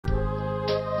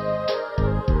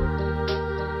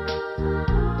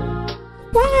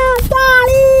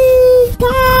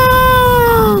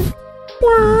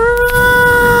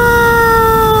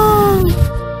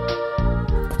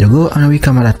Jogoo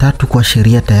anawika mara 3 kwa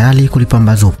sheria tayari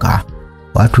kulipambazuka.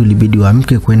 Watu ilibidi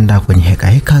waamke kwenda kwenye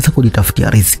heka za kujitafutia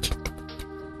riziki.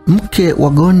 Mke wa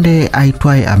Gonde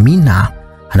aitwaye Amina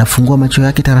anafungua macho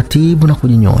yake taratibu na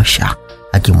kujinyoosha,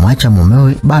 akimwacha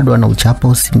mumewe bado anauchapa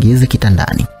usingizi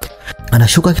kitandani.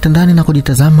 Anashuka kitandani na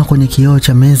kujitazama kwenye kioo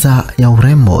cha meza ya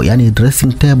urembo, yani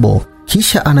dressing table,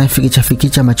 kisha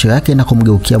anafikicha macho yake na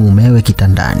kumgeukia mumewe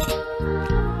kitandani.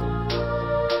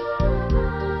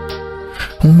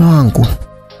 Mume wangu,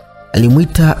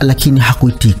 alimuita lakini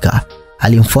hakuitika.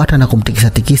 Alimfuata na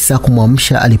kumtikisa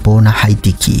kumwamsha alipoona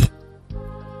haitiki.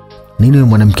 Nini wewe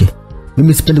mwanamke?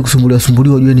 Mimi sipendi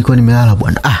kusumbuliwa ujue niko nimelala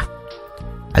bwana.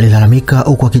 Alilalamika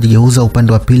huku akijigeuza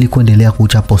upande wa pili kuendelea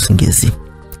kuchapa usingizi.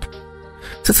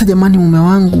 Sasa jamani mume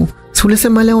wangu, si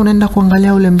ulisema leo unaenda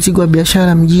kuangalia ule mzigo wa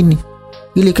biashara mjini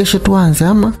ili kesho tuanze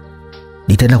ama?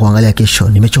 Nitaenda kuangalia kesho,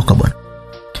 nimechoka bwana.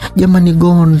 Jamani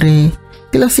Gonde,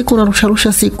 kila siku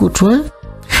unarusha siku tu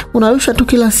Unarusha tu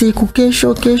kila siku,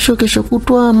 kesho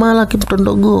kutwa mara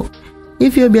kimtondogo.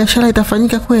 Hivyo biashara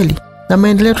itafanyika kweli? Na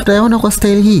maendeleo tutayaona kwa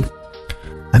staili hii?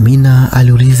 Amina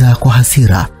aliuliza kwa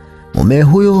hasira. Mume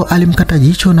huyo alimkata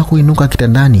jicho na kuinuka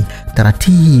kitandani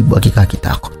taratibu akikaa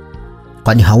kitako.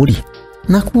 Kwani hauli?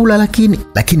 Nakula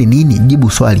lakini nini?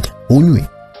 Jibu swali. Unywe?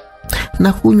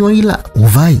 Nakunywa ila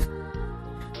uvai.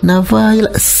 Navaa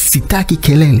ila sitaki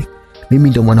kelele. Mimi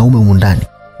ndio mwanaume humu ndani.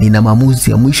 Nina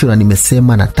maamuzi ya mwisho na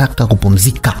nimesema nataka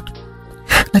kupumzika.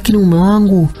 Lakini mume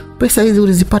wangu, pesa hizi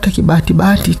ulizipata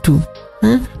kibahati tu.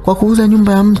 Kwa kuuza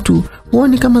nyumba ya mtu.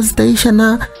 Huoni kama zitaisha?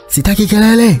 Na sitaki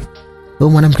kelele.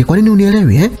 Wewe mwanamke, kwa nini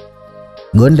unielewi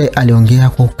Gonde aliongea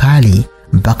kwa ukali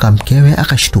mpaka mkewe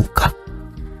akashtuka.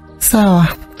 Sawa,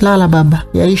 lala baba,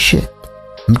 yaishe.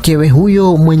 Mkewe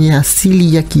huyo mwenye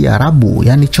asili ya Kiarabu,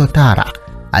 yani chotara,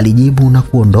 alijibu na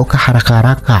kuondoka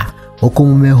haraka huku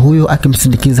mume huyo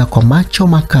akimsindikiza kwa macho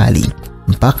makali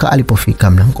mpaka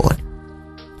alipofika mlangoni.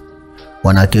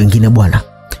 Wanawake wengine bwana,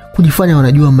 kujifanya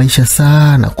wanajua maisha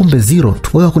sana, kumbe zero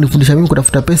tu. Wewe kunifundisha mimi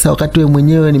kutafuta pesa wakati wewe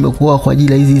mwenyewe nimekuoa kwa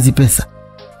ajili ya hizi pesa.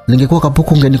 Ningekuwa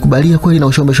kapuku ungenikubalia kweli na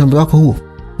ushombe wako huo?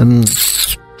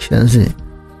 Shanzi.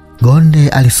 Gonde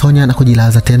alisonya na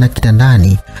kujilaza tena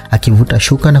kitandani, akivuta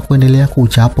shuka na kuendelea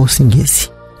kuchapa usingizi.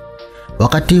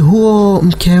 Wakati huo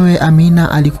mkewe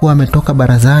Amina alikuwa ametoka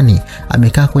barazani,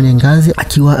 amekaa kwenye ngazi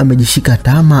akiwa amejishika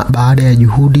tama baada ya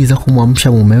juhudi za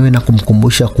kumwamsha mumewe na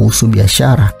kumkumbusha kuhusu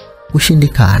biashara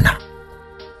kushindikana.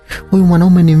 Huyu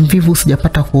mwanaume ni mvivu,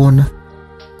 sijapata kuona.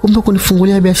 Kumbe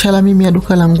kunifungulia biashara mimi ya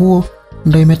duka la nguo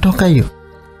ndio imetoka hiyo.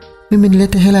 Mimi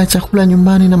nilete hela ya chakula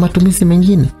nyumbani na matumizi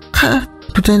mengine.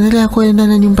 Tutaendelea kwa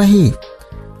ndani ya nyumba hii?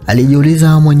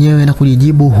 Alijiuliza mwenyewe na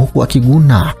kujijibu huku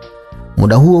akiguna.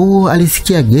 Muda huo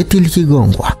alisikia geti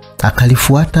likigongwa.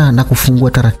 Akalifuata na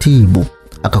kufungua taratibu.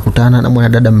 Akakutana na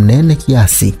mwanadada mnene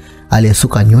kiasi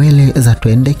aliyesuka nywele za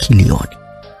twende kilioni.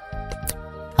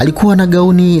 Alikuwa na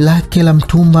gauni lake la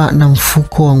mtumba na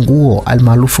mfuko wa nguo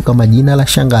almaarufu kama jina la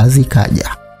shangazi kaja.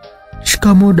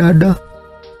 Shikamo dada.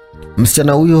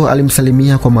 Msichana huyo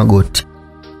alimsalimia kwa magoti.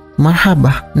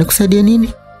 Marhaba, nikusaidie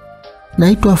nini?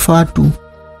 Naitwa Fatu.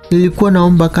 Nilikuwa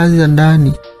naomba kazi za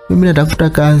ndani. Mimi natafuta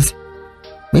kazi.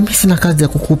 Mimi sina kazi ya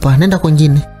kukupa, nenda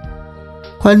kwingine.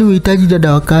 Kwani unahitaji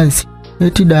dada wa kazi?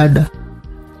 Eti dada.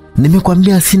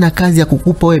 Nimekwambia sina kazi ya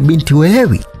kukupa wewe binti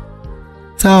wewe.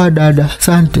 Sawa dada,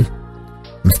 asante.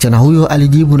 Msichana huyo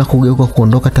alijibu na kugeuka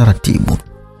kuondoka taratibu.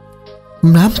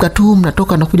 Mnaamka tu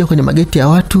mnatoka na kuja kwenye mageti ya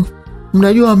watu.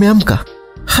 Mnajua wameamka?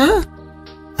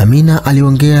 Amina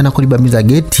aliongea na kulibamiza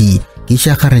geti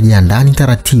kisha akarejea ndani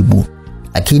taratibu,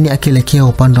 lakini akielekea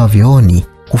upande wa vioni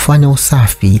kufanya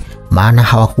usafi maana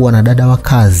hawakuwa na dada wa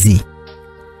kazi.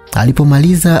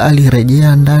 Alipomaliza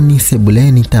alirejea ndani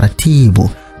sebuleni taratibu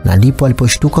na ndipo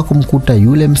aliposhtuka kumkuta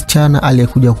yule msichana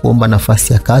aliyekuja kuomba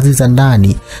nafasi ya kazi za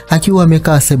ndani akiwa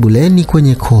amekaa sebuleni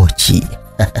kwenye kochi.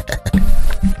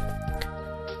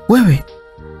 Wewe,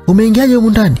 umeingiaje humu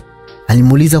ndani?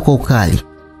 Alimuuliza kwa ukali.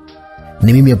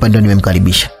 Ni mimi hapa ndio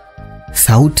nimemkaribisha.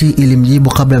 Sauti ilimjibu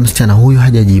kabla msichana huyo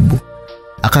hajajibu.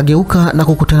 Akageuka na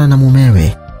kukutana na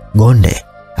mumewe, Gonde,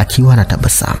 akiwa na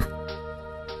tabasamu.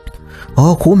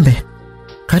 Kumbe.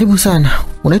 Karibu sana.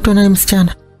 Unaitwa nani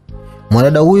msichana?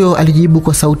 Mwanadada huyo alijibu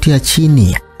kwa sauti ya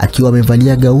chini, akiwa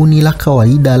amevalia gauni la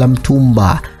kawaida la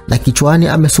mtumba na kichwani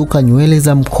amesuka nywele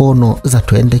za mkono za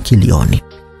twende kilioni.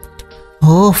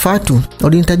 Fatu,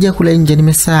 ulinitajia kule nje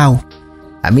nimesahau.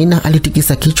 Amina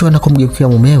alitikisa kichwa na kumgeukia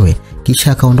mumewe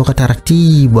kisha akaondoka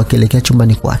taratibu akielekea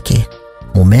chumbani kwake,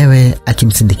 mumewe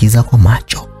akimsindikiza kwa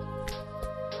macho.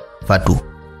 Fatu,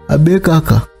 abe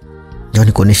kaka, njoo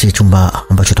nikuoneshe chumba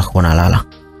ambacho utakuwa unalala.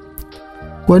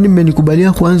 Kwani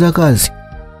mmenikubalia kuanza kazi?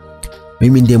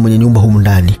 Mimi ndiye mwenye nyumba humu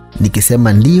ndani.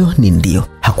 Nikisema ndio ni ndio.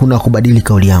 Hakuna kubadili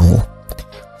kauli yangu.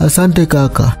 Asante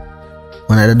kaka.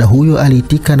 Mwanadada huyo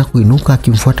aliitika na kuinuka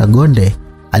akimfuata Gonde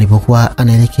alipokuwa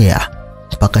anaelekea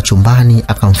mpaka chumbani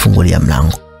akamfungulia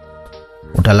mlango.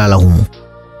 Utalala humu.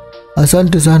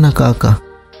 Asante sana kaka.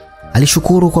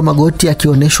 Alishukuru kwa magoti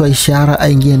akionyeshwa ishara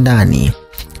aingie ndani.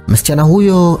 Msichana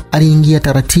huyo aliingia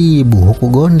taratibu huku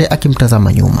Gonde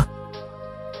akimtazama nyuma.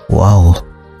 Wow,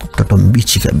 mtoto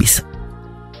mbichi kabisa.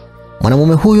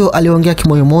 Mwanamume huyo aliongea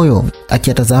kimoyomoyo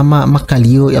akitazama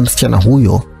makalio ya msichana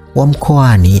huyo wa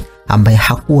mkoani ambaye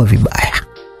hakuwa vibaya.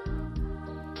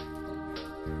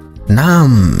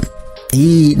 Naam,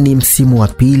 hii ni msimu wa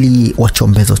pili wa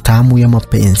chombezo tamu ya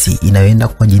mapenzi inayoenda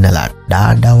kwa jina la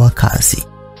Dada wa Kazi.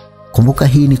 Kumbuka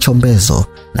hii ni chombezo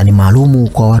na ni maalumu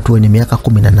kwa watu wenye miaka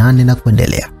 18 na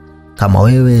kuendelea. Kama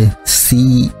wewe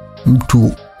si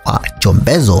mtu wa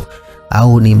chombezo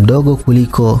au ni mdogo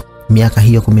kuliko miaka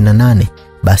hiyo 18,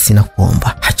 basi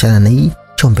nakuomba achana na hii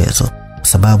chombezo kwa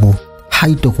sababu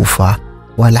haitokufaa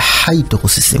wala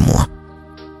haitokusisimua.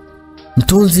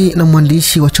 Mtunzi na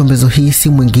mwandishi wa chombezo hii si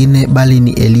mwingine bali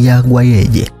ni Elia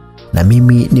Gwayeje, na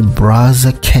mimi ni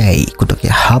Brother K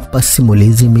kutokea hapa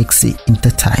Simulizi Mix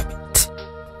Entertainment.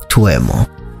 Tuemo.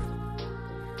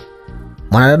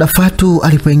 Mwanadada Fatu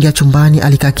alipoingia chumbani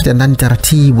alikaa kitandani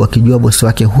taratibu akijua bosi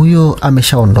wake huyo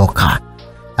ameshaondoka.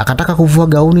 Akataka kuvua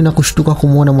gauni na kushtuka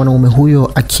kumuona mwanamume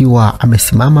huyo akiwa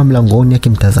amesimama mlangoni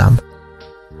akimtazama.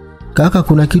 Kaka,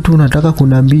 kuna kitu unataka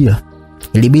kuniambia?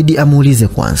 Ilibidi amuulize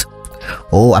kwanza.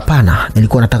 Oh, hapana,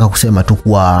 nilikuwa nataka kusema tu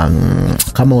kwa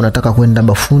kama unataka kwenda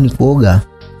bafuni kuoga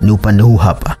ni upande huu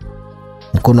hapa.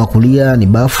 Mkono wa kulia ni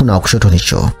bafu na wa kushoto ni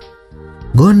choo.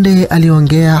 Gonde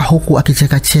aliongea huku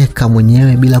akicheka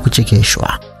mwenyewe bila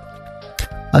kuchekeshwa.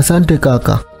 Asante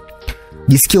kaka.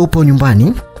 Jisikia upo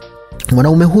nyumbani?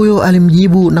 Mwanaume huyo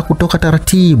alimjibu na kutoka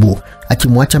taratibu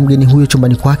akimwacha mgeni huyo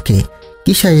chumbani kwake,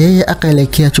 kisha yeye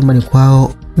akaelekea chumbani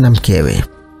kwao na mkewe.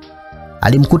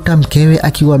 Alimkuta mkewe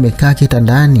akiwa amekaa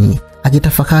kitandani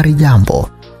akitafakari jambo,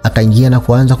 akaingia na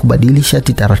kuanza kubadili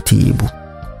shati taratibu.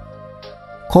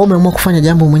 Kwa umeamua kufanya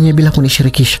jambo mwenyewe bila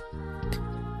kunishirikisha?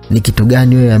 Ni kitu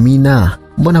gani wewe Amina?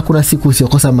 Mbona kuna siku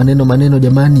usiokosa maneno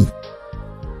jamani?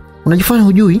 Unajifanya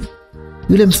hujui?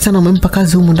 Yule msichana umempa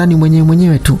kazi humu ndani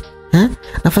mwenyewe tu.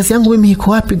 Nafasi yangu mimi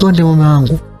iko wapi Gonde mume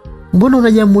wangu? Mbona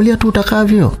unajiamulia tu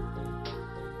utakavyo?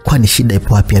 Kwani shida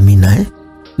ipo wapi Amina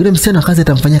Yule msichana kazi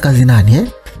atamfanyia kazi nani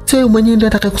Sio yeye mwenyewe ndiye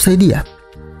atakayekusaidia.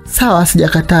 Sawa,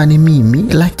 sijakataa ni mimi,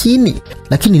 lakini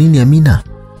nini Amina?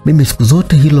 Mimi siku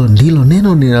zote hilo ndilo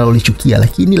neno ninalolichukia,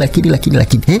 lakini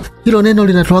hilo neno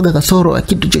linatoaga kasoro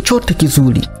kitu chochote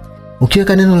kizuri.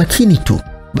 Ukiweka neno lakini tu,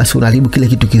 basi unaharibu kile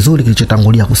kitu kizuri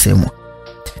kilichotangulia kusemwa.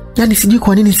 Yaani sijui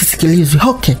kwa nini sisikilizwi.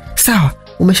 Okay, sawa,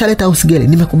 umeshaleta usigele,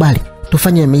 nimekubali.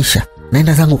 Tufanye maisha.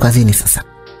 Naenda zangu kazini sasa.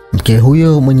 Mke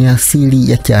huyo mwenye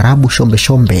asili ya Kiarabu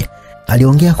shombe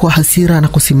aliongea kwa hasira na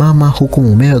kusimama huku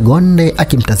mumewe Gonde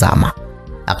akimtazama.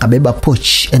 Akabeba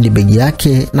pochi and bag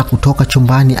yake na kutoka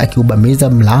chumbani akiubamiza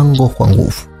mlango kwa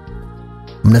nguvu.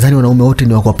 Mnadhani wanaume wote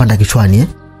ni wakupanda kichwani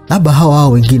Labda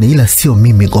hao wengine, ila sio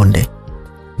mimi Gonde.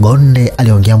 Gonde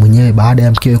aliongea mwenyewe baada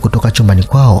ya mkewe kutoka chumbani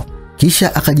kwao,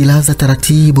 kisha akajilaza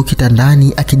taratibu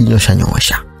kitandani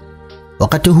akijinyosha.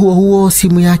 Wakati huo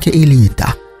simu yake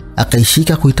iliita.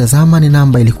 Akaishika kuitazama, ni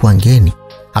namba ilikuwa ngeni.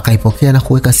 Akaipokea na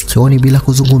kuweka sikioni bila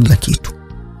kuzungumza kitu.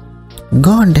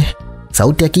 Gonde,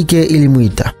 sauti ya kike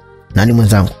ilimuita. Nani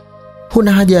mwenzangu?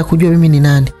 Huna haja ya kujua mimi ni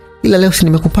nani, ila leo si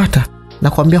nimekupata na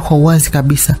kuambia kwa uwazi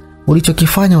kabisa,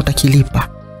 ulichokifanya utakilipa.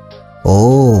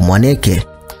 Oh, mwaneke,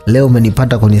 leo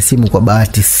umenipata kwenye simu kwa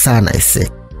bahati sana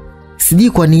Sijui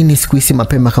kwa nini sikuisi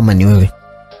mapema kama ni wewe.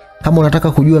 Kama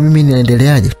unataka kujua mimi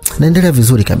ninaendeleaje, naendelea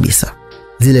vizuri kabisa.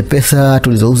 Zile pesa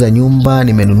tulizouza nyumba,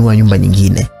 nimenunua nyumba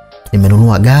nyingine.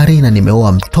 Nimenunua gari na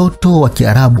nimeoa mtoto wa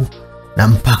Kiarabu na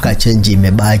mpaka change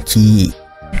imebaki.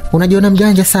 Unajiona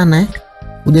mjanja sana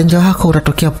Ujanja wako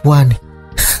utatokea puani.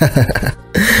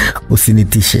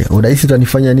 Usinitishe. Unahisi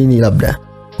utanifanya nini labda?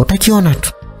 Utakiona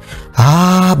tu.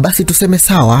 Basi tuseme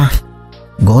sawa.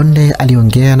 Gonde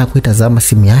aliongea na kuitazama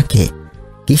simu yake,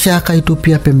 kisha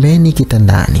akaitupia pembeni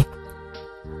kitandani.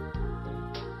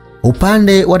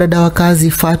 Upande wa dada wa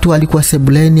kazi, Fatu alikuwa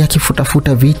sebuleni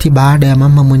akifutafuta viti baada ya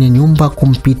mama mwenye nyumba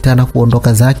kumpita na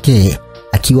kuondoka zake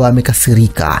akiwa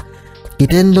amekasirika.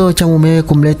 Kitendo cha mumewe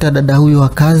kumleta dada huyo wa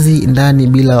kazi ndani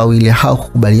bila wawili hao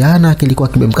kukubaliana kilikuwa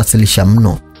kimemkasirisha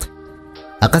mno.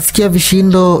 Akasikia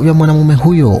vishindo vya mwanamume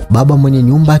huyo, baba mwenye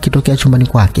nyumba akitokea chumbani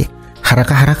kwake.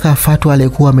 Haraka Fatu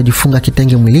aliyekuwa amejifunga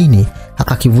kitenge mwilini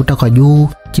akakivuta kwa juu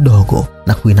kidogo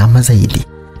na kuinama zaidi.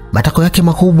 Matako yake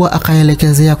makubwa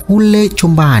akaelekezea kule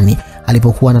chumbani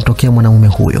alipokuwa anatokea mwanamume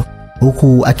huyo,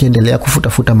 huku akiendelea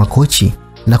kufutafuta makochi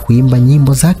na kuimba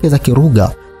nyimbo zake za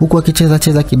Kiruga, huku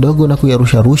akicheza kidogo na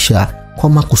kuyarusha kwa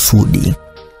makusudi.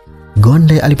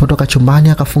 Gonde alipotoka chumbani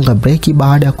akafunga breki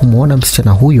baada ya kumuona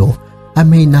msichana huyo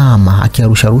ameinama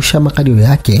akiyarusha makadio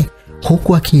yake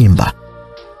huku akiimba.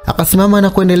 Akasimama na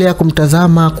kuendelea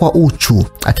kumtazama kwa uchu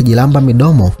akijilamba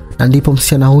midomo, na ndipo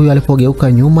msichana huyo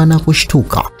alipogeuka nyuma na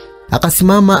kushtuka.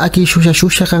 Akasimama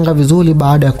akishusha kanga vizuri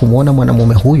baada ya kumuona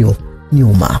mwanamume huyo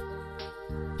nyuma.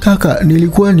 Kaka,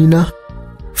 nilikuwa nina...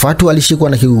 Fatu alishikwa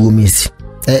na kigugumizi.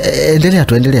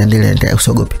 Endelea,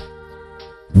 usiogope.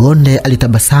 Gonde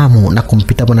alitabasamu na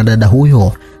kumpita mwanadada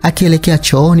huyo akielekea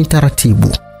chooni taratibu.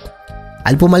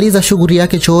 Alipomaliza shughuli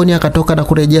yake chooni akatoka na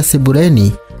kurejea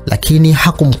sebuleni, lakini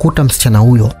hakumkuta msichana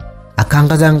huyo.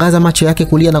 Akaangaza macho yake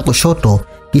kulia na kushoto,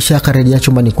 kisha akarejea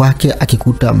chumbani kwake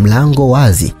akikuta mlango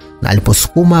wazi, na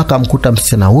aliposukuma akamkuta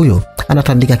msichana huyo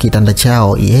anatandika kitanda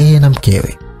chao yeye na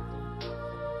mkewe.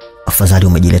 Afadhali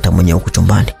umejileta mwenyewe huko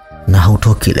chumbani na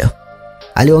hautoki leo,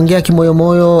 aliongea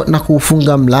kimoyomoyo na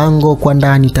kuufunga mlango kwa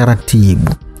ndani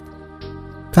taratibu.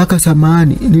 Kaka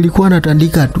samani, nilikuwa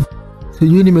natandika tu.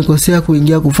 Sijui nimekosea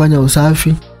kuingia kufanya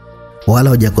usafi. Wala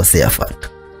hujakosea Fatu.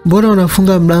 Mbona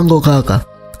unafunga mlango kaka?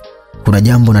 Kuna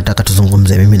jambo nataka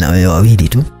tuzungumze mimi na wewe wawili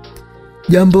tu.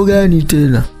 Jambo gani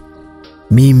tena?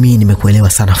 Mimi nimekuelewa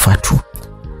sana Fatu.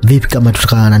 Vipi kama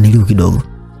tutakana niliu kidogo?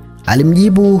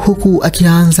 Alimjibu huku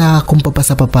akianza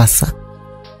kumpapasa.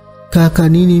 Kaka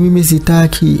nini, mimi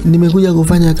sitaki. Nimekuja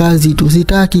kufanya kazi tu.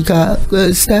 Sitaki.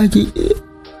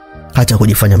 Acha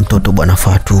kujifanya mtoto bwana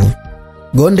Fatu.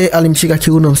 Gonde alimshika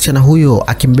kiuno msichana huyo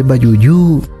akimbeba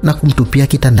juu na kumtupia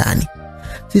kitandani.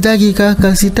 Sitaki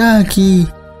kaka, sitaki.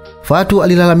 Fatu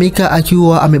alilalamika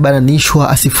akiwa amebananishwa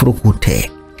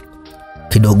asifurukute.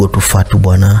 Kidogo tu Fatu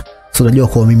bwana. Si unajua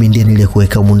kwa mimi ndiye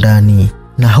niliyekuweka humu ndani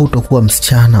na hautakuwa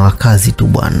msichana wa kazi tu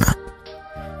bwana.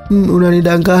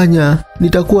 Unanidanganya.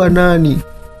 Nitakuwa nani?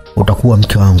 Utakuwa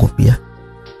mke wangu pia.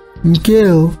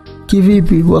 Mkeo?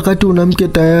 Kivipi wakati una mke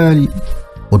tayari?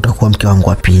 Utakuwa mke wangu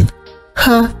wa pili.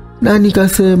 Nani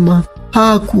kasema?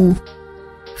 Haku.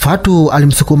 Fatu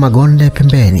alimsukuma Gonde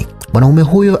pembeni. Mwanaume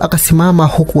huyo akasimama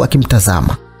huku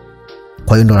akimtazama.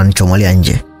 Kwa hiyo ndo ananichomolea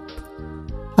nje.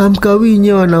 Amkawi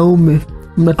nyewe wanaume.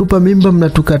 Mnatupa mimba,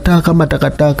 mnatukataa kama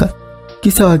takataka.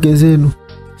 Kisa wake zenu.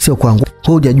 Sio kwangu.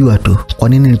 Hujajua tu kwa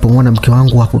nini nilipomwona mke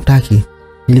wangu hakutaki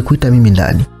nilikuita mimi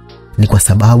ndani. Ni kwa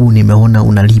sababu nimeona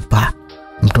unalipa.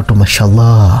 Mtoto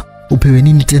mashallah. Upewe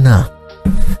nini tena?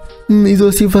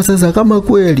 Hizo sifa sasa kama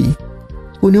kweli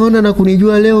uniona na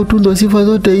kunijua leo tu ndo sifa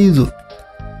zote hizo.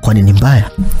 Kwa nini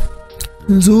mbaya?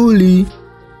 Nzuri.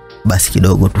 Basi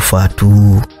kidogo tu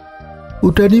Fatu.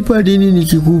 Utanipa nini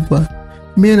nikikupa?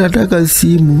 Mimi nataka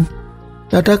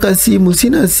simu.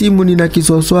 Sina simu, nina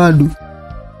kiswaswadu.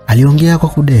 Aliongea kwa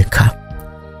kudeka.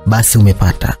 Basi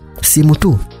umepata simu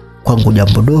tu? Kwangu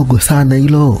jambo dogo sana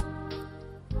hilo.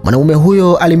 Mwanaume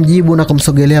huyo alimjibu na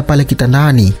kumsogelea pale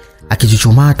kitandani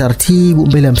akichuchumaa taratibu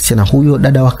mbele ya msichana huyo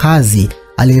dada wa kazi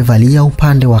aliyevalia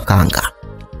upande wa kanga.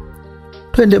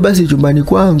 Twende basi chumbani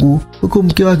kwangu, huko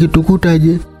mkeo akitukuta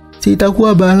je? Si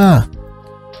itakuwa balaa.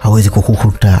 Hawezi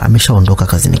kukukuta, ameshaondoka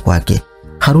kazini kwake.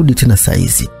 Harudi tena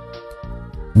saizi.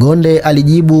 Gonde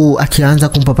alijibu akianza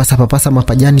kumpapasa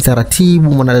mapajani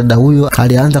taratibu. Mwanadada huyo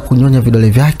alianza kunyonya vidole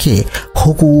vyake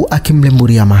huku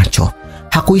akimlemburia macho.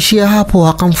 Hakuishia hapo,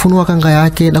 akamfunua kanga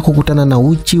yake na kukutana na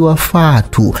uchi wa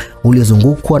Fatu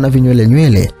uliozungukwa na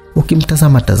vinywele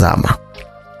ukimtazama.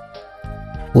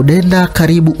 Udenda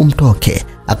karibu umtoke.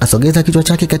 Akasogeza kichwa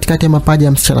chake katikati ya mapaja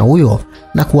ya msichana huyo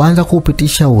na kuanza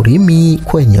kuupitisha urimi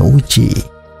kwenye uchi.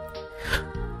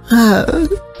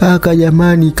 Kaka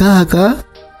jamani, kaka.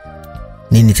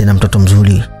 Nini tena mtoto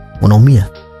mzuri? Unaumia?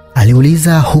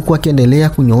 Aliuliza huku akiendelea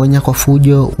kunyonya kwa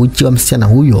fujo uchi wa msichana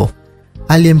huyo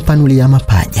aliyempanulia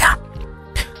mapaja.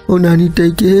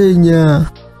 Unanitekenya.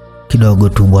 Kidogo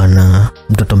tu bwana,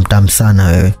 mtoto mtamu sana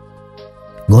wewe.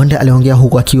 Gonde aliongea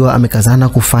huku akiwa amekazana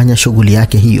kufanya shughuli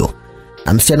yake hiyo.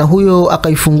 Na msichana huyo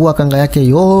akaifungua kanga yake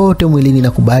yote mwilini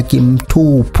na kubaki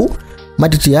mtupu,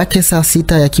 matiti yake saa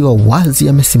sita yakiwa wazi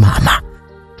yamesimama.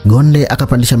 Gonde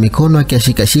akapandisha mikono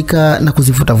akiashika na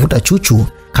kuzivuta chuchu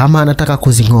kama anataka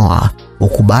kuzingoa,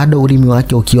 huku bado ulimi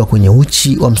wake ukiwa kwenye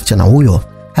uchi wa msichana huyo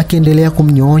akiendelea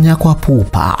kumnyonya kwa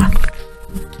pupa.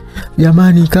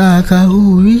 Jamani kaka,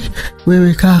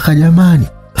 wewe kaka jamani.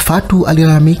 Fatu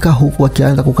alilalamika huku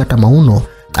akianza kukata mauno,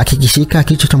 akikishika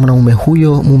kichwa cha mwanamume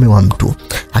huyo, mume wa mtu,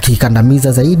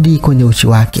 akikandamiza zaidi kwenye uchi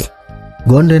wake.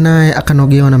 Gonde naye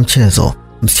akanogewa na mchezo.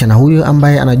 Msichana huyo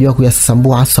ambaye anajua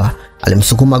kuyasambua hasa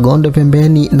alimsukuma Gonde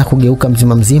pembeni na kugeuka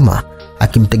mzima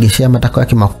akimtegeshea matako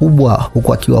yake makubwa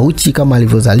huku akiwa uchi kama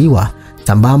alivyozaliwa,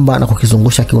 sambamba na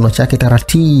kukizungusha kiuno chake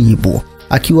taratibu,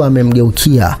 akiwa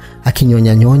amemgeukia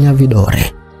akinyonya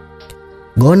vidore.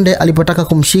 Gonde alipotaka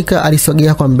kumshika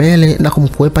alisogea kwa mbele na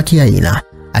kumkwepa kiaina,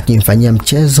 akimfanyia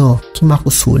mchezo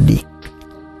kimakusudi.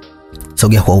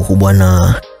 "Sogea kwa huku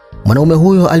bwana." Mwanaume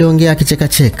huyo aliongea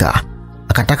akicheka.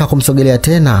 Akataka kumsogelea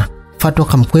tena, Fatu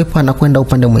akamkwepa na kwenda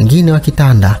upande mwingine wa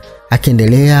kitanda,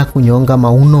 akiendelea kunyonga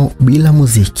mauno bila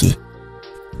muziki.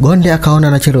 Gonde akaona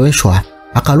anacheleweshwa,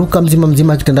 akaruka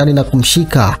mzima kitandani na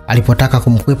kumshika alipotaka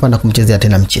kumkwepa na kumchezea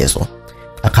tena mchezo.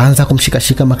 Akaanza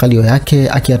kumshika makalio yake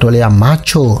akiyatolea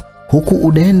macho huku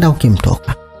udenda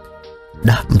ukimtoka.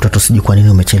 "Da, mtoto siji kwa nini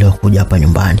umechelewa kuja hapa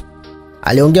nyumbani?"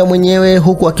 aliongea mwenyewe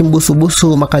huku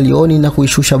akimbusubusu makalioni na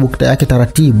kuishusha bukta yake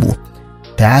taratibu,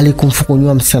 tayari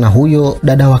kumfukunyua msichana huyo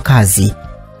dada wa kazi.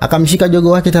 Akamshika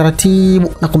jogo wake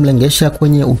taratibu na kumlengesha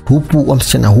kwenye utupu wa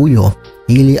msichana huyo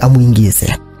ili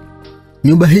amuingize.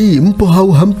 "Nyumba hii mpo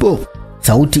au hampo?"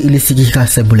 sauti ilisikika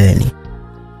sebuleni.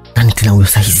 "Nani tena huyo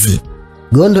saizi?"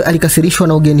 Gondo alikasirishwa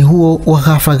na ugeni huo wa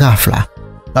ghafla.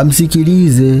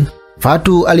 "Amsikilize."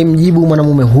 Fatu alimjibu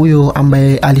mwanamume huyo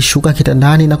ambaye alishuka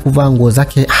kitandani na kuvaa nguo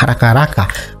zake haraka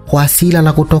kwa hasira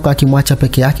na kutoka akimwacha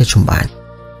peke yake chumbani.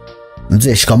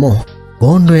 "Mzee, shikamoo."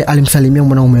 Gondwe alimsalimia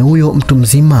mwanamume huyo mtu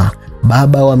mzima,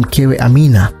 baba wa mkewe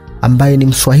Amina, ambaye ni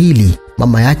Mswahili,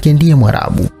 mama yake ndiye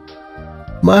Mwarabu.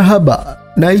 "Marhaba,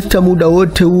 naita muda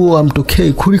wote huo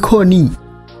amtokei, kulikoni?"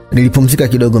 "Nilipumzika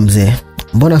kidogo mzee."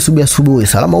 "Mbona asubuhi?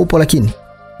 Salama upo?" "Lakini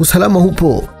usalama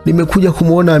upo, nimekuja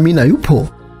kumuona Amina."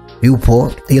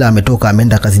 Yupo, ila ametoka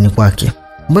ameenda kazini kwake."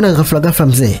 "Mbona ghafla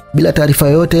mzee, bila taarifa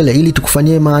yoyote ile ili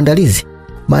tukufanyie maandalizi?"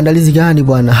 "Maandalizi gani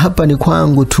bwana? Hapa ni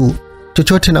kwangu tu.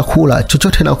 Chochote na kula,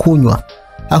 chochote na kunywa.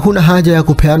 Hakuna haja ya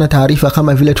kupeana taarifa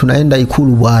kama vile tunaenda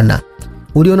ikulu bwana."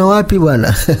 "Uliona wapi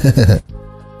bwana?"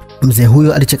 Mzee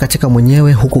huyo alicheka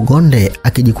mwenyewe huku Gonde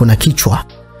akijikuna kichwa.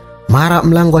 Mara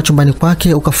mlango wa chumbani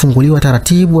kwake ukafunguliwa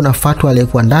taratibu na Fatu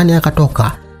aliyekuwa ndani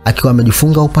akatoka akiwa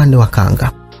amejifunga upande wa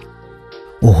kanga.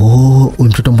 "Oho, huyu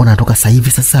mtoto mbona anatoka sasa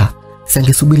hivi sasa?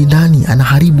 Sangesubiri ndani,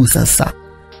 anaharibu sasa."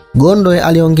 Gondwe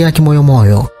aliongea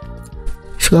kimoyomoyo.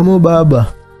 "Shikamoo baba."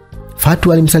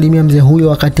 Fatu alimsalimia mzee huyo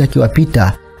wakati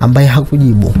akiwapita, ambaye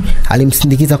hakujibu.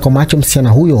 Alimsindikiza kwa macho msichana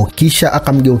huyo kisha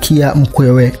akamgeukia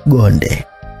mkwewe Gonde.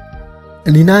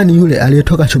 "Ni nani yule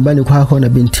aliyetoka chumbani kwako na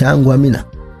binti yangu Amina?"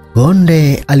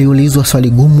 Gonde aliulizwa swali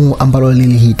gumu ambalo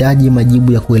lilihitaji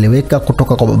majibu ya kueleweka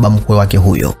kutoka kwa baba mkwe wake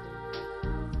huyo.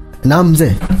 "Na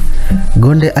mzee?"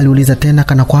 Gonde aliuliza tena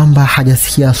kana kwamba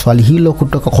hajasikia swali hilo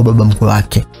kutoka kwa baba mkwe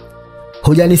wake.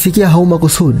 "Hujanisikia hauma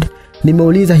kusudi.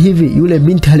 Nimeuliza hivi, yule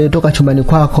binti aliyetoka chumbani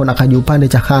kwako na kaji upande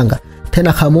cha kanga,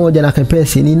 tena kamoja na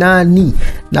kepesi, ni nani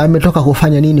na ametoka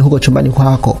kufanya nini huko chumbani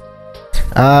kwako?"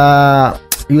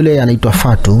 Yule anaitwa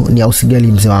Fatu, ni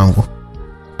ausigeli mzee wangu.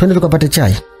 "Twende tukapate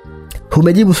chai."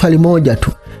 "Umejibu swali moja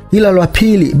tu, ila la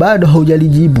pili bado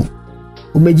haujalijibu.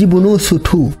 Umejibu nusu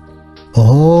tu."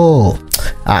 "Oh,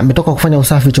 ametoka kufanya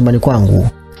usafi chumbani kwangu.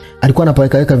 Alikuwa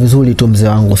anapaweka vizuri tu mzee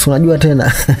wangu. Si unajua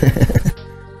tena."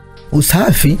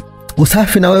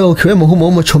 Usafi na wewe ukiwemo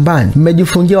humo chumbani.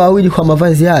 Mmejifungia wawili kwa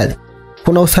mavazi yale.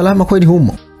 Kuna usalama kweli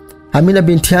humo? Amina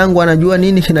binti yangu anajua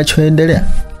nini kinachoendelea?"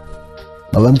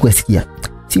 Baba mkwe, sikia.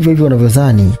 Sivyo hivyo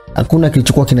unavyozani. Hakuna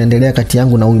kilichokuwa kinaendelea kati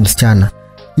yangu na huyu msichana.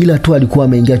 Ila tu alikuwa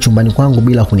ameingia chumbani kwangu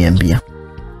bila kuniambia.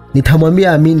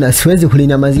 Nitamwambia Amina, siwezi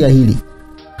kulinyamazia hili.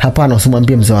 "Hapana,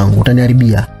 usimwambie mzee wangu,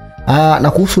 utaniharibia."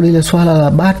 Na kuhusu lile swala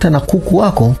la bata na kuku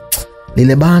wako,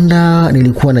 lile banda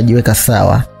nilikuwa najiweka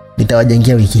sawa.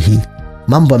 Nitawajengea wiki hii.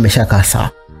 Mambo yameshakaa sawa."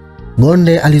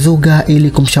 Gonde alizuga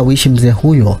ili kumshawishi mzee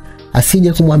huyo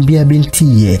asije kumwambia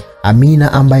bintiye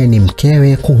Amina ambaye ni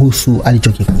mkewe kuhusu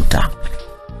alichokikuta.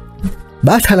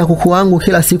 "Bata na kuku wangu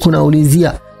kila siku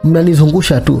naulizia,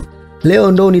 mnanizungusha tu.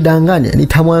 Leo ndo nidanganya,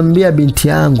 nitamwambia binti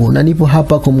yangu na nipo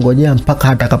hapa kumngojea mpaka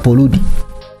atakaporudi."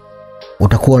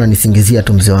 "Utakuwa unanisingizia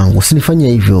tu mzee wangu,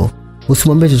 usinifanyie hivyo.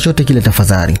 Usimwambie chochote kile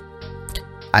tafadhali."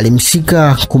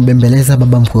 Alimshika kumbembeleza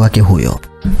baba mkwe wake huyo.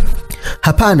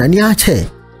 "Hapana, niache."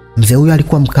 Mzee huyo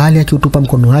alikuwa mkali akiutupa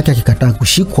mkono wake akikataa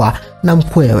kushikwa na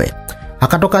mkwewe.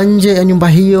 Akatoka nje ya nyumba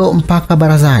hiyo mpaka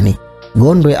barazani.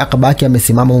 Gondwe akabaki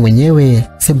amesimama mwenyewe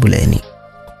sebuleni.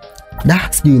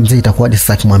 Sijui mzee itakuwaje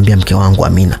sasa akimwambia mke wangu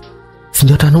Amina. Si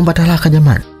ndio atanomba talaka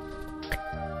jamani?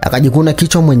 Akajikuna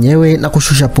kichwa mwenyewe na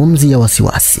kushusha pumzi ya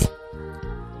wasiwasi.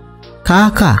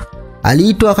 "Kaka,"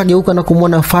 aliitwa akageuka na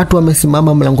kumwona Fatu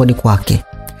amesimama mlangoni kwake.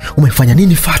 "Umefanya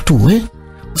nini Fatu,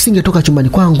 Usingetoka chumbani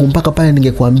kwangu mpaka pale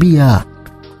ningekuambia."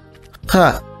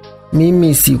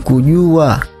 "Mimi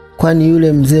sikujua. Kwani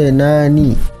yule mzee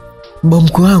nani?" "Baba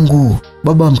mkwe wangu."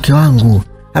 baba wa mke wangu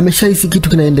ameshahisi kitu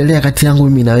kinaendelea kati yangu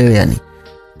mimi na wewe yani.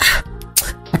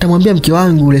 Atamwambia mke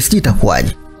wangu ule siji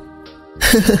itakuwaje.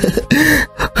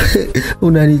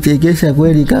 Unanichekesha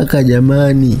kweli kaka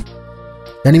jamani.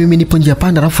 Yani mimi nipo njia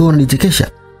panda alafu wewe unanichekesha.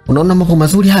 Unaona mambo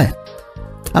mazuri haya?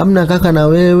 Hamna kaka, na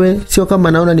wewe sio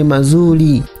kama naona ni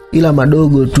mazuri, ila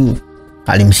madogo tu.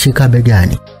 Alimshika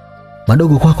begani.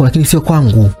 Madogo kwako lakini sio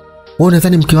kwangu. Wewe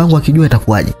unadhani mke wangu akijua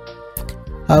itakuwaje?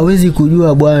 Hawezi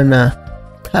kujua bwana.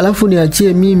 Alafu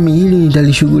niachie mimi ili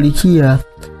nitalishughulikia.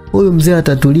 Huyu mzee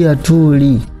atatulia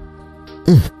tuli.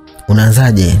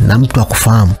 Unaanzaje na mtu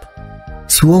akufahamu?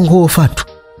 Si uongo huo Fatu.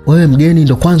 Wewe mgeni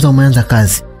ndo kwanza umeanza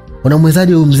kazi.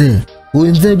 Unamwezaje huyu mzee?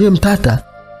 Huyu mzee ndiye mtata.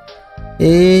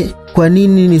 Kwa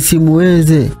nini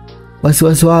nisimuweze?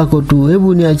 Wasiwasi wako tu.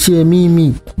 Hebu niachie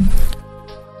mimi.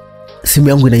 Simu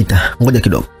yangu inaita. Ngoja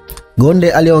kidogo.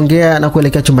 Gonde aliongea na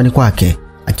kuelekea chumbani kwake,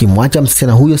 akimwacha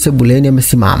msichana huyo sebuleni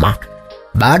amesimama.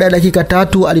 Baada ya dakika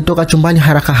 3 alitoka chumbani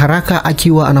haraka haraka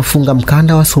akiwa anafunga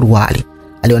mkanda wa suruali.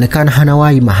 Alionekana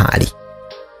hanawahi mahali.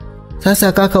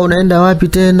 Sasa kaka, unaenda wapi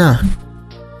tena?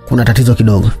 Kuna tatizo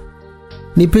kidogo.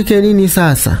 Nipike nini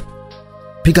sasa?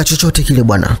 Pika chochote kile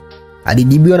bwana.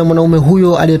 Alijibiwa na mwanaume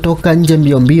huyo aliyetoka nje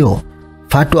mbio mbio.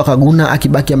 Fatu akaguna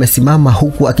akibaki amesimama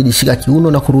huku akijishika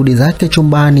kiuno na kurudi zake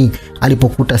chumbani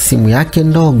alipokuta simu yake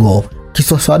ndogo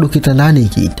kiswaswadu kitandani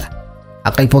ikiita.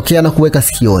 Akaipokea na kuweka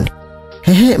sikioni.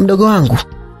 Hehe mdogo wangu.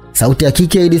 Sauti ya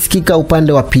kike ilisikika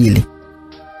upande wa pili.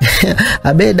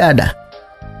 Abe dada.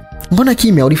 Mbona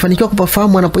kimya, ulifanikiwa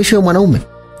kupafahamu anapoishi yule mwanaume?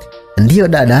 Ndiyo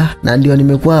dada, na ndio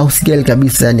nimekuwa usigeli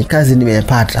kabisa, ni kazi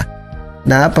nimepata.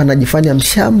 Na hapa najifanya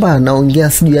mshamba naongea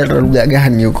sijui ya lugha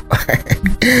gani huko.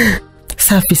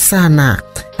 Safi sana.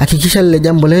 Hakikisha lile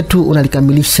jambo letu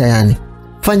unalikamilisha yani.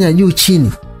 Fanya juu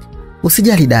chini.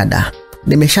 Usijali dada.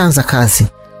 Nimeshaanza kazi.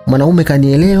 Mwanaume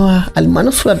kanielewa,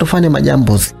 alimanusura tufanye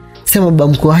majambozi. Sema baba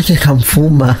mkwe wake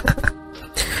kamfuma.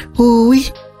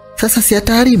 Uwi, sasa si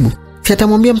ataharibu. Si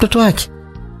atamwambia mtoto wake.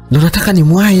 Ndio nataka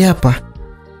nimwahi hapa.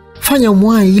 Fanya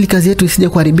umwahi ili kazi yetu isije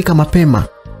kuharibika mapema.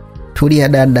 Tulia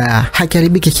dada,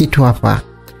 hakiharibiki kitu hapa.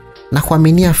 Na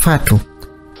kuaminia Fatu.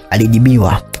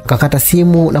 Alijibiwa. Akakata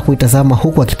simu na kuitazama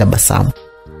huku akitabasamu.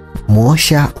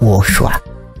 Muosha uoshwa.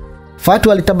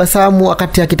 Fatu alitabasamu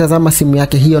wakati akitazama simu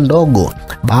yake hiyo ndogo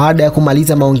baada ya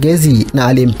kumaliza maongezi na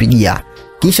aliyempigia.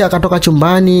 Kisha akatoka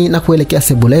chumbani na kuelekea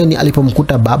sebuleni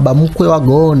alipomkuta baba mkwe wa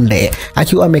Gonde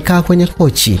akiwa amekaa kwenye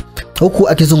kochi huku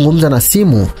akizungumza na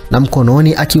simu na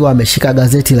mkononi akiwa ameshika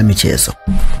gazeti la michezo.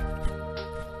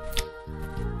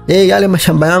 Yale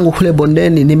mashamba yangu kule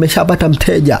bondeni nimeshapata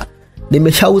mteja.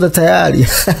 Nimeshauza tayari.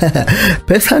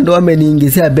 Pesa ndo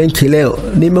ameniingizia benki leo.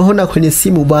 Nimeona kwenye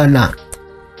simu bwana.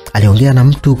 Aliongea na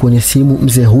mtu kwenye simu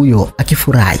mzee huyo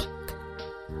akifurahi.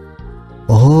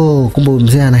 Kumbe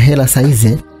mzee ana hela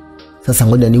saizi. Sasa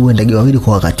ngoja niue ndege wawili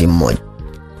kwa wakati mmoja.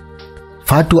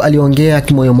 Fatu aliongea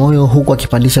kimoyomoyo huku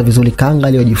akipandisha vizuri kanga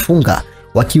aliyojifunga,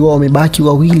 wakiwa wamebaki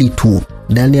wawili tu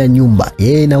ndani ya nyumba,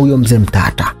 yeye na huyo mzee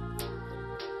mtata.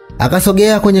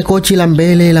 Akasogea kwenye kochi la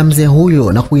mbele la mzee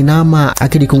huyo na kuinama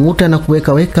akijikunguta na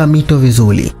kuweka mito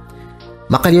vizuri.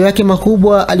 Makalio yake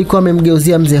makubwa alikuwa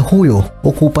amemgeuzia mzee huyo,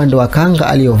 huku upande wa kanga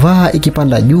aliyovaa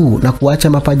ikipanda juu na kuacha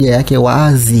mapaja yake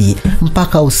wazi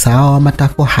mpaka usawa wa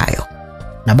matako hayo.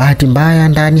 Na bahati mbaya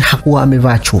ndani hakuwa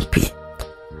amevaa chupi.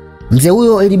 Mzee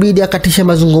huyo ilibidi akatisha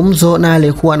mazungumzo na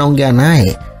aliyekuwa anaongea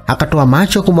naye, akatoa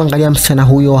macho kumwangalia msichana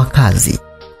huyo wa kazi.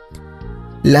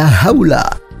 La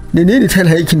haula, ni nini tena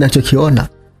hiki ninachokiona?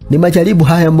 Ni majaribu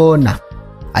haya mbona?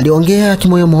 Aliongea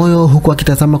kimoyomoyo huku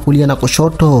akitazama kulia na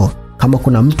kushoto kama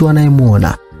kuna mtu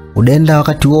anayemuona. Udenda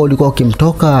wakati huo ulikuwa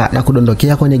ukimtoka na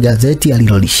kudondokea kwenye gazeti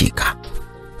alilolishika.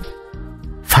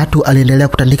 Fatu aliendelea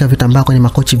kutandika vitambaa kwenye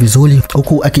makochi vizuri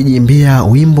huku akijiimbia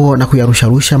wimbo na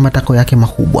kuyarusharusha matako yake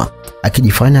makubwa,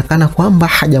 akijifanya kana kwamba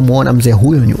hajamuona mzee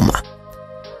huyo nyuma.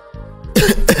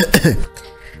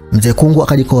 Mzee Kungu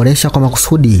akajikoresha kwa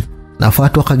makusudi na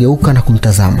Fatu akageuka na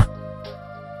kumtazama.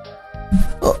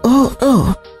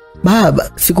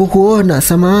 Baba, sikukuona,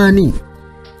 samahani.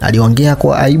 Aliongea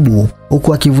kwa aibu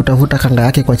huku akivuta kanga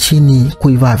yake kwa chini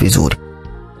kuivaa vizuri.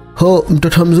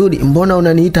 Mtoto mzuri, mbona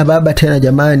unaniita baba tena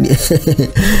jamani?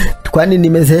 Kwani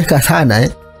nimezeeka sana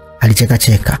Alicheka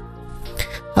cheka.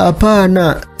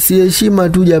 Hapana, si heshima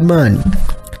tu jamani.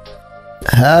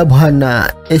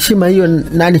 Bwana, heshima hiyo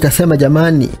nani kasema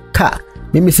jamani?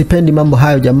 Mimi sipendi mambo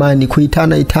hayo jamani,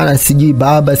 kuitana sijui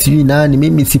baba sijui nani,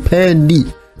 mimi sipendi.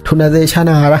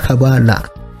 Tunazeeshana haraka bwana.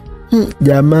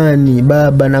 Jamani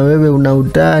baba, na wewe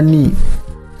unautani.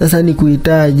 Sasa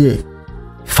nikuitaje?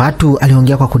 Fatu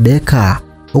aliongea kwa kudeka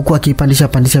huku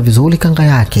akipandisha vizuri kanga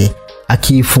yake,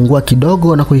 akifungua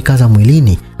kidogo na kuikaza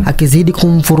mwilini, akizidi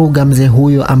kumvuruga mzee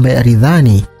huyo ambaye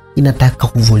alidhani inataka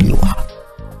kuvuliwa.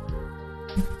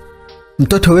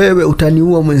 Mtoto wewe,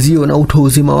 utaniua mwenzio na uto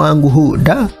uzima wangu huu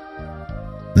da.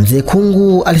 Mzee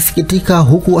Kungu alisikitika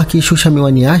huku akishusha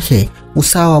miwani yake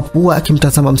usawa pua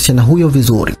akimtazama msichana huyo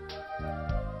vizuri.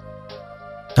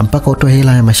 Na mpaka utoe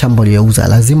hela ya mashamba uliyouza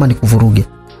lazima nikuvuruge.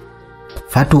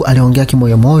 Fatu aliongea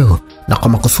kimoyomoyo na kwa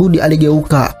makusudi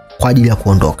aligeuka kwa ajili ya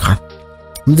kuondoka.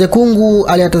 Mzee Kungu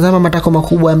aliyatazama matako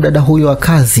makubwa ya mdada huyo wa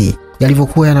kazi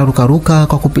yalivyokuwa yanarukaruka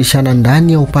kwa kupishana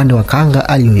ndani ya upande wa kanga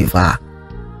aliyoivaa.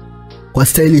 Kwa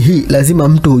staili hii lazima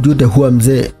mtu ujute huwa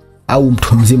mzee au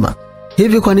mtu mzima.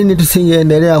 Hivi kwa nini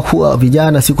tusingeendelea kuwa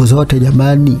vijana siku zote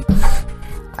jamani?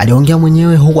 Aliongea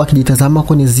mwenyewe huku akijitazama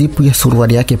kwenye zipu ya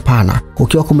suruali yake pana,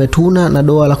 kukiwa kumetuna na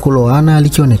doa la kuloana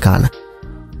likionekana.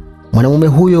 Mwanamume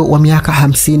huyo wa miaka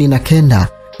 59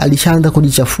 alishaanza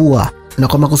kujichafua na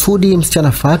kwa makusudi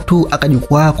msichana Fatu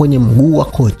akajikwaa kwenye mguu wa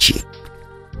kochi.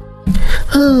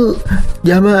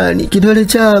 Jamani, kidole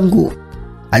changu,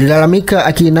 alilalamika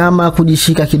akiinama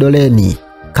kujishika kidoleni.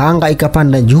 Kanga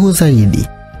ikapanda juu zaidi.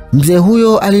 Mzee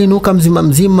huyo aliinuka mzima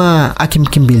mzima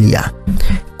akimkimbilia.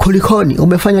 Kulikoni,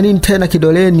 umefanya nini tena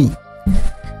kidoleni?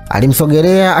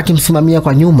 Alimsogelea akimsimamia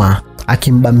kwa nyuma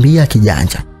akimbambia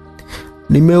kijanja.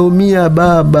 Nimeumia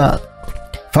baba.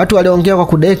 Fatu aliongea kwa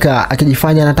kudeka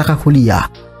akijifanya anataka kulia.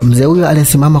 Mzee huyo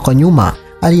alisimama kwa nyuma,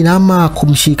 alinama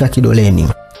kumshika kidoleni.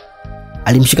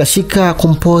 Alimshikashika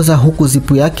kumpoza huku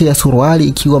zipu yake ya suruali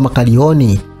ikiwa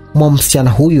makalioni mwa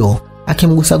msichana huyo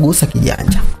akimgusagusa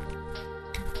kijanja.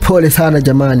 Pole sana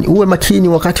jamani, uwe makini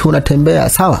wakati unatembea,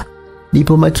 sawa?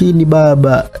 Nipo makini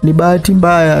baba, ni bahati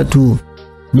mbaya tu.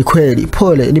 Ni kweli,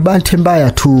 pole, ni bahati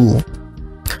mbaya tu.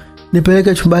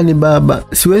 Nipeleke chumbani baba,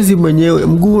 siwezi mwenyewe,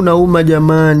 mguu unauma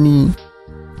jamani.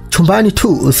 Chumbani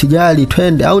tu, usijali,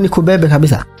 twende au nikubebe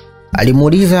kabisa?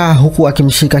 Alimuuliza huku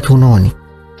akimshika kiunoni.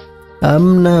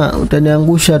 Amna,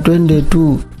 utaniangusha, twende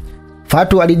tu.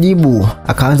 Fatu alijibu,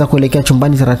 akaanza kuelekea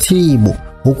chumbani taratibu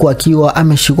huku akiwa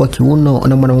ameshikwa kiuno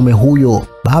na mwanamume huyo,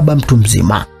 baba mtu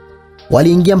mzima.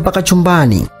 Waliingia mpaka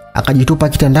chumbani, akajitupa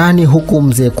kitandani huku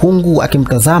mzee Kungu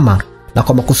akimtazama na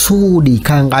kwa makusudi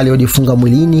kanga aliyojifunga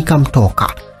mwilini kamtoka.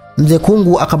 Mzee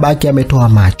Kungu akabaki ametoa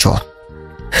macho.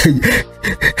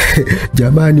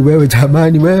 Jamani wewe,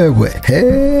 jamani wewe.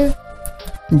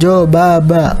 Njoo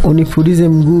baba, unipulize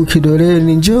mguu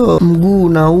kidoleni, njoo, mguu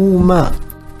unauma.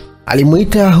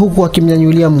 Alimuita huku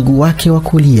akimnyanyulia mguu wake wa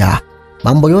kulia.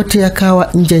 Mambo yote yakawa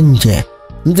nje.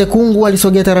 Mzee Kungu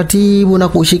alisogea taratibu na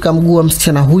kushika mguu wa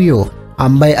msichana huyo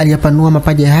ambaye aliyapanua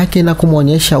mapaja yake na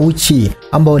kumuonyesha uchi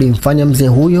ambao ulimfanya mzee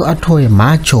huyo atoe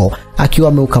macho, akiwa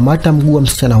ameukamata mguu wa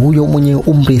msichana huyo mwenye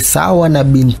umri sawa na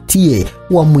bintie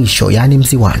wa mwisho, yani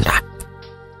Mziwanda.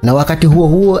 Na wakati huo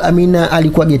huo Amina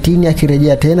alikuwa getini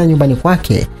akirejea tena nyumbani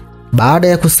kwake baada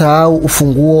ya kusahau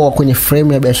ufunguo wa kwenye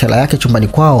frame ya biashara yake chumbani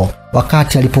kwao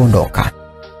wakati alipoondoka.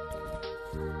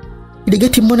 Ile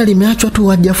geti mbona limeachwa tu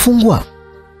hajafungwa?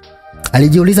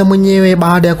 Alijiuliza mwenyewe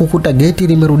baada ya kukuta geti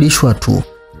limerudishwa tu.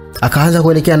 Akaanza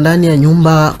kuelekea ndani ya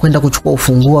nyumba kwenda kuchukua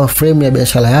ufunguo wa frame ya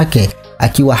biashara yake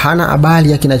akiwa hana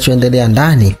habari ya kinachoendelea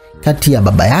ndani kati ya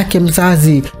baba yake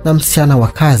mzazi na msichana wa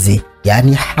kazi,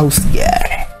 yani house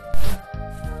girl.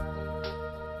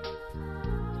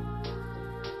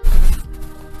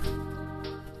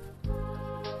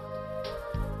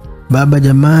 Baba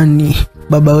jamani,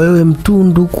 baba wewe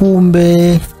mtundu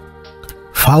kumbe.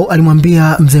 Fau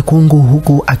alimwambia mzee Kungu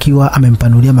huku akiwa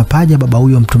amempanulia mapaja baba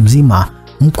huyo mtu mzima,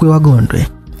 mkwe wa Gondwe.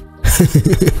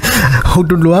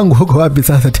 Utundu wangu huko wapi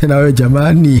sasa tena wewe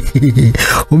jamani?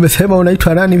 Umesema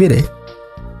unaitwa nani vile?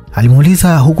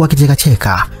 Alimuuliza huku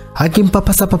akicheka,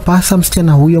 akimpapasa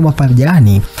msichana huyo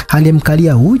mapajani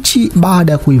aliyemkalia uchi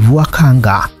baada ya kuivua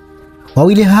kanga.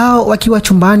 Wawili hao wakiwa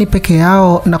chumbani peke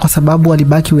yao, na kwa sababu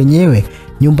walibaki wenyewe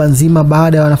nyumba nzima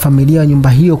baada ya wanafamilia wa nyumba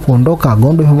hiyo kuondoka,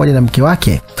 Gondwe pamoja na mke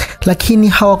wake, lakini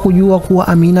hawakujua kuwa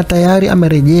Amina tayari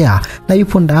amerejea na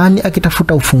yupo ndani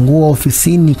akitafuta ufunguo wa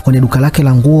ofisini kwenye duka lake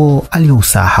la nguo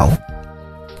aliyousahau.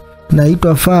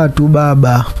 Naitwa Fatu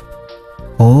baba.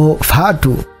 Oh,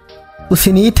 Fatu.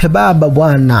 Usiniite baba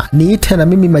bwana, niite na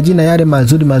mimi majina yale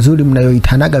mazuri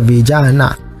mnayoitanaga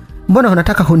vijana. Mbona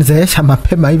unataka kunizeesha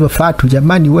mapema hivyo Fatu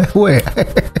jamani wewe?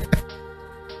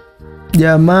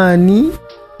 Jamani,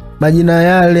 majina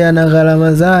yale yana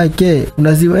gharama zake,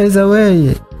 unaziweza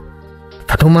wewe?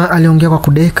 Fatuma aliongea kwa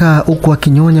kudeka huku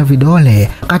akinyonya vidole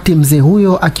wakati mzee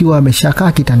huyo akiwa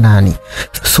ameshakaa kitandani.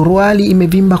 Suruali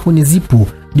imevimba kwenye zipu,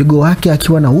 jogo wake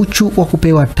akiwa na uchu wa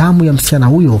kupewa tamu ya msichana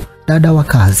huyo, dada wa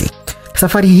kazi.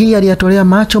 Safari hii aliyatolea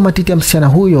macho matiti ya msichana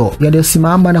huyo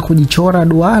yaliyosimama na kujichora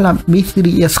duara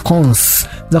mithili ya scones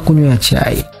za kunywea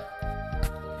chai.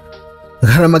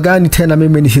 Gharama gani tena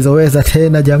mimi nisizoweza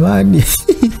tena jamani?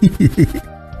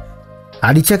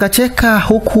 Alicheka cheka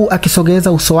huku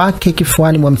akisogeza uso wake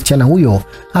kifuani mwa msichana huyo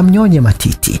amnyonye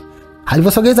matiti.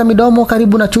 Alivyosogeza midomo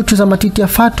karibu na chuchu za matiti ya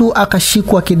Fatu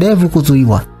akashikwa kidevu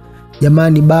kuzuiwa.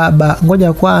 Jamani baba,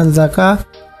 ngoja kwanza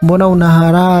mbona una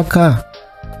haraka?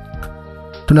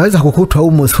 Tunaweza kukutwa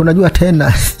humo, unajua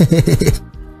tena.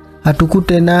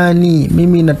 Hatukute nani?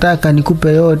 Mimi nataka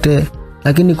nikupe yote,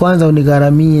 lakini kwanza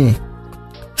unigharamie.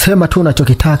 Sema tu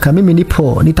unachokitaka, mimi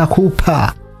nipo,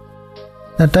 nitakupa.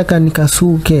 Nataka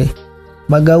nikasuke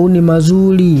magauni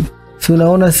mazuri. Si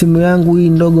unaona simu yangu hii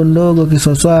ndogo ndogo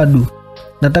kisoswadu?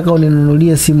 Nataka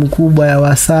uninunulie simu kubwa ya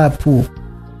WhatsApp.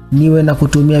 Niwe na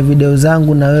kutumia video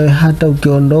zangu na wewe hata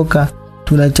ukiondoka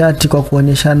tunachati kwa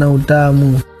kuonyeshana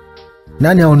utamu.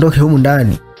 Nani aondoke humu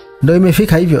ndani? Ndio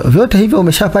imefika hivyo. Vyote hivyo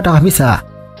umeshapata kabisa.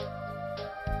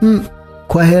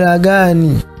 Kwa hela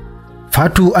gani?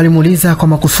 Fatu alimuuliza kwa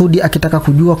makusudi akitaka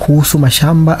kujua kuhusu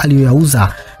mashamba aliyoyauza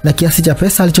na kiasi cha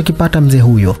pesa alichokipata mzee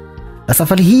huyo. Na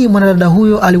safari hii mwanadada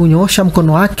huyo aliunyoosha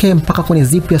mkono wake mpaka kwenye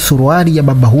zipu ya suruali ya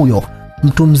baba huyo,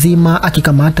 mtu mzima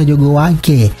akikamata jogo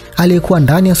wake aliyekuwa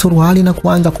ndani ya suruali na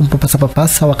kuanza kumpapasa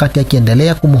papasa wakati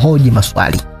akiendelea kumhoji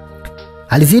maswali.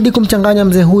 Alizidi kumchanganya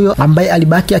mzee huyo ambaye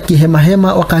alibaki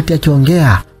akihema wakati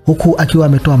akiongea huku akiwa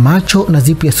ametoa macho na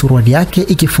zipu ya suruali yake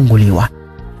ikifunguliwa.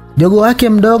 Jogo wake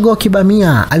mdogo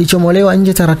kibamia alichomolewa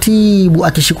nje taratibu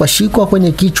akishikwa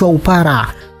kwenye kichwa upara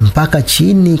mpaka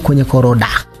chini kwenye koroda.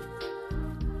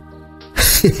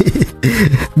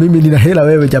 Mimi nina hela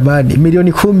wewe jamani,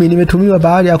 milioni 10 nimetumiwa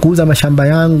baada ya kuuza mashamba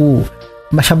yangu.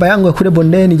 Mashamba yangu ya kule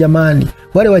bondeni jamani.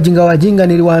 Wale wajinga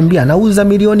niliwaambia nauza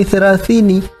milioni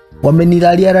 30,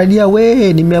 wamenilalia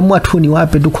nimeamua tu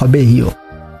niwape tu kwa bei hiyo.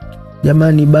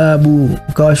 Jamani babu,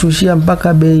 ukawashushia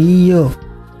mpaka bei hiyo.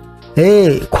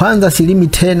 Kwanza silimi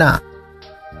tena.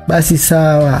 Basi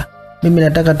sawa, mimi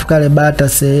nataka tukale bata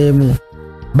sehemu.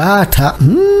 Bata?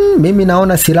 Mimi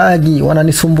naona silagi,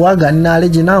 wananisumbuaga, nina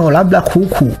allergy nao, labda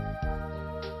kuku.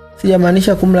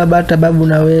 Sijamaanisha kumla bata babu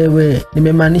na wewe,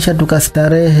 nimemaanisha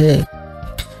tukastarehe.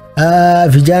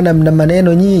 Vijana mna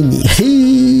maneno nyinyi.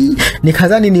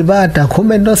 Nikadhani ni bata,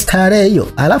 kumbe ndo starehe hiyo.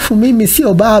 Alafu mimi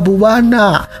sio babu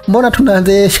bwana, mbona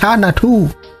tunazeeshana tu?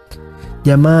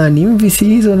 Jamani, mvi si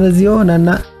hizo naziona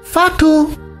na Fatu.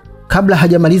 Kabla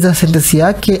hajamaliza sentensi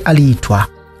yake aliitwa.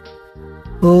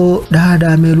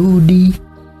 Dada amerudi.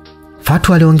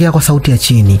 Fatu aliongea kwa sauti ya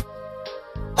chini.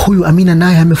 Huyu Amina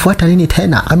naye amefuata nini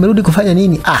tena? Amerudi kufanya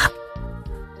nini?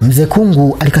 Mzee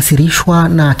Kungu alikasirishwa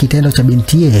na kitendo cha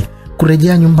bintiye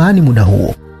kurejea nyumbani muda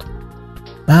huo.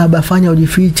 Baba, fanya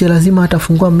ujifiche, lazima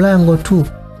atafungua mlango tu.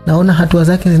 Naona hatua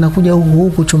zake zinakuja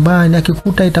huku chumbani,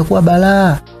 akikuta itakuwa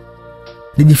balaa.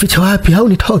 Nijifiche wapi au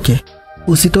nitoke?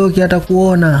 Usitoke hata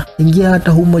kuona, ingia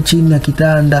hata humo chini ya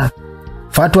kitanda.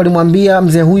 Fatu alimwambia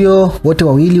mzee huyo, wote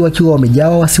wawili wakiwa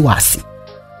wamejawa wasiwasi.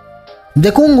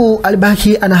 Mzee Kungu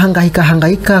alibaki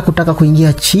anahangaika kutaka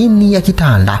kuingia chini ya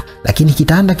kitanda, lakini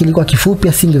kitanda kilikuwa kifupi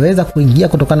asingeweza kuingia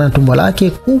kutokana na tumbo lake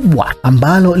kubwa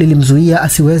ambalo lilimzuia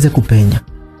asiweze kupenya.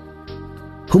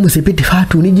 Humu sipiti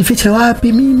Fatu, nijifiche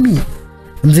wapi mimi?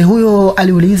 Mzee huyo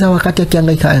aliuliza wakati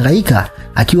akihangaika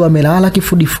akiwa amelala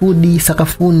kifudifudi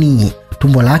sakafuni,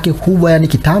 tumbo lake kubwa yani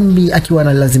kitambi akiwa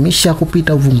analazimisha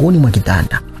kupita uvunguni mwa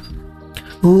kitanda.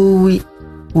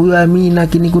 Huyu Amina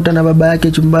kinikuta na baba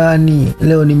yake chumbani,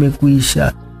 leo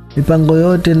nimekuisha. Mipango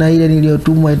yote na ile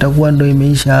niliyotumwa itakuwa ndo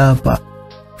imeisha hapa.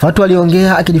 Fatu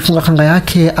aliongea akijifunga kanga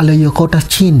yake aliyokota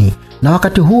chini, na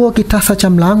wakati huo kitasa cha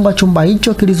mlango wa chumba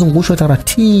hicho kilizungushwa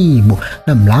taratibu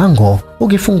na mlango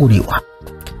ukifunguliwa.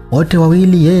 Wote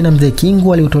wawili, yeye na mzee Kingu,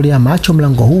 waliutolea macho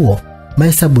mlango huo,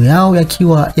 mahesabu yao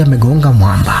yakiwa yamegonga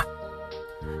mwamba.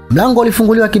 Mlango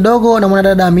ulifunguliwa kidogo na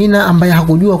mwanadada Amina ambaye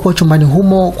hakujua kuwa chumbani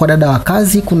humo kwa dada wa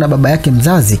kazi kuna baba yake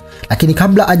mzazi, lakini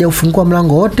kabla hajaufungua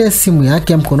mlango wote simu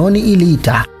yake ya mkononi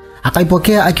iliita.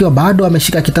 Akaipokea akiwa bado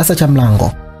ameshika kitasa cha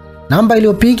mlango. Namba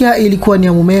iliyopiga ilikuwa ni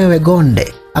ya mumewe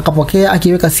Gonde. Akapokea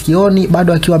akiweka sikioni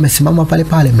bado akiwa amesimama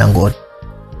pale mlangoni.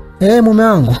 Mume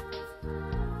wangu,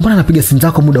 mbona napiga simu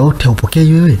zako muda wote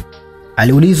haupokei wewe?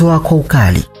 Aliulizwa kwa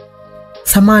ukali.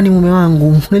 Samani mume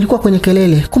wangu, nilikuwa kwenye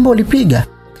kelele, kumbe ulipiga.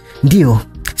 Ndio,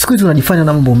 siku hizi unajifanya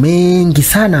na mambo mengi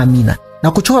sana Amina,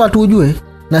 na kuchora tu ujue,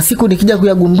 na siku nikija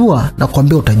kuyagundua na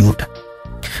kuambia utajuta.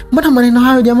 Mbona maneno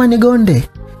hayo jamani Gonde?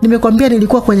 Nimekwambia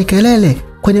nilikuwa kwenye kelele,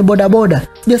 kwenye bodaboda.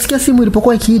 Sijasikia simu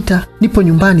ilipokuwa ikiita. Nipo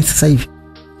nyumbani sasa hivi.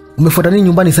 Umefuata nini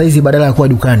nyumbani sasa hizi badala ya kuwa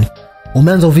dukani?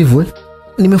 Umeanza uvivu?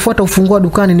 Nimefuata ufunguo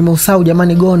dukani, nimeusahau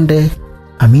jamani Gonde.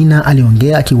 Amina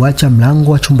aliongea akiwacha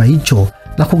mlango wa chumba hicho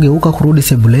na kugeuka kurudi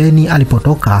sebuleni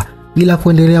alipotoka bila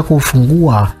kuendelea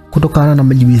kufungua kutokana na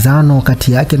majibizano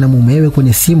kati yake na mumewe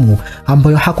kwenye simu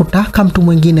ambayo hakutaka mtu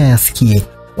mwingine ayasikie.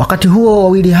 Wakati huo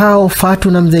wawili hao,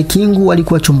 Fatu na mzee Kingu,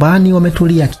 walikuwa chumbani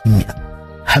wametulia kimya.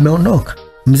 Ameondoka?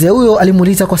 Mzee huyo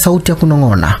alimuuliza kwa sauti ya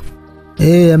kunong'ona.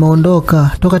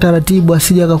 Ameondoka. Toka taratibu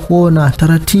asije akakuona,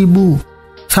 taratibu.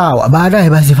 Sawa, baadaye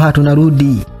basi Fatu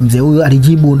narudi. Mzee huyo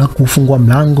alijibu na kufungua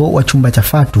mlango wa chumba cha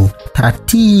Fatu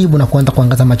taratibu na kuanza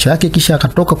kuangaza macho yake, kisha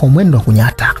akatoka kwa mwendo wa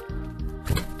kunyata.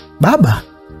 Baba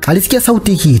alisikia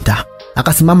sauti ikiita,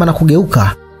 akasimama na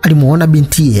kugeuka. Alimuona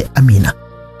bintiye Amina.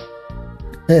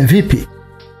 Vipi?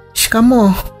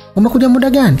 Shikamoo. Umekuja muda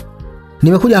gani?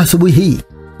 Nimekuja asubuhi hii.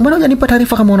 Mbona hujanipa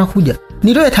taarifa kama unakuja?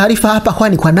 Nitoe taarifa hapa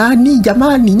kwani kwa nani?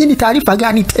 Jamani, nyinyi taarifa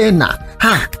gani tena?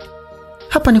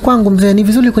 Hapa ni kwangu mzee, ni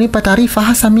vizuri kunipa taarifa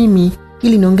hasa mimi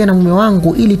ili niongee na mume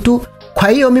wangu ili tu. Kwa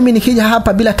hiyo mimi nikija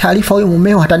hapa bila taarifa huyo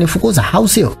mumeo atanifukuza, au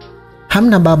sio?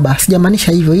 Hamna baba,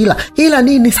 sijamaanisha hivyo, ila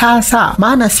nini sasa?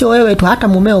 Maana sio wewe tu, hata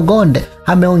mumeo Gonde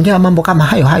ameongea mambo kama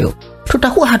hayo.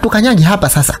 Tutakuwa hatukanyagi hapa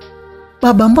sasa.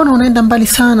 Baba, mbona unaenda mbali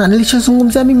sana?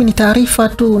 Nilichozungumzia mimi ni taarifa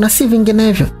tu na si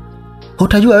vinginevyo.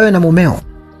 Utajua wewe na mumeo.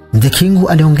 Mzee Kingu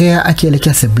aliongea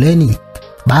akielekea sebuleni.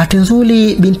 Bahati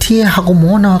nzuri bintiye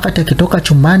hakumuona wakati akitoka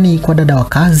chumbani kwa dada wa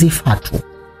kazi Fatu.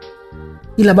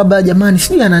 Ila baba jamani,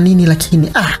 sijui ana nini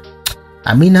lakini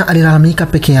Amina alilalamika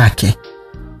peke yake.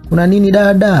 Kuna nini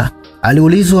dada?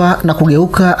 Aliulizwa na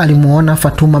kugeuka. Alimuona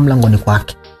Fatuma mlangoni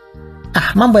kwake.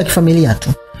 Mambo ya kifamilia tu.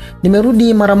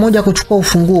 Nimerudi mara moja kuchukua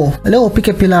ufunguo. Leo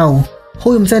upike pilau.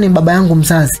 Huyu mzee ni baba yangu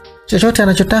mzazi. Chochote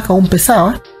anachotaka umpe,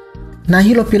 sawa? Na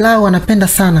hilo pilau anapenda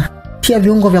sana. Tia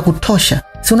viungo vya kutosha.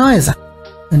 Si unaweza?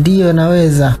 Ndiyo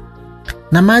naweza.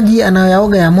 Na maji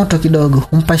anayoyaoga ya moto kidogo,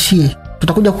 umpashie.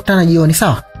 Tutakuja kukutana jioni,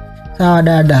 sawa? Sawa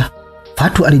dada.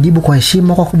 Fatu alijibu kwa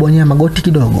heshima kwa kubonyea magoti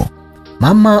kidogo.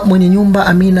 Mama mwenye nyumba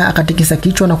Amina akatikisa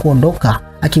kichwa na kuondoka,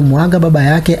 akimuaga baba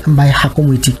yake ambaye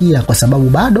hakumuitikia kwa sababu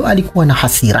bado alikuwa na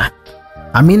hasira.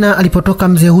 Amina alipotoka,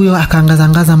 mzee huyo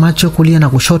akaangaza macho kulia na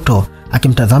kushoto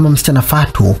akimtazama msichana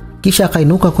Fatu, kisha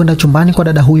akainuka kwenda chumbani kwa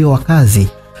dada huyo wa kazi.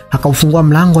 Akaufungua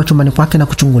mlango wa chumbani kwake na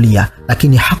kuchungulia,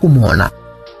 lakini hakumuona.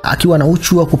 Akiwa na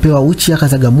uchu wa kupewa uchi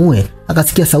akazagamue,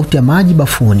 akasikia sauti ya maji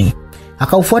bafuni.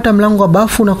 Akaufuata mlango wa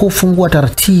bafu na kuufungua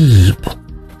taratibu.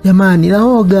 Jamani,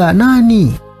 naoga,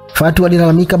 nani? Fatu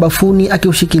alilalamika bafuni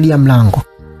akiushikilia mlango.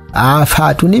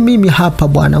 Fatu, ni mimi hapa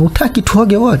bwana, hutaki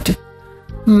tuoge wote?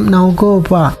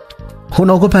 Naogopa.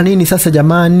 Unaogopa nini sasa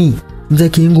jamani? Mzee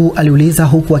Kingu aliuliza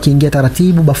huku akiingia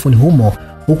taratibu bafuni humo,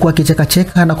 huku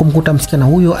akicheka na kumkuta msichana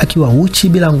huyo akiwa uchi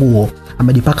bila nguo,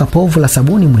 amejipaka povu la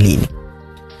sabuni mwilini.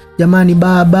 Jamani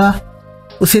baba,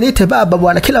 usiniite baba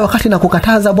bwana, kila wakati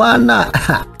nakukataza bwana.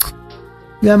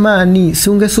 Jamani, si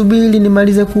ungesubiri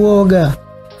nimalize kuoga?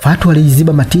 Fatu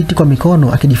alijiziba matiti kwa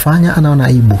mikono akijifanya anaona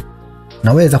aibu.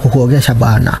 Naweza kukuogesha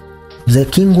bwana. Mzee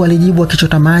Kingu alijibu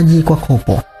akichota maji kwa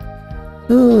kopo.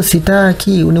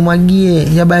 Sitaki,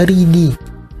 unimwagie ya baridi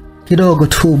kidogo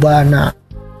tu bwana.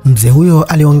 Mzee huyo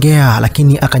aliongea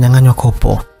lakini akanyang'anywa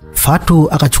kopo.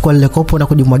 Fatu akachukua lile kopo na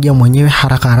kujimwagia mwenyewe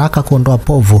haraka kuondoa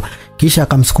povu, kisha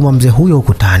akamsukuma mzee huyo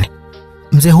ukutani.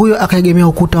 Mzee huyo akaegemea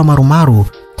ukuta wa marumaru.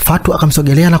 Fatu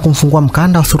akamsogelea na kumfungua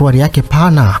mkanda wa suruali yake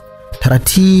pana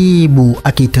taratibu,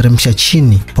 akiiteremsha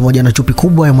chini pamoja na chupi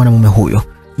kubwa ya mwanamume huyo.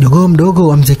 Jogoo mdogo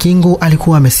wa mzee Kingu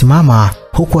alikuwa amesimama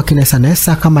huku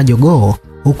akinesanesa kama jogoo,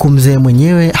 huku mzee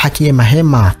mwenyewe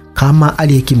hakiema kama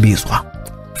aliyekimbizwa.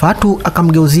 Fatu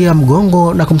akamgeuzia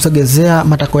mgongo na kumsogezea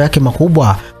matako yake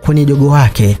makubwa kwenye jogoo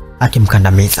wake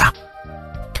akimkandamiza.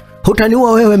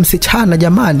 Utaniua wewe msichana,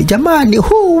 jamani,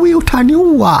 huyu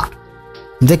utaniua.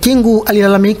 Mzee Kingu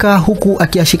alilalamika huku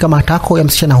akiashika matako ya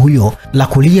msichana huyo la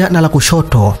kulia na la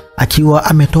kushoto akiwa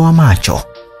ametoa macho.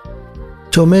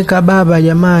 Chomeka baba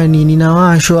jamani,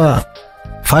 ninawashwa.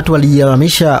 Fatu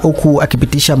alijilalamisha huku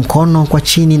akipitisha mkono kwa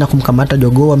chini na kumkamata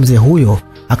jogoo wa mzee huyo,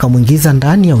 akamuingiza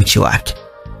ndani ya uchi wake.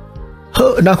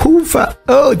 Nakufa.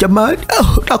 Jamani,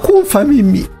 nakufa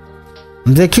mimi.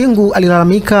 Mzee Kingu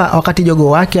alilalamika wakati jogoo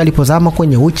wake alipozama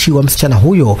kwenye uchi wa msichana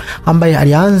huyo ambaye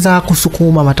alianza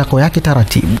kusukuma matako yake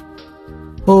taratibu.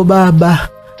 Baba,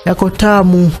 yako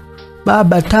tamu.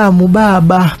 Baba tamu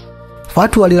baba.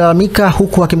 Watu walilalamika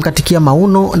huku akimkatikia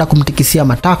mauno na kumtikisia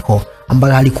matako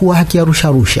ambayo alikuwa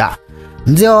hakiyarusha.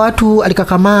 Mzee wa watu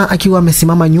alikakamaa akiwa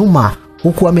amesimama nyuma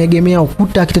huku ameegemea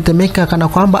ukuta akitetemeka kana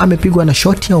kwamba amepigwa na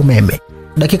shoti ya umeme.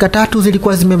 Dakika 3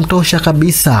 zilikuwa zimemtosha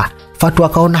kabisa. Fatu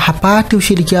akaona hapati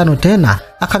ushirikiano tena,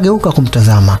 akageuka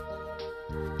kumtazama.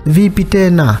 Vipi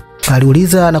tena?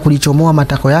 Aliuliza na kujichomoa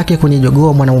matako yake kwenye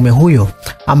jogoo mwanamume huyo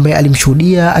ambaye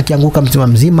alimshuhudia akianguka mzima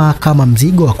mzima kama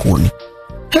mzigo wa kuni.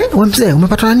 Wewe mzee,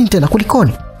 umepata nini tena,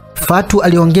 kulikoni? Fatu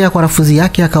aliongea kwa lafuzi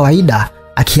yake ya kawaida,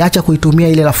 akiacha kuitumia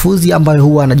ile lafuzi ambayo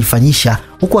huwa anajifanyisha,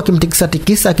 huku akimtikisa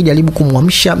tikisa akijaribu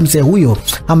kumwamsha mzee huyo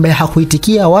ambaye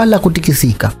hakuitikia wala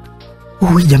kutikisika.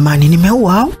 "Ui jamani,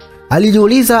 nimeua au?"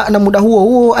 alijiuliza, na muda huo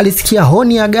huo alisikia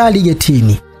honi ya gari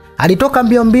getini. Alitoka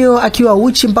mbio mbio akiwa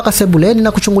uchi mpaka sebuleni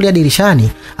na kuchungulia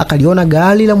dirishani, akaliona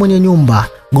gari la mwenye nyumba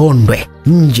Gondwe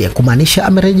nje, kumaanisha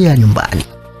amerejea nyumbani.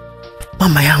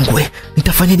 "Mama yangu,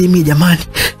 nitafanyaje mimi jamani?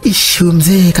 Huyu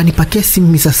mzee kanipa kesi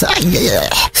mimi sasa.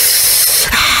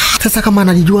 Sasa kama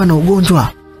anajijua na ugonjwa,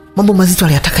 mambo mazito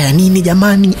aliyataka ya nini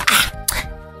jamani?"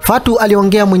 Fatu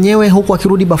aliongea mwenyewe huku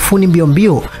akirudi bafuni mbio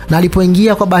mbio, na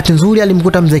alipoingia kwa bahati nzuri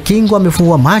alimkuta mzee Kingo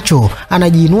amefungua macho,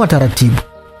 anajiinua taratibu.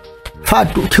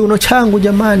 "Fatu, kiuno changu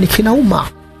jamani kinauma."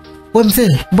 "Wewe mzee,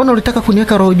 mbona ulitaka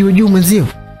kuniweka roho juu juu mwenzio?"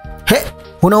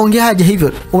 "Unaongeaje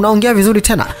hivyo? Unaongea vizuri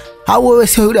tena. Au wewe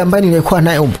sio yule ambaye nilikuwa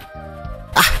naye huko?"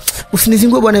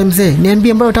 "Usinizingue bwana mzee,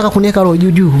 niambie mbona unataka kuniweka roho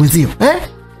juu juu mwenzio?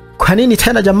 Kwa nini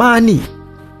tena jamani?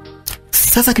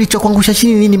 Sasa kilichokuangusha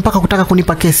chini nini mpaka kutaka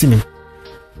kunipa kesi mimi?"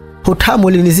 "Utamu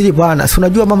ulinizidi bwana, si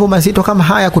unajua mambo mazito kama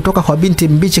haya kutoka kwa binti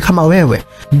mbichi kama wewe.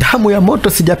 Damu ya moto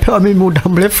sijapewa mimi muda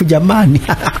mrefu jamani."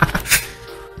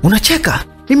 "Unacheka?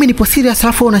 Mimi nipo serious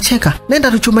alafu unacheka.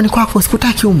 Nenda tu chumbani kwako,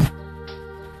 sikutaki humo."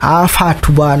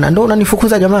 Fatu bwana, ndio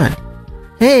unanifukuza jamani?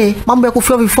 Mambo ya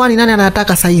kufua vifuani nani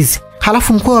anataka saa hizi?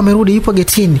 Halafu mkoo amerudi yupo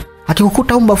getini.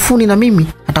 Akikukuta bafuni na mimi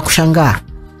atakushangaa.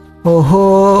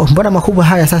 Oho, mbona makubwa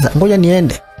haya sasa? Ngoja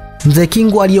niende. Mzee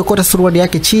Kingo aliokota suruali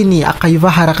yake chini, akaivaa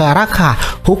haraka haraka,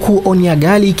 huku oni ya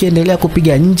gari ikiendelea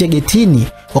kupiga nje getini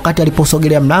wakati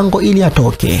aliposogelea mlango ili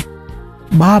atoke.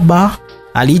 "Baba,"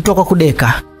 aliitwa kwa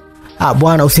kudeka.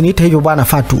 Bwana, usiniite hivyo bwana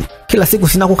Fatu. Kila siku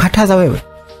sina kukataza wewe.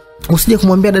 Usije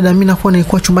kumwambia dada mimi nakuwa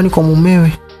nilikuwa chumbani kwa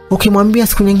mumewe. Ukimwambia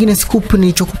siku nyingine sikupi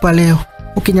nilichokupa leo.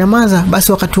 Ukinyamaza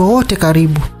basi wakati wote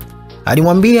karibu."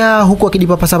 Alimwambia huku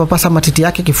akijipapasa matiti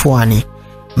yake kifuani.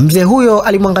 Mzee huyo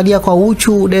alimwangalia kwa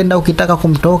uchu denda ukitaka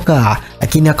kumtoka,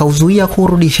 lakini akauzuia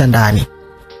kurudisha ndani.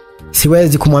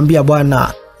 "Siwezi kumwambia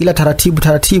bwana, ila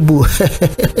taratibu."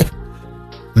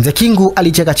 Mzee Kingo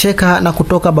alicheka cheka na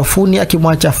kutoka bafuni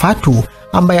akimwacha Fatu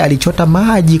ambaye alichota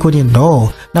maji kwenye ndoo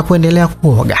na kuendelea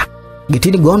kuoga.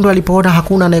 Getini Gondo alipoona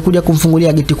hakuna anayekuja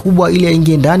kumfungulia geti kubwa ili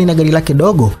aingie ndani na gari lake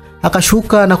dogo,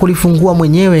 akashuka na kulifungua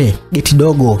mwenyewe geti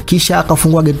dogo, kisha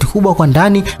akafungua geti kubwa kwa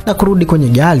ndani na kurudi kwenye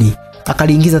gari,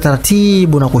 akaliingiza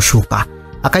taratibu na kushuka.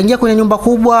 Akaingia kwenye nyumba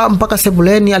kubwa mpaka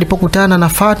sebuleni alipokutana na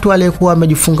Fatu aliyekuwa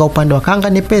amejifunga upande wa kanga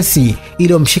nyepesi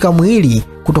iliyomshika mwili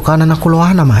kutokana na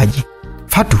kuloana maji.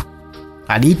 "Fatu,"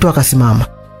 aliitwa akasimama.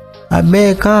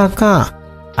 "Abe kaka,"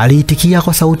 aliitikia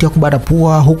kwa sauti ya kubada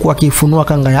pua huku akifunua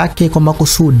kanga yake kwa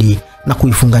makusudi na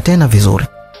kuifunga tena vizuri.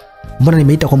 "Mbona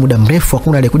nimeita kwa muda mrefu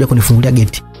hakuna aliyekuja kunifungulia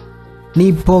geti?"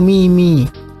 "Nipo mimi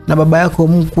na baba yako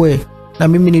mkwe, na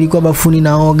mimi nilikuwa bafuni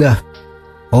naoga."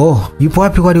 Yupo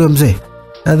wapi kwa wewe mzee?"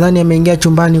 "Nadhani ameingia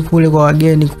chumbani kule kwa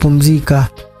wageni kupumzika."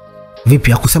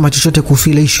 "Vipi, hakusema chochote kuhusu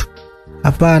ile issue?"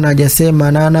 "Hapana,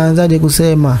 hajasema, na anaanzaje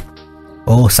kusema?"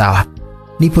 Sawa.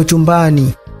 "Nipo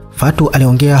chumbani." Fatu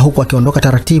aliongea huku akiondoka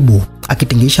taratibu,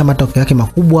 akitingisha matoko yake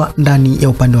makubwa ndani ya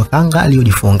upande wa kanga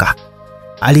aliyojifunga.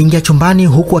 Aliingia chumbani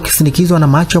huku akisindikizwa na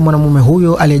macho ya mwanamume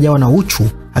huyo aliyejawa na uchu,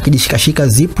 akijishikashika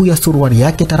zipu ya suruali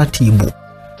yake taratibu.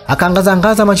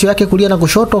 Akaangaza macho yake kulia na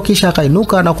kushoto, kisha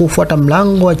akainuka na kufuata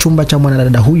mlango wa chumba cha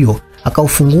mwanadada huyo,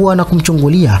 akaufungua na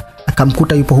kumchungulia,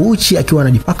 akamkuta yupo uchi akiwa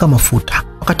anajipaka mafuta.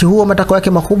 Wakati huo matako yake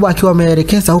makubwa akiwa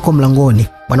ameelekeza huko mlangoni,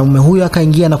 mwanamume huyo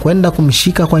akaingia na kwenda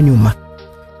kumshika kwa nyuma.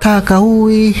 "Kaka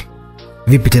hui."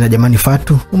 "Vipi tena jamani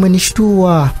Fatu,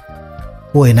 umenishtua."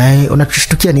 "Wewe naye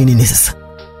unatushtukia nini sasa?"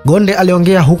 Gonde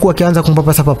aliongea huku akianza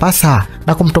kumpapasa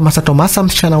na kumtomasa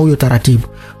msichana huyo taratibu.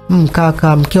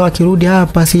 "Kaka, mkeo akirudi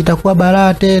hapa si itakuwa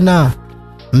balaa tena."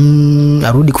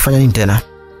 Arudi kufanya nini tena?"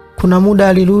 "Kuna muda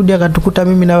alirudi akatukuta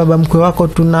mimi na baba mkwe wako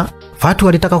tuna..." Fatu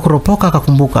alitaka kuropoka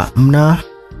akakumbuka.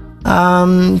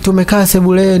 Tumekaa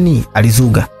sebuleni."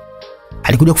 Alizuga.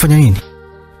 "Alikuja kufanya nini?"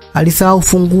 "Alisahau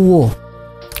funguo."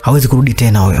 "Hawezi kurudi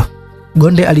tena huyo."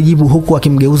 Gonde alijibu huku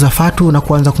akimgeuza Fatu na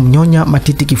kuanza kumnyonya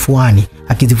matiti kifuani,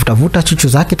 akizivuta chuchu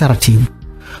zake taratibu.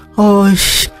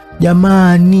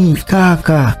 Jamani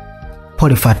kaka."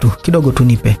 "Pole Fatu, kidogo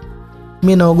tunipe.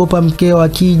 Mimi naogopa mkeo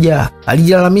akija."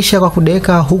 Alijilalamisha kwa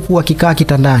kudeka huku akikaa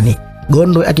kitandani.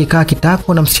 Gondo akikaa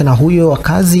kitako na msichana huyo wa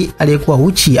kazi aliyekuwa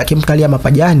uchi akimkalia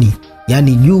mapajani,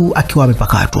 yani juu akiwa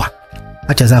amepakatwa.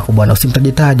 "Acha zako bwana,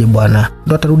 usimtajetaje bwana.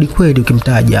 Ndo atarudi kweli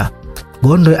ukimtaja."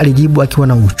 Gondo alijibu akiwa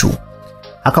na uchu.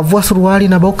 Akavua suruali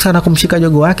na boxer na kumshika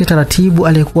jogoo wake taratibu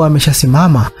aliyekuwa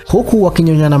ameshasimama huku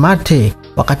wakinyonyana mate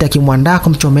wakati akimwandaa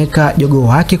kumchomeka jogoo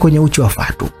wake kwenye uchi wa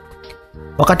Fatu.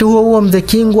 Wakati huo mzee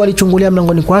Kingu alichungulia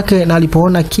mlangoni kwake na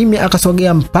alipoona kimya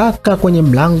akasogea mpaka kwenye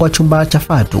mlango wa chumba cha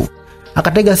Fatu.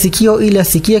 Akatega sikio ili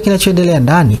asikie kinachoendelea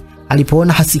ndani.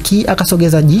 Alipoona hasikii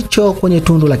akasogeza jicho kwenye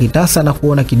tundu la kitasa na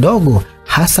kuona kidogo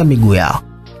hasa miguu yao.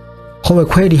 Kwa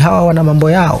kweli hawa wana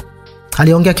mambo yao,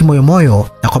 aliongea kimoyomoyo,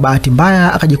 na kwa bahati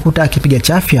mbaya akajikuta akipiga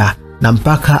chafya na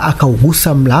mpaka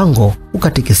akaugusa mlango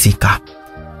ukatikisika.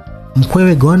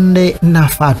 Mkwewe Gonde na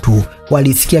Fatu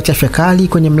walisikia chafya kali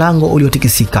kwenye mlango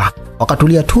uliotikisika.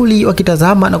 Wakatulia tuli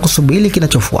wakitazama na kusubiri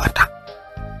kinachofuata.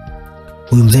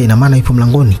 Huyu mzee ina maana yupo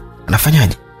mlangoni,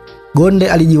 anafanyaje?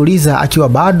 Gonde alijiuliza akiwa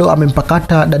bado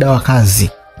amempakata dada wa kazi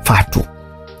Fatu.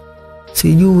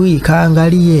 Sijui,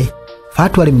 kaangalie,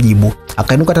 Fatu alimjibu.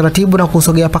 Akainuka taratibu na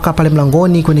kusogea paka pale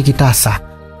mlangoni kwenye kitasa.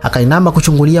 Akainama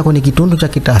kuchungulia kwenye kitundu cha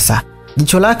kitasa.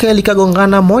 Jicho lake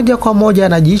likagongana moja kwa moja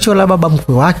na jicho la baba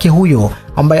mkwe wake huyo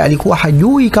ambaye alikuwa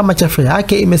hajui kama chafya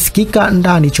yake imesikika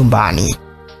ndani chumbani.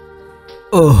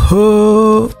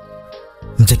 Oho!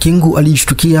 Mzee Kingu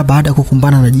alijishtukia baada ya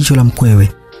kukumbana na jicho la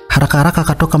mkwewe. Haraka haraka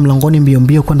akatoka mlangoni mbio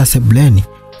mbio kwenda sebuleni.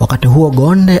 Wakati huo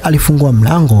Gonde alifungua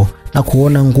mlango na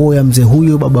kuona nguo ya mzee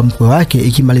huyo baba mkwe wake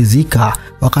ikimalizika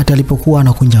wakati alipokuwa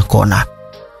anakunja kona.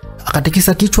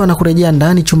 Akatikisa kichwa na kurejea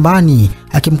ndani chumbani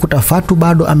akimkuta Fatu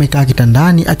bado amekaa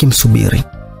kitandani akimsubiri.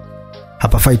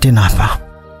 Hapa fai tena hapa.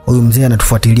 Huyu mzee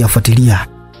anatufuatilia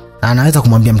na anaweza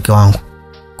kumwambia mke wangu.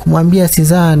 Kumwambia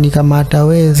sidhani kama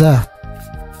ataweza.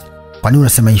 Kwa nini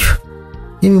unasema hivyo?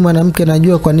 Mimi mwanamke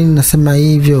najua kwa nini nasema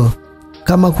hivyo.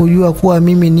 Kama kujua kuwa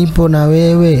mimi nipo na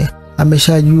wewe,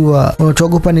 ameshajua.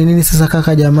 Unachogopa ni nini sasa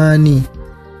kaka jamani?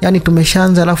 Yaani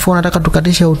tumeshaanza alafu unataka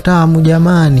tukatishe utamu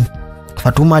jamani.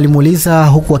 Fatuma alimuuliza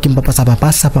huku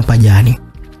akimpapasa papajani.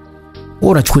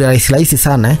 Wewe unachukulia rahisi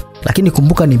sana lakini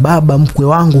kumbuka ni baba mkwe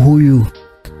wangu huyu.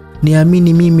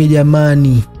 Niamini mimi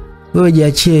jamani. Wewe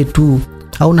jiachie tu.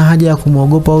 Hauna haja ya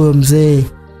kumwogopa huyo mzee.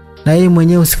 Na yeye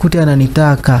mwenyewe usikute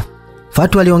ananitaka.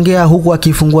 Fatu aliongea huku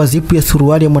akifungua zipu ya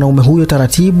suruali ya mwanaume huyo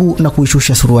taratibu na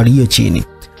kuishusha suruali hiyo chini.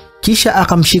 Kisha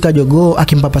akamshika jogoo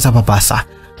akimpapasa.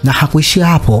 Na hakuishia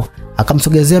hapo,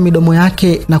 akamsogezea midomo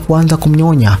yake na kuanza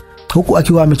kumnyonya huku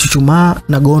akiwa amechuchumaa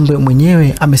na Gondwe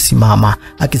mwenyewe amesimama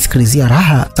akisikilizia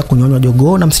raha za kunyonywa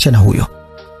jogoo na msichana huyo.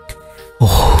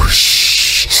 Oh,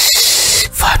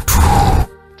 Fatu.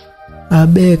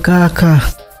 Abe kaka,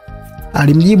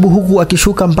 alimjibu huku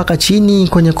akishuka mpaka chini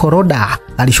kwenye koroda.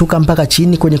 Alishuka mpaka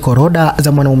chini kwenye koroda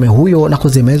za mwanaume huyo na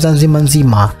kuzimeza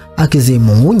nzima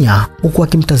akizimung'unya huku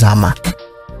akimtazama.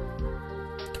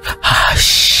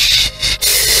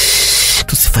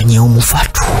 Tusifanyie humu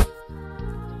Fatu.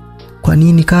 Kwa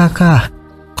nini kaka?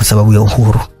 Kwa sababu ya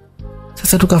uhuru.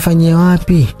 Sasa tukafanyie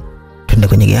wapi? Twende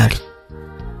kwenye gari.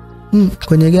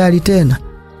 Kwenye gari tena?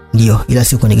 Ndio, ila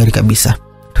si kwenye gari kabisa.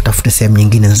 Tutafute sehemu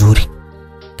nyingine nzuri.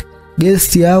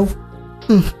 Guest au?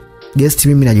 Guest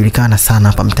mimi najulikana sana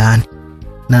hapa mtaani.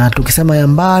 Na tukisema ya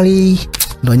mbali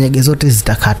ndo nyege zote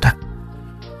zitakata.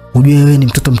 Ujue wewe ni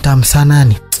mtoto mtamu sana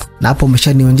yani. Na hapo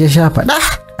umeshanionjesha hapa.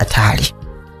 Hatari.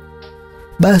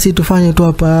 Basi tufanye tu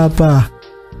hapa.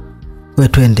 Wewe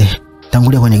twende,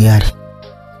 tangulia kwenye gari.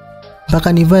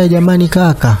 Mpaka nivae jamani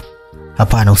kaka?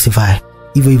 Hapana, usivae.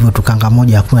 Hivyo tukanga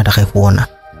moja hakuna atakayekuona.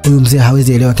 Huyu mzee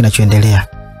hawezi elewa kinachoendelea.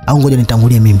 Au ngoja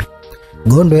nitangulie mimi.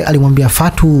 Gondwe alimwambia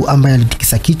Fatu ambaye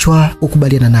alitikisa kichwa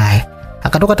ukubaliana naye.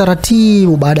 Akatoka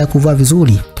taratibu baada ya kuvaa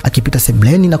vizuri, akipita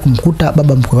sebuleni na kumkuta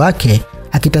baba mkwe wake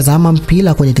akitazama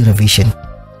mpira kwenye television.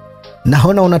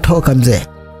 Naona unatoka mzee.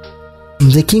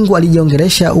 Mzee Kingu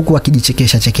alijiongelesha huku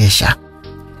akijichekesha.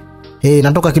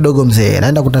 Natoka kidogo mzee,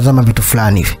 naenda kutazama vitu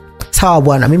fulani hivi. Sawa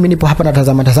bwana, mimi nipo hapa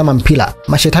natazama mpira.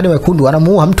 Mashetani wekundu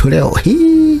wanamuua mtu leo.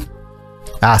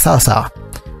 Sawa.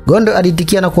 Gondo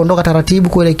alitikia na kuondoka taratibu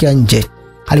kuelekea nje.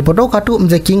 Alipotoka tu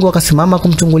mzee Kingu akasimama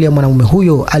kumchungulia mwanamume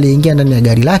huyo aliyeingia ndani ya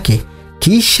gari lake,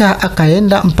 kisha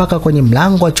akaenda mpaka kwenye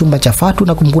mlango wa chumba cha Fatu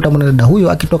na kumkuta mwanadada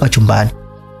huyo akitoka chumbani.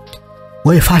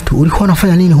 Wewe Fatu, ulikuwa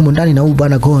unafanya nini humo ndani na huyu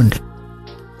bwana Gonde?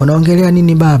 Unaongelea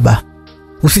nini baba?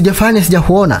 Usijafanya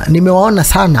sijakuona, nimewaona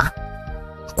sana.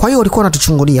 Kwa hiyo ulikuwa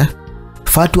unatuchungulia?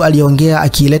 Fatu aliongea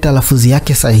akiileta lafuzi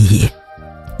yake sahihi.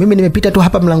 Mimi nimepita tu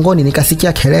hapa mlangoni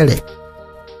nikasikia kelele.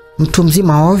 Mtu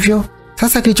mzima ovyo.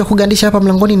 Sasa kilichokugandisha hapa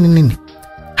mlangoni ni nini?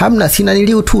 Hamna, sina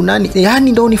niliu tu nani.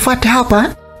 Yaani ndio unifuate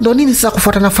hapa? Ndio nini sasa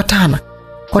kufuatana?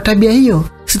 Kwa tabia hiyo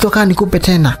sitokaa nikupe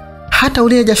tena. Hata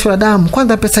ule jasho la damu,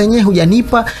 kwanza pesa yenyewe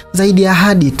hujanipa zaidi ya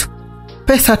ahadi tu.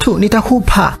 Pesa tu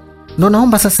nitakupa. Ndio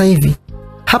naomba sasa hivi.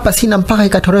 Hapa sina mpaka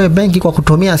ikatolewe benki kwa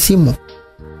kutumia simu.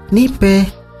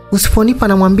 Nipe. Usiponipa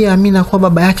namwambia Amina kwa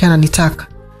baba yake ananitaka.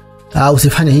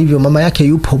 Usifanye hivyo, mama yake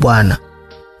yupo bwana.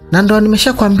 Na ndo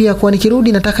nimeshakwambia kwa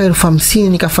nikirudi nataka 50,000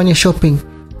 nikafanye shopping.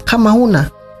 Kama huna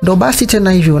ndo basi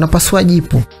tena hivyo unapasua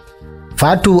jipu.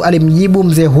 Fatu alimjibu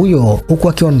mzee huyo huku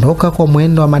akiondoka kwa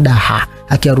mwendo wa madaha,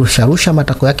 akiarusha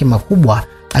matako yake makubwa,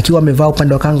 akiwa amevaa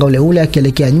upande wa kanga ule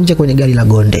akielekea nje kwenye gari la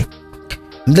Gonde.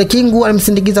 Mzee Kingu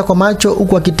alimsindikiza kwa macho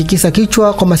huku akitikisa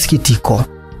kichwa kwa masikitiko.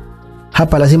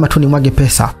 Hapa lazima tu nimwage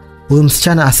pesa. Huyu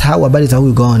msichana asahau habari za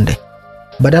huyu Gonde.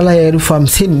 Badala ya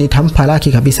 50,000 nitampa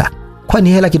laki kabisa. Kwani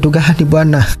hela kitu gani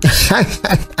bwana?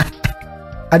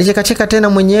 Alicheka tena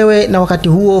mwenyewe, na wakati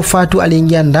huo Fatu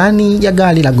aliingia ndani ya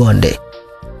gari la Gonde.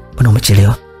 Mbona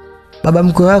umechelewa? Baba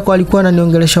mkwe wako alikuwa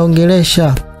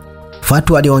ananiongelesha.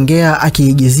 Fatu aliongea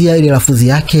akiigizia ile lafuzi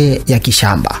yake ya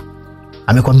kishamba.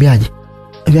 Amekwambiaje?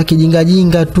 Vya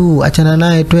kijinga tu, achana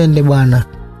naye twende bwana.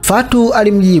 Fatu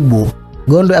alimjibu.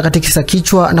 Gonde akatikisa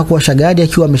kichwa na kuwasha gari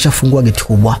akiwa ameshafungua geti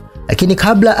kubwa. Lakini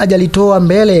kabla hajalitoa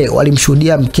mbele,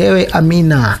 walimshuhudia mkewe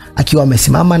Amina akiwa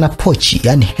amesimama na pochi,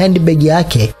 yani handbag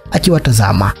yake,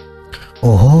 akiwatazama.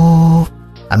 Oho,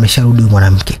 amesharudi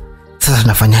mwanamke. Sasa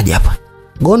tunafanyaje hapa?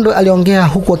 Gondo aliongea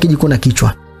huku akijikuna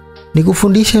kichwa.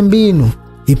 Nikufundishe mbinu.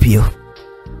 Ipi hiyo?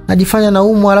 Najifanya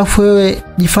naumwa alafu wewe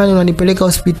jifanye unanipeleka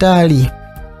hospitali.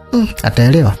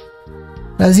 Ataelewa.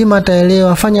 Lazima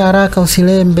ataelewa, fanya haraka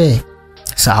usilembe.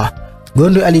 Sawa.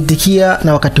 Gondo alitikia,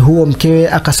 na wakati huo mkewe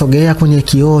akasogea kwenye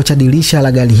kioo cha dirisha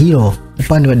la gari hilo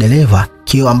upande wa dereva,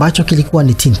 kioo ambacho kilikuwa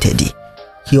ni tinted.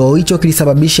 Kioo hicho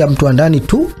kilisababisha mtu wa ndani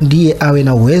tu ndiye awe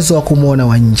na uwezo wa kumuona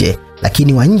wa nje,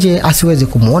 lakini wa nje asiweze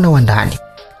kumuona wa ndani.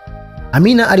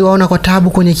 Amina aliwaona kwa tabu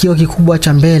kwenye kioo kikubwa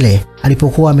cha mbele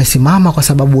alipokuwa amesimama, kwa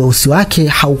sababu weusi wake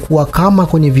haukuwa kama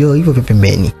kwenye vioo hivyo vya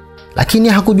pembeni. Lakini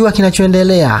hakujua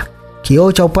kinachoendelea.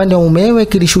 Kioo cha upande wa mumewe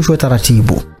kilishushwa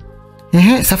taratibu.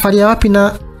 Safari ya wapi?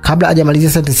 Na kabla hajamalizia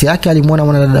sentence yake alimuona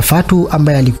mwanadada Fatu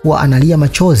ambaye alikuwa analia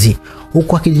machozi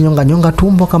huku akijinyonga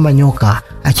tumbo kama nyoka,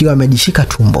 akiwa amejishika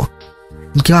tumbo.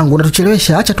 Mke wangu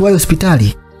unatuchelewesha, acha tuwahi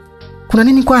hospitali. Kuna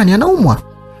nini kwani? Anaumwa?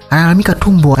 Analalamika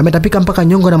tumbo, ametapika mpaka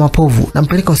nyongo na mapovu,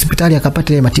 nampeleka hospitali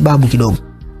akapate matibabu kidogo.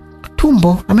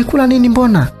 Tumbo? Amekula nini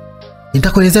mbona?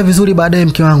 Nitakuelezea vizuri baadaye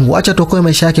mke wangu, acha tuokoe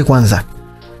maisha yake kwanza.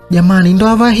 Jamani, ndo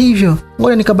hava hivyo.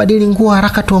 Ngoja nikabadili nguo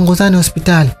haraka tuongozane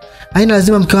hospitali. Haina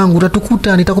lazima mke wangu,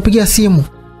 utatukuta, nitakupigia simu.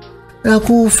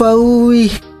 Nakufa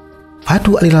ui.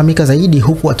 Fatu alilalamika zaidi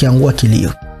huku akiangua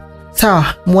kilio. Sawa,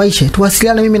 muaishe,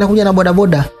 tuwasiliane, mimi nakuja na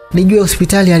bodaboda nijue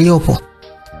hospitali aliyopo.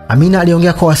 Amina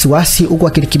aliongea kwa wasiwasi huku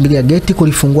akilikimbilia geti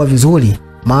kulifungua vizuri,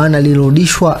 maana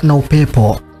lilirudishwa na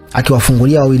upepo,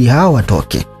 akiwafungulia wawili hao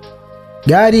watoke.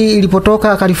 Gari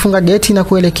ilipotoka akalifunga geti na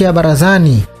kuelekea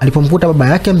barazani, alipomkuta baba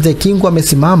yake mzee Kingu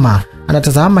amesimama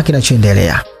anatazama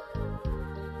kinachoendelea.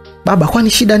 Baba, kwani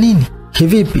shida nini?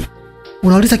 Kivipi?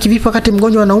 Unauliza kivipi wakati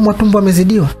mgonjwa anaumwa tumbo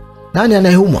amezidiwa? Nani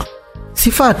anayeumwa?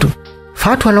 Si Fatu.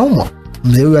 Fatu anaumwa?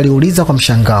 Mzee huyu aliuliza kwa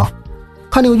mshangao.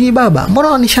 Kwani hujui baba? Mbona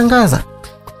wanishangaza?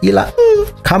 Ila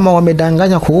kama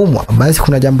wamedanganya kuumwa, basi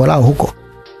kuna jambo lao huko.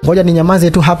 Ngoja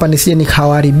ninyamaze tu hapa nisije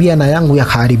nikaharibia na yangu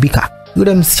yakaharibika.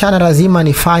 Yule msichana lazima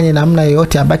nifanye namna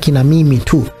yoyote abaki na mimi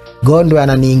tu. Gondo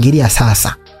ananiingilia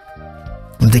sasa.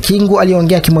 Mzee Kingu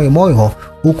aliongea kimoyomoyo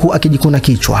huku akijikuna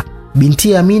kichwa.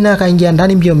 Binti Amina akaingia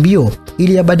ndani mbio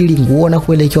ili abadili nguo na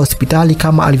kuelekea hospitali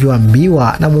kama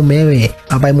alivyoambiwa na mumewe,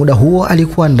 ambaye muda huo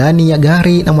alikuwa ndani ya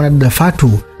gari na mwanadada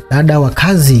Fatu, dada wa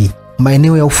kazi,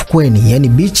 maeneo ya ufukweni, yani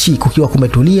bichi, kukiwa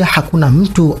kumetulia, hakuna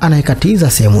mtu anayekatiza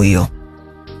sehemu hiyo.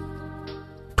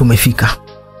 Tumefika,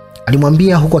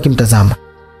 alimwambia huku akimtazama.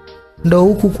 Ndo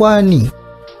huku kwani?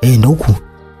 Ndo huku.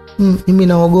 Mimi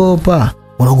naogopa.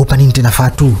 Unaogopa nini tena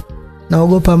Fatu?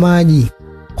 Naogopa maji.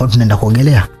 Kwa tunaenda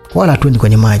kuogelea? Wala tuendi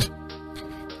kwenye maji,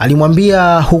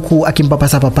 alimwambia huku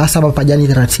akimpapasa mapajani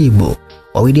taratibu.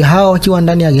 Wawili hao wakiwa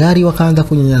ndani ya gari wakaanza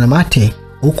kunyonyana mate,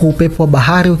 huku upepo wa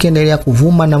bahari ukiendelea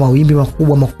kuvuma na mawimbi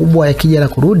makubwa yakija na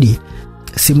kurudi.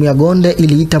 Simu ya Gonde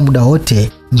iliita muda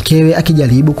wote, mkewe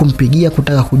akijaribu kumpigia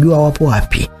kutaka kujua wapo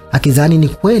wapi, akizani ni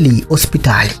kweli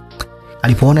hospitali.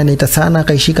 Alipoona inaita sana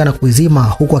akaishika na kuizima,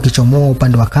 huku akichomoa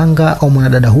upande wa kanga au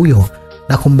mwanadada huyo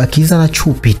na kumbakiza na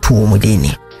chupi tu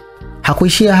mwilini.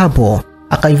 Hakuishia hapo,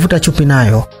 akaivuta chupi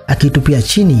nayo akitupia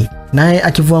chini, naye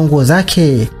akivua nguo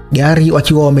zake, gari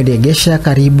wakiwa wameliegesha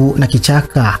karibu na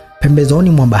kichaka pembezoni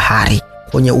mwa bahari,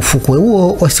 kwenye ufukwe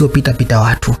huo wasiopita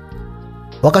watu.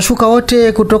 Wakashuka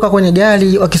wote kutoka kwenye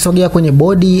gari wakisogea kwenye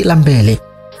bodi la mbele.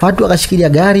 Fatu akashikilia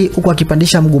gari huku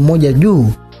akipandisha mguu mmoja juu,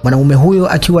 mwanamume huyo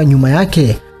akiwa nyuma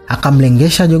yake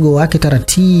akamlengesha jogo wake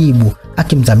taratibu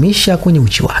akimzamisha kwenye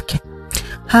uchi wake.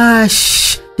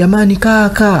 Jamani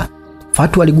kaka,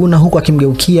 Fatu aliguna huku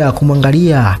akimgeukia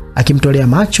kumwangalia, akimtolea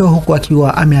macho huku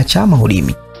akiwa ameachama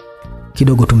ulimi.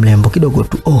 Kidogo tu mlembo, kidogo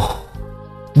tu.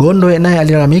 Gondo naye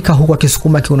alilalamika huku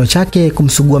akisukuma kiuno chake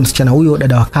kumsugua msichana huyo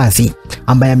dada wa kazi,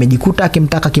 ambaye amejikuta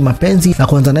akimtaka kimapenzi na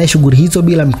kuanza naye shughuli hizo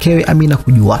bila mkewe Amina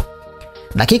kujua.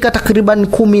 Dakika takriban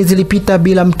 10 zilipita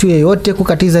bila mtu yeyote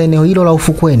kukatiza eneo hilo la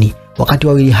ufukweni, wakati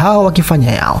wawili hao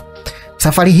wakifanya yao.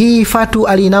 Safari hii Fatu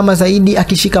aliinama zaidi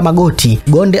akishika magoti,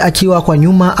 Gonde akiwa kwa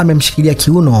nyuma amemshikilia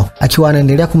kiuno, akiwa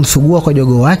anaendelea kumsugua kwa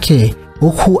jogo wake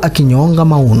huku akinyonga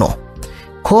mauno.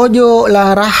 Kojo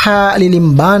la raha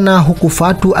lilimbana huku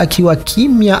Fatu akiwa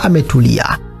kimya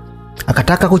ametulia.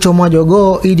 Akataka kuchomoa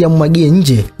jogoo ili ammwagie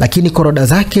nje, lakini koroda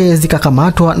zake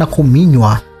zikakamatwa na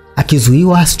kuminywa,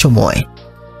 akizuiwa asichomoe.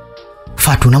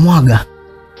 Fatu, namwaga.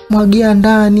 Mwagia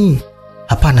ndani.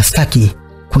 Hapana, sitaki.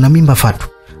 Kuna mimba Fatu.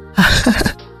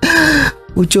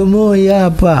 Uchomoe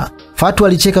hapa. Fatu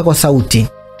alicheka kwa sauti.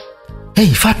 Hey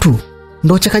Fatu,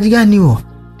 ndo chekaji gani huo?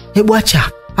 Hebu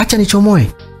acha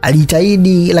nichomoe.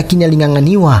 Alijitahidi lakini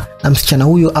aling'ang'aniwa na msichana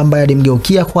huyo ambaye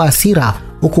alimgeukia kwa hasira,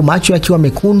 huku macho yakiwa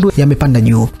mekundu yamepanda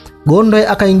juu. Gonde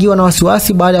akaingiwa na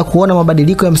wasiwasi baada ya kuona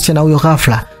mabadiliko ya msichana huyo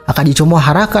ghafla. Akajichomoa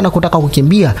haraka na kutaka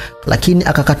kukimbia, lakini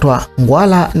akakatwa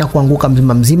ngwala na kuanguka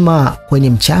mzima kwenye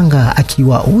mchanga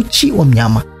akiwa uchi wa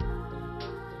mnyama.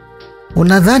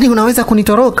 Unadhani unaweza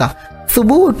kunitoroka?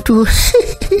 Thubutu.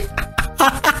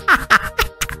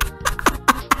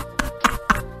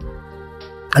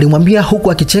 Alimwambia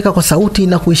huku akicheka kwa sauti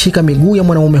na kuishika miguu ya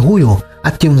mwanamume huyo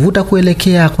akimvuta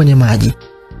kuelekea kwenye maji.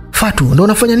 Fatu, ndo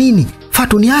unafanya nini?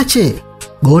 Fatu, niache.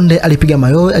 Gonde alipiga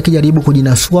mayowe akijaribu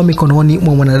kujinasua mikononi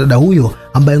mwa mwanadada huyo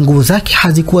ambaye nguvu zake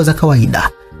hazikuwa za kawaida.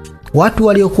 Watu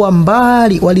waliokuwa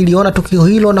mbali waliliona tukio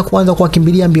hilo na kuanza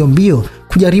kuwakimbilia mbio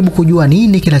kujaribu kujua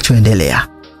nini kinachoendelea.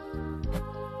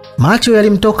 Macho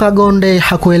yalimtoka Gonde,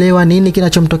 hakuelewa nini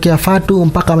kinachomtokea Fatu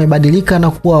mpaka amebadilika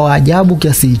na kuwa wa ajabu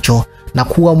kiasi hicho na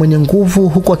kuwa mwenye nguvu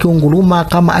huku akiunguruma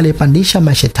kama aliyepandisha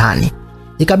mashetani.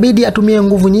 Ikabidi atumie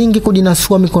nguvu nyingi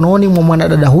kujinasua mikononi mwa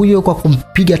mwanadada huyo kwa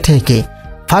kumpiga teke.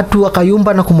 Fatu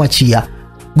akayumba na kumwachia.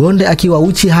 Gonde akiwa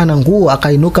uchi hana nguo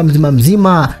akainuka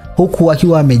mzima huku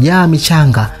akiwa amejaa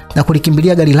michanga na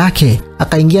kulikimbilia gari lake,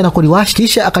 akaingia na kuliwasha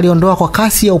kisha akaliondoa kwa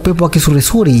kasi ya upepo wa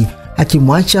kisurisuri,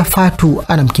 akimwacha Fatu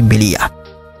anamkimbilia.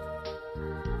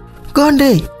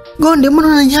 Gonde, mbona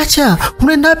unaniacha?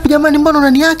 Unaenda wapi jamani, mbona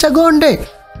unaniacha Gonde?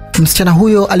 Msichana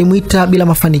huyo alimuita bila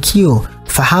mafanikio,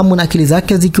 fahamu na akili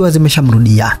zake zikiwa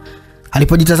zimeshamrudia.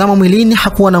 Alipojitazama mwilini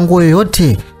hakuwa na nguo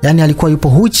yoyote, yani alikuwa yupo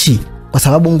uchi, kwa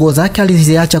sababu nguo zake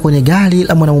aliziacha kwenye gari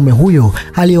la mwanamume huyo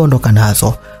aliyeondoka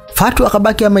nazo. Fatu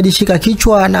akabaki amejishika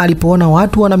kichwa, na alipoona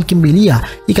watu wanamkimbilia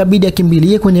ikabidi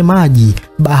akimbilie kwenye maji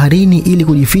baharini ili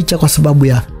kujificha kwa sababu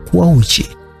ya kuwa uchi.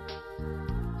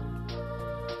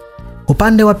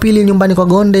 Upande wa pili nyumbani kwa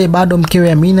Gonde, bado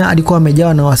mkewe Amina alikuwa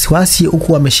amejawa na wasiwasi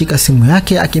huku ameshika simu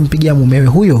yake akimpigia mumewe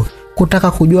huyo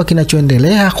kutaka kujua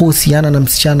kinachoendelea kuhusiana na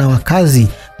msichana wa kazi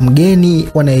mgeni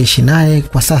wanayeishi naye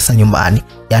kwa sasa nyumbani,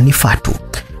 yani Fatu.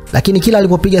 Lakini kila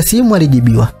alipopiga simu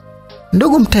alijibiwa,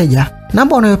 ndugu mteja,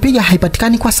 namba unayopiga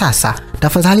haipatikani kwa sasa,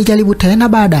 tafadhali jaribu tena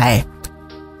baadaye.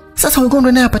 Sasa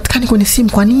Gonde naye hapatikani kwenye simu,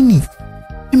 kwa nini?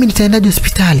 Mimi nitaendaje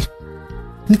hospitali?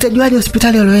 Nitajuaje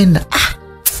hospitali walioenda?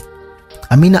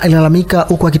 Amina alilalamika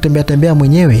huku akitembea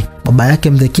mwenyewe, baba yake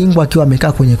mzee Kingu akiwa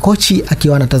amekaa kwenye kochi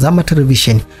akiwa anatazama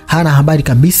television, hana habari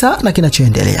kabisa na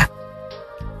kinachoendelea.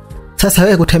 Sasa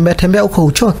wewe kutembea huko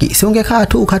uchoki, si ungekaa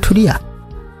tu ukatulia?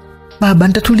 Baba,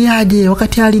 nitatuliaje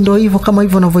wakati hali ndio hivyo kama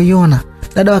hivyo unavyoiona?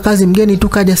 Dada wa kazi mgeni tu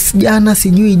kaja jana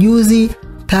sijui juzi,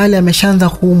 tayari ameshaanza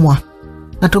kuumwa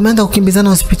na tumeanza kukimbizana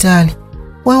hospitali.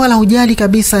 Wewe wala hujali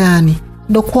kabisa yani.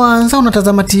 Ndio kwanza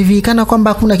unatazama TV kana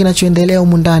kwamba hakuna kinachoendelea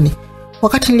humu ndani.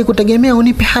 Wakati nilikutegemea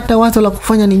unipe hata wazo la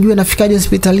kufanya nijue nafikaje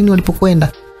hospitalini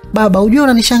walipokwenda. Baba, unajua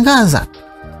unanishangaza.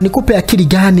 Nikupe akili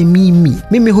gani mimi?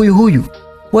 Mimi huyu.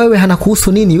 Wewe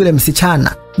hanakuhusu nini yule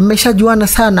msichana? Mmeshajuana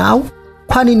sana au?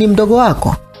 Kwani ni mdogo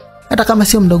wako? Hata kama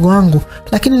sio mdogo wangu,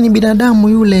 lakini ni binadamu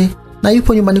yule na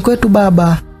yupo nyumbani kwetu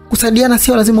baba. Kusaidiana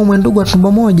sio lazima mwe ndugu wa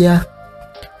tumbo moja.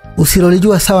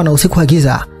 Usilolijua sawa na usiku wa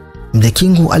giza. Mzee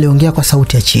Kingu aliongea kwa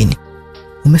sauti ya chini.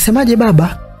 Umesemaje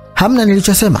baba? Hamna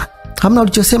nilichosema. Hamna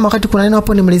ulichosema wakati kuna neno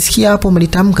hapo nimelisikia hapo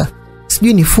umelitamka.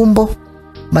 Sijui ni fumbo.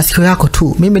 Masikio yako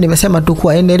tu. Mimi nimesema tu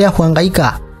kuwa endelea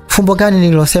kuhangaika. Fumbo gani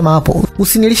nililosema hapo?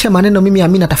 Usinilishe maneno mimi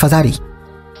Amina tafadhali.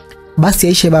 Basi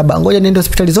aishe baba, ngoja niende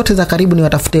hospitali zote za karibu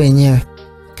niwatafute wenyewe.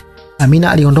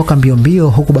 Amina aliondoka mbio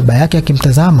huku baba yake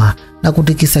akimtazama na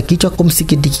kutikisa kichwa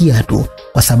kumsikitikia tu,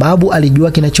 kwa sababu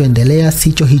alijua kinachoendelea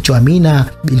sicho hicho Amina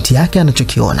binti yake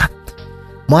anachokiona.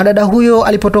 Mwanadada huyo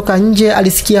alipotoka nje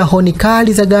alisikia honi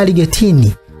kali za gari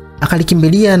getini.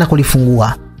 akalikimbilia na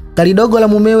kulifungua. Gari dogo la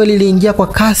mumewe liliingia kwa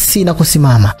kasi na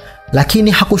kusimama,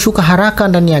 lakini hakushuka haraka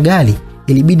ndani ya gari.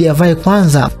 Ilibidi avae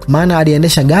kwanza, maana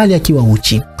aliendesha gari akiwa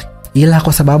uchi. Ila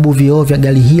kwa sababu vioo vya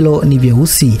gari hilo ni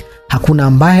vyeusi, hakuna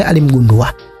ambaye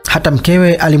alimgundua. Hata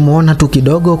mkewe alimuona tu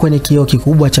kidogo kwenye kioo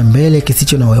kikubwa cha mbele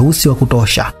kisicho na weusi wa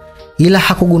kutosha. Ila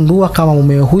hakugundua kama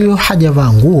mumewe huyo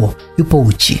hajavaa nguo, yupo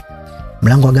uchi.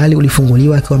 Mlango wa gari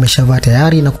ulifunguliwa akiwa ameshavaa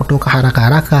tayari na kutoka haraka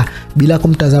haraka bila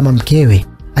kumtazama mkewe,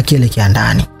 akielekea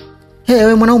ndani.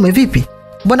 Wewe mwanaume vipi?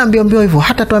 Mbona mbio mbio hivyo,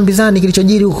 hata tuambizani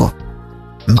kilichojiri huko?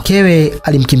 Mkewe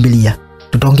alimkimbilia.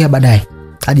 Tutaongea baadaye,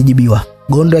 alijibiwa.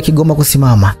 Gondo akigoma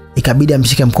kusimama, ikabidi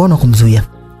amshike mkono kumzuia.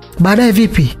 Baadaye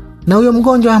vipi? Na huyo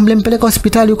mgonjwa mlempeleka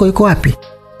hospitali huko yuko wapi?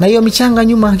 Na hiyo michanga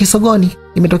nyuma kisogoni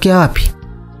imetokea wapi?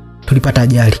 Tulipata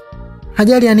ajali.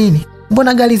 Ajali ya nini?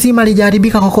 Mbona gari zima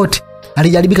lijaribika kokote?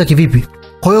 Alijaribika kivipi?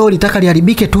 Kwa hiyo ulitaka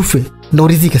liharibike tufe ndio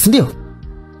urizike, si ndio?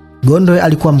 Gondo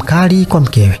alikuwa mkali kwa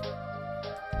mkewe.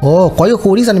 Kwa hiyo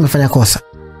kuuliza nimefanya kosa.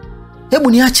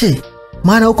 Hebu niache,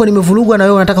 maana huko nimevurugwa na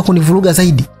wewe unataka kunivuruga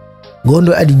zaidi.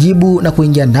 Gondo alijibu na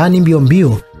kuingia ndani mbio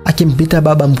mbio, akimpita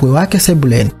baba mkwe wake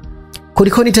sebuleni.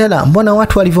 Kulikoni tena? Mbona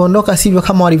watu walivyoondoka sivyo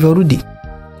kama walivyorudi?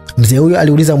 Mzee huyo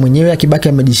aliuliza mwenyewe, akibaki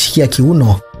amejishikia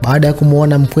kiuno baada ya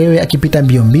kumuona mkwewe akipita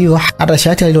mbio mbio, hata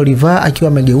shati alilolivaa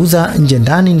akiwa amegeuza nje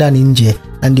ndani ndani nje,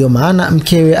 na ndio maana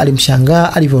mkewe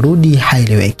alimshangaa alivyorudi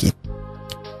haeleweki.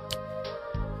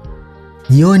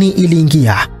 Jioni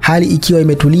iliingia, hali ikiwa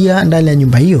imetulia ndani ya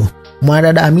nyumba hiyo.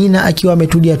 Mwanadada Amina akiwa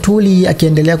ametulia tuli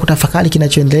akiendelea kutafakari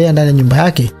kinachoendelea ndani ya nyumba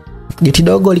yake. Geti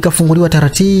dogo likafunguliwa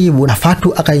taratibu na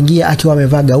Fatu akaingia akiwa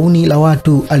amevaa gauni la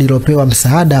watu alilopewa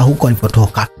msaada huko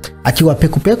alipotoka, akiwa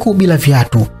peku bila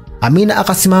viatu. Amina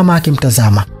akasimama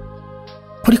akimtazama.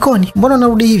 Kulikoni? Mbona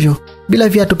unarudi hivyo? Bila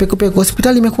viatu peku,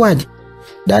 hospitali imekuwaje?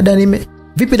 Dada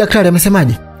vipi daktari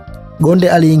amesemaje? Gonde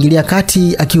aliingilia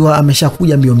kati akiwa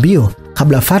ameshakuja mbio mbio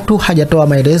kabla Fatu hajatoa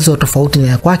maelezo tofauti na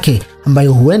ya kwake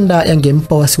ambayo huenda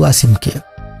yangempa wasiwasi mke.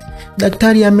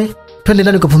 Daktari twende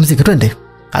ndani kupumzika, twende.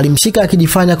 Alimshika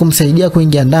akijifanya kumsaidia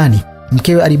kuingia ndani.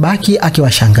 Mkewe alibaki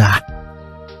akiwashangaa.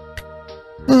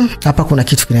 Hapa kuna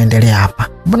kitu kinaendelea hapa.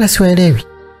 Mbona siwaelewi?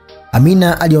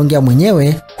 Amina aliongea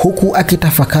mwenyewe huku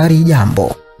akitafakari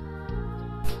jambo.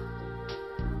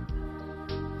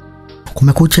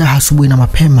 Kumekucha asubuhi na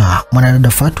mapema. Mwanadada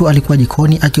Fatu alikuwa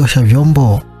jikoni akiosha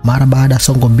vyombo mara baada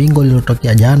songo mbingo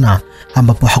lililotokea jana,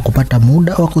 ambapo hakupata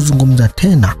muda wa kuzungumza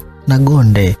tena na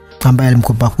Gonde ambaye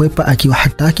alimkwepa akiwa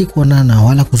hataki kuonana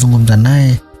wala kuzungumza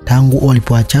naye tangu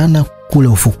walipoachana kule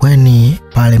ufukweni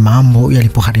pale mambo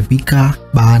yalipoharibika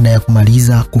baada ya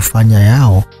kumaliza kufanya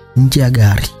yao nje ya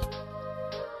gari.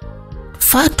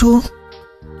 Fatu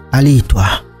aliitwa,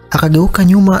 akageuka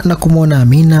nyuma na kumwona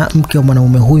Amina, mke wa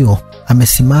mwanamume huyo,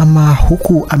 amesimama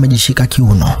huku amejishika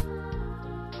kiuno.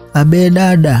 Abe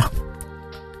dada,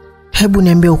 hebu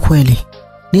niambie ukweli.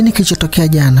 Nini kilichotokea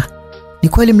jana? Ni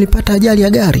kweli mlipata ajali ya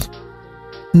gari?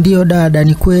 Ndiyo dada,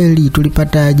 ni kweli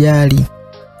tulipata ajali,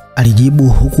 alijibu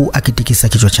huku akitikisa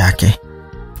kichwa chake.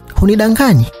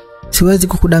 Hunidanganyi? Siwezi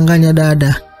kukudanganya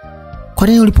dada. Kwa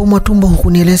nini ulipoumwa tumbo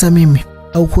hukunieleza mimi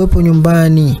au kuwepo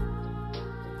nyumbani?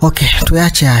 Okay,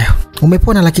 tuache hayo.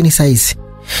 Umepona lakini saizi?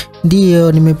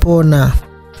 Ndiyo, nimepona.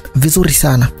 Vizuri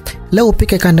sana. Leo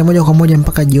upike kande moja kwa moja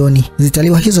mpaka jioni.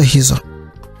 Zitaliwa hizo hizo.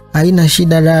 Haina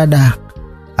shida dada,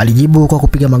 alijibu kwa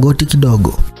kupiga magoti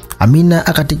kidogo. Amina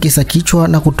akatikisa kichwa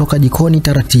na kutoka jikoni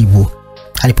taratibu.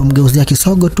 Alipomgeuzia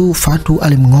kisogo tu, Fatu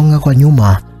alimngonga kwa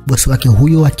nyuma bosi wake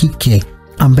huyo wa kike,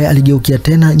 ambaye aligeukia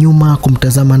tena nyuma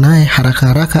kumtazama naye haraka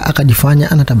haraka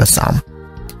akajifanya anatabasamu.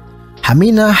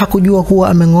 Amina hakujua kuwa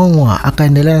amengongwa,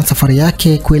 akaendelea na safari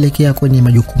yake kuelekea kwenye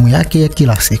majukumu yake ya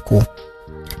kila siku.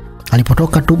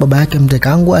 Alipotoka tu, baba yake mzee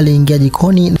Kangu aliingia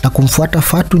jikoni na kumfuata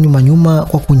Fatu nyuma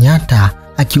kwa kunyata,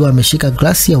 akiwa ameshika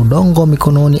glasi ya udongo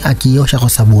mikononi akiosha kwa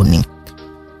sabuni.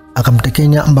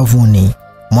 Akamtekenya mbavuni.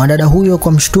 Mwanadada huyo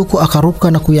kwa mshtuko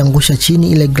akaruka na kuiangusha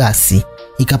chini ile glasi,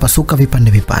 ikapasuka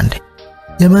vipande.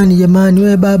 Jamani,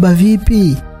 wewe baba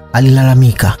vipi?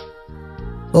 Alilalamika.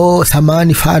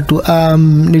 Samahani Fatu,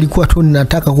 nilikuwa tu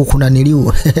ninataka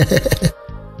kukunaniliu.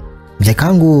 Mzee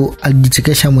Kangu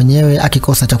alijichekesha mwenyewe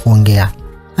akikosa cha kuongea.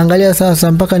 Angalia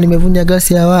sasa, mpaka nimevunja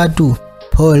glasi ya watu.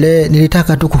 Pole,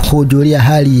 nilitaka tu kukujulia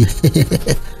hali.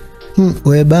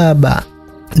 We baba,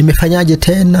 nimefanyaje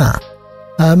tena?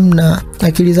 Amna,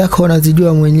 akili zako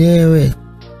unazijua mwenyewe.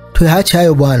 Tuache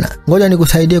hayo bwana. Ngoja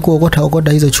nikusaidie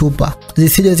kuokota hizo chupa,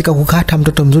 zisije zikakukata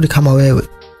mtoto mzuri kama wewe.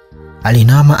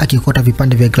 Alinama akikota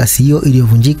vipande vya glasi hiyo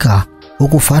iliyovunjika,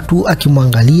 huku Fatu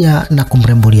akimwangalia na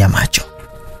kumrembulia macho.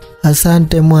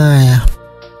 Asante mwaya.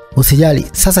 Usijali,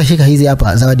 sasa shika hizi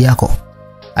hapa zawadi yako.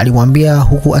 alimwambia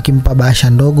huku akimpa bahasha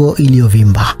ndogo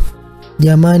iliyovimba.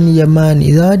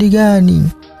 Jamani, zawadi gani?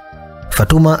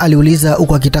 Fatuma aliuliza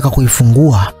huku akitaka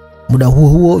kuifungua. Muda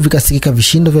huo vikasikika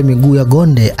vishindo vya miguu ya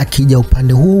Gonde akija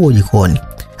upande huo jikoni,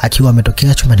 akiwa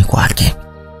ametokea chumbani kwake.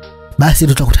 Basi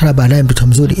tutakutana baadaye mtoto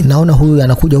mzuri, naona huyu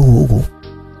anakuja huku.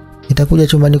 Nitakuja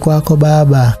chumbani kwako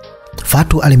baba,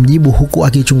 Fatu alimjibu huku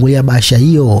akichungulia bahasha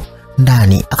hiyo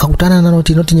ndani. Akakutana na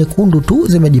noti nyekundu tu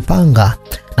zimejipanga,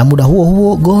 na muda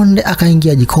huo Gonde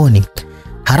akaingia jikoni.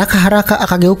 Haraka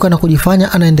akageuka na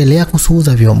kujifanya anaendelea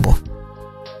kusuuza vyombo.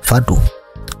 Fatu,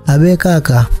 abe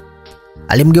kaka,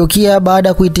 alimgeukia baada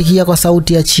ya kuitikia kwa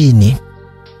sauti ya chini.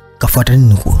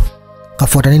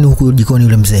 Kafuata nini huku jikoni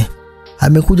yule mzee?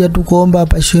 Amekuja tu kuomba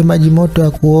apashwe maji moto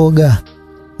ya kuoga.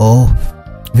 Oh,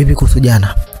 vipi kuhusu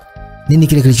jana? Nini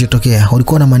kile kilichotokea?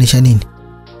 Ulikuwa unamaanisha nini?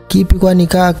 Kipi kwani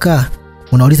kaka?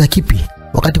 Unauliza kipi?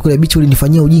 Wakati kule bichi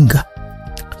ulinifanyia ujinga.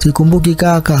 Sikumbuki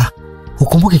kaka.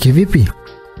 Ukumbuke kivipi?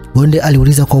 Gonde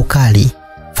aliuliza kwa ukali.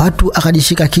 Fatu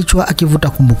akajishika kichwa akivuta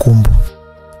kumbukumbu.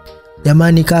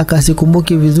 Jamani kaka,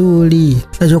 sikumbuki vizuri.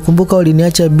 Nachokumbuka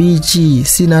uliniacha bichi,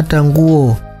 sina hata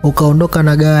nguo, ukaondoka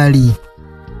na gari.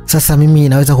 Sasa mimi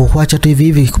naweza kukuacha tu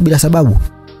hivi bila sababu?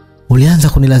 Ulianza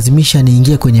kunilazimisha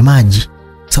niingie kwenye maji.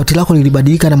 Sauti lako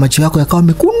lilibadilika na macho yako yakawa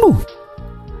mekundu.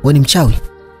 Wewe ni mchawi?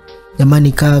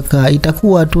 Jamani kaka,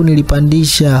 itakuwa tu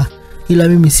nilipandisha, ila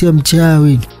mimi sio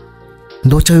mchawi.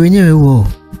 Ndio uchawi wenyewe huo.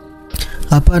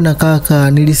 Hapana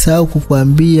kaka, nilisahau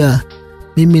kukuambia.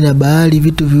 Mimi na bahari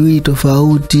vitu viwili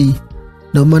tofauti.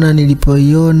 Ndio maana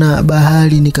nilipoiona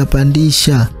bahari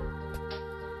nikapandisha.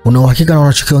 Una uhakika na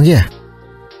unachokiongea?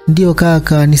 Ndio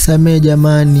kaka, nisamee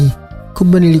jamani.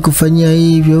 Kumbe nilikufanyia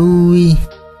hivyo.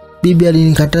 Bibi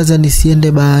alinikataza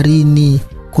nisiende baharini.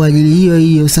 Kwa ajili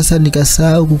hiyo sasa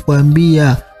nikasahau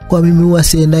kukuambia kwa mimi huwa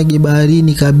siendagi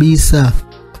baharini kabisa.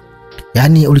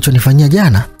 Yaani ulichonifanyia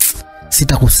jana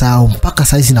sitakusahau mpaka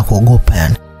saizi na kuogopa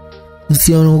yani.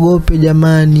 Usiogope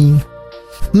jamani.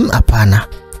 Hapana.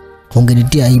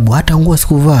 Ungenitia aibu hata nguo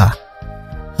sikuvaa.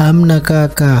 Hamna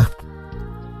kaka.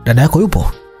 Dada yako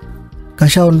yupo?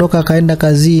 Kashaondoka kaenda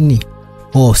kazini.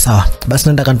 Oh sawa. Basi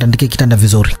nenda kanitandike kitanda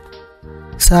vizuri.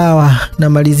 Sawa,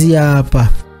 namalizia hapa.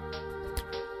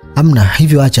 Hamna,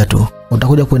 hivyo acha tu.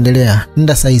 Utakuja kuendelea.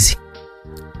 Nenda saizi.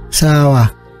 Sawa.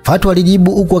 Fatu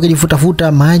alijibu huku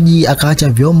akijifutafuta maji, akaacha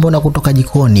vyombo na kutoka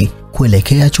jikoni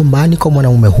kuelekea chumbani kwa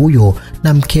mwanamume huyo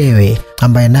na mkewe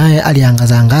ambaye naye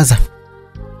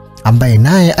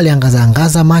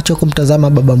aliangaza macho kumtazama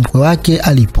baba mkwe wake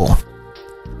alipo.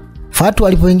 Fatu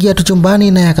alipoingia tu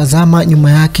chumbani naye akazama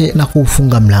nyuma yake na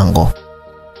kuufunga mlango.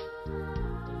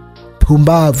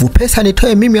 Pumbavu, pesa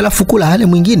nitoe mimi alafu kula hale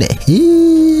mwingine.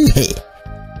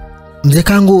 Mzee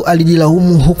Kangu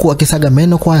alijilaumu huku akisaga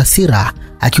meno kwa hasira,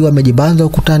 akiwa amejibanza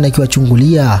ukutani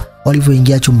akiwachungulia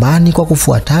walivyoingia chumbani kwa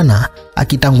kufuatana,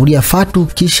 akitangulia Fatu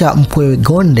kisha mpwewe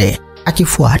Gonde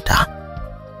akifuata.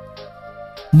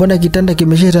 Mbona kitanda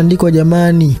kimeshatandikwa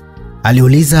jamani?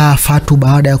 Aliuliza Fatu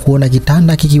baada ya kuona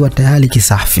kitanda kikiwa tayari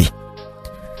kisafi.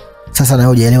 Sasa na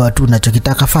hujaelewa tu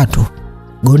ninachokitaka Fatu?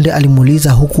 Gonde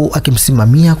alimuuliza huku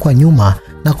akimsimamia kwa nyuma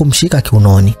na kumshika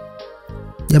kiunoni.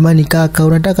 Jamani kaka,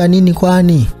 unataka nini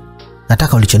kwani?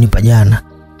 Nataka ulichonipa jana.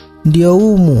 Ndio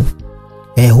humu.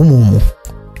 Humu.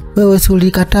 Wewe si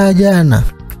ulikataa jana?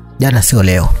 Jana sio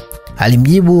leo.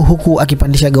 Alimjibu huku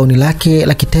akipandisha gauni lake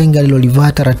la kitenge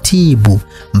alilolivaa taratibu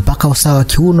mpaka usawa wa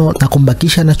kiuno na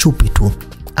kumbakisha na chupi tu.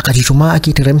 Akajichumaa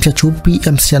akiteremsha chupi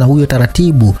ya msichana huyo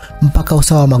taratibu mpaka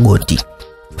usawa wa magoti.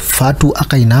 Fatu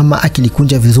akainama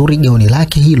akilikunja vizuri gauni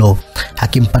lake hilo,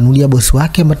 akimpanulia bosi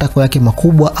wake matako yake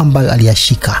makubwa ambayo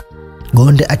aliyashika.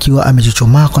 Gonde akiwa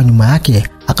amechuchumaa kwa nyuma yake,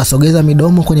 akasogeza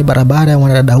midomo kwenye barabara ya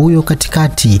mwanadada huyo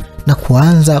katikati na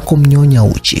kuanza kumnyonya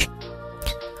uchi.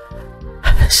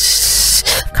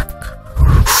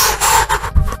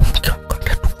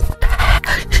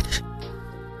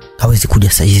 Hawezi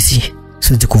kuja saizi.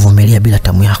 Siwezi kuvumilia bila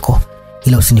tamu yako.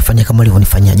 Ila usinifanyie kama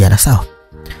ulivyonifanyia jana, sawa?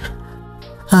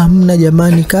 Hamna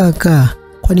jamani kaka.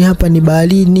 Kwani hapa ni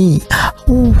baharini?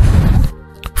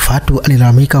 Fatu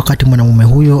alilalamika wakati mwanamume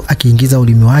huyo akiingiza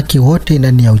ulimi wake wote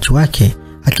ndani ya uchi wake,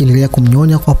 akiendelea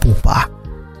kumnyonya kwa pupa.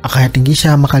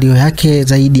 Akayatingisha makalio yake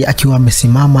zaidi akiwa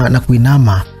amesimama na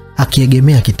kuinama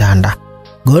akiegemea kitanda.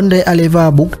 Gonde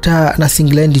alivaa bukta na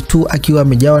singlendi tu akiwa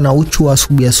amejawa na uchu wa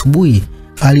asubuhi.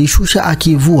 Alishusha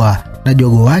akivua na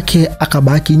jogo wake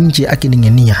akabaki nje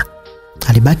akining'enia.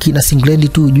 Alibaki na singlendi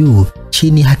tu juu,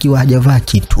 chini hakiwa hajavaa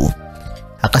kitu.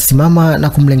 Akasimama na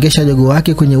kumlengesha jogo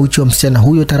wake kwenye uchi wa msichana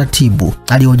huyo taratibu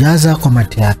aliojaza kwa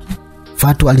mate yake.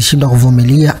 Fatu alishindwa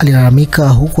kuvumilia, alilalamika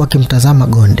huku akimtazama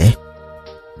Gonde.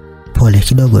 Pole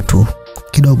kidogo tu.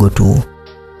 Kidogo tu.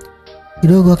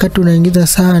 Kidogo wakati unaingiza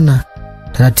sana.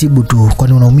 Taratibu tu,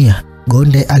 kwani unaumia?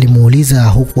 Gonde alimuuliza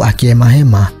huku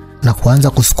akihema na kuanza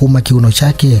kusukuma kiuno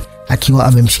chake akiwa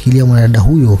amemshikilia mwanadada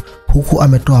huyo huku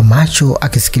ametoa macho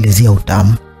akisikilizia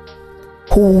utamu.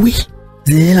 Hui,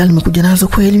 zile hela nimekuja nazo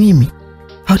kweli mimi?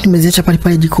 Au nimeziacha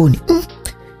pale jikoni?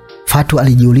 Fatu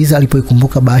alijiuliza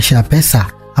alipoikumbuka bahasha ya pesa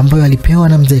ambayo alipewa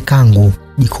na mzee Kangu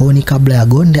jikoni kabla ya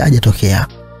Gonde hajatokea.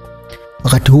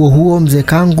 Wakati huo mzee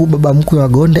Kangu, baba mkwe wa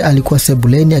Gonde, alikuwa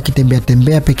sebuleni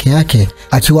akitembea peke yake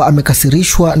akiwa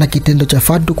amekasirishwa na kitendo cha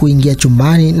Fatu kuingia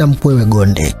chumbani na mkwewe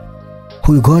Gonde.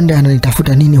 Huyu Gonde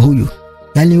ananitafuta nini huyu?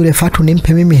 Yaani yule Fatu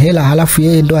nimpe mimi hela halafu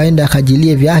yeye ndo aende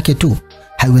akajilie vyake tu?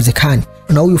 Haiwezekani.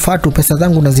 Na huyu Fatu pesa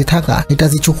zangu nazitaka,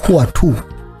 nitazichukua tu.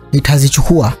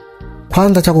 Nitazichukua.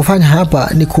 Kwanza cha kufanya hapa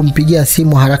ni kumpigia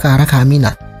simu haraka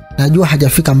Amina. Najua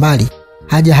hajafika mbali.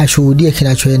 Haja hashuhudie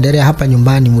kinachoendelea hapa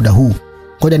nyumbani muda huu.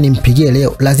 Ngoja nimpigie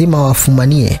leo, lazima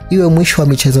wafumanie. Iwe mwisho wa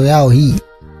michezo yao hii.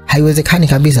 Haiwezekani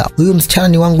kabisa. Huyu msichana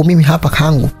ni wangu mimi hapa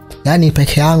Kangu. Yaani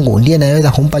peke yangu ndiye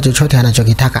naweza kumpa chochote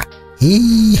anachokitaka.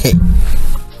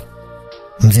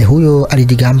 Mzee huyo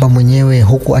alijigamba mwenyewe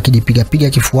huku akijipiga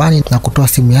kifuani na kutoa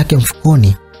simu yake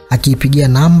mfukoni, akiipigia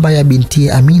namba ya binti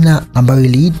Amina ambayo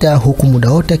iliita, huku muda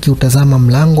wote akiutazama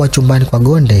mlango wa chumbani kwa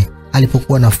Gonde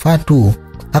alipokuwa na Fatu.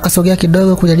 Akasogea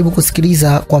kidogo kujaribu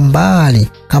kusikiliza kwa mbali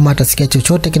kama atasikia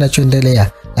chochote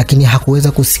kinachoendelea, lakini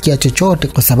hakuweza kusikia chochote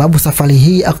kwa sababu safari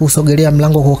hii akusogelea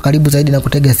mlango kwa karibu zaidi na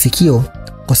kutega sikio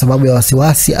kwa sababu ya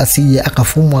wasiwasi asije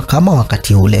akafumwa kama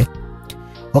wakati ule.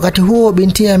 Wakati huo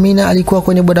binti Amina alikuwa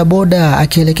kwenye bodaboda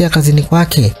akielekea kazini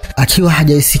kwake, akiwa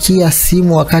hajaisikia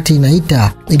simu wakati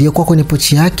inaita iliyokuwa kwenye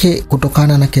pochi yake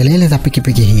kutokana na kelele za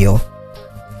pikipiki hiyo.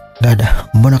 Dada,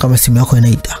 mbona kama simu yako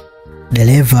inaita?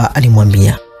 Dereva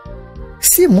alimwambia.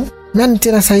 Simu? Nani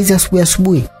tena saizi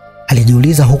asubuhi?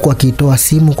 Alijiuliza huku akiitoa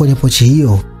simu kwenye pochi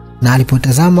hiyo, na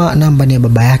alipotazama namba ni ya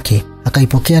baba yake,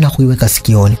 akaipokea na kuiweka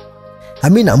sikioni.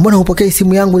 Amina, mbona hupokei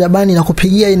simu yangu jabani na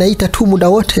kupigia inaita tu muda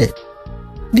wote?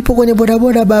 Nipo kwenye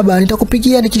bodaboda baba,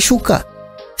 nitakupigia nikishuka.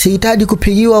 Sihitaji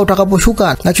kupigiwa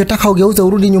utakaposhuka, nachotaka ugeuze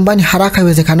urudi nyumbani haraka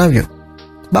iwezekanavyo.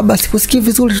 Baba, sikusikii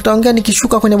vizuri, tutaongea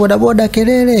nikishuka kwenye bodaboda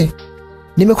kelele.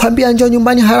 Nimekwambia njoo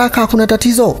nyumbani haraka, kuna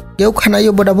tatizo. Geuka na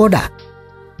hiyo bodaboda.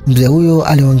 Mzee huyo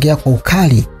aliongea kwa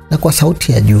ukali na kwa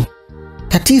sauti ya juu.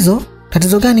 Tatizo?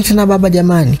 Tatizo gani tena baba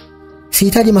jamani?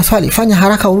 Sihitaji maswali, fanya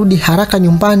haraka urudi haraka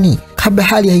nyumbani kabla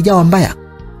hali haijawa mbaya.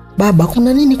 Baba,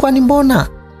 kuna nini kwani mbona?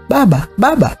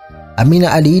 Baba.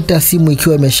 Amina aliita simu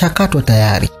ikiwa imeshakatwa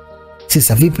tayari.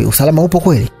 Sasa vipi, usalama upo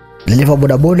kweli? Dereva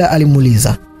bodaboda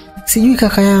alimuuliza. Sijui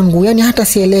kaka yangu, yani hata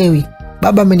sielewi.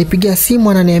 Baba amenipigia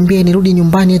simu ananiambia nirudi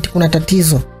nyumbani eti kuna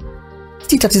tatizo.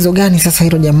 Si tatizo gani sasa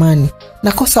hilo jamani?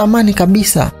 Nakosa amani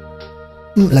kabisa.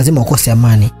 Lazima ukose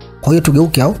amani. Kwa hiyo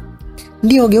tugeuke au?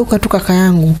 Ndio, geuka tu kaka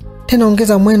yangu. Tena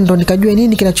ongeza mwendo nikajue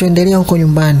nini kinachoendelea huko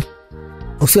nyumbani.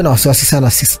 Usiwe na wasiwasi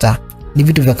sana sister. Ni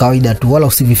vitu vya kawaida tu, wala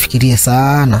usivifikirie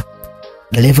sana.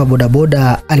 Dereva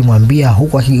bodaboda alimwambia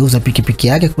huku akigeuza pikipiki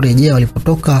yake kurejea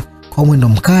walipotoka kwa mwendo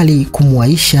mkali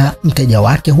kumwaisha mteja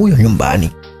wake huyo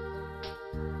nyumbani.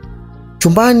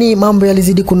 Chumbani mambo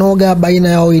yalizidi kunoga baina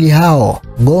ya wawili hao,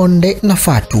 Gonde na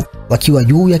Fatu, wakiwa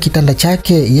juu ya kitanda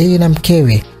chake yeye na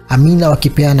mkewe Amina,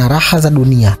 wakipeana raha za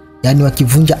dunia, yani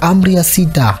wakivunja amri ya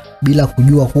 6 bila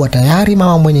kujua kuwa tayari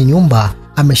mama mwenye nyumba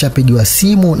ameshapigiwa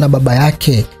simu na baba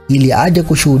yake ili aje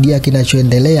kushuhudia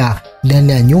kinachoendelea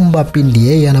ndani ya nyumba pindi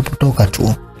yeye anapotoka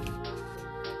tu.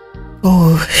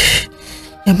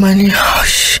 Jamani.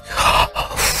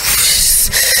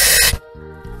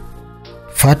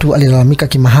 Fatu alilalamika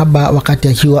kimahaba wakati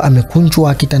akiwa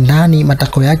amekunjwa kitandani,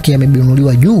 matako yake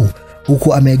yamebinuliwa juu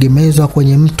huku ameegemezwa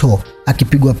kwenye mto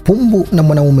akipigwa pumbu na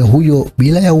mwanamume huyo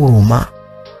bila ya huruma.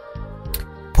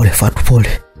 Pole Fatu, pole.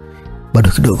 Bado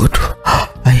kidogo tu.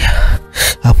 Aya,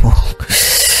 hapo.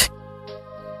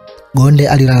 Gonde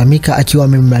alilalamika akiwa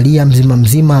amemlalia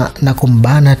mzima na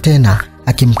kumbana tena,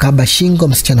 akimkaba shingo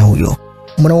msichana huyo.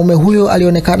 Mwanamume huyo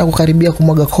alionekana kukaribia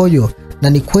kumwaga kojo, na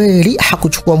ni kweli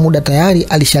hakuchukua muda tayari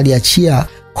alishaliachia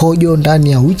kojo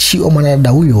ndani ya uchi wa mwanadada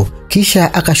huyo,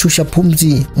 kisha akashusha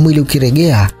pumzi, mwili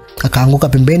ukiregea, akaanguka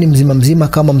pembeni mzima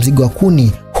kama mzigo wa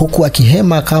kuni, huku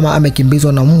akihema kama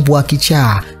amekimbizwa na mbwa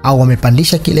kichaa au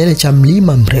amepandisha kilele cha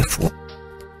mlima mrefu.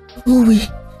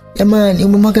 Jamani,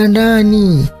 umemwaga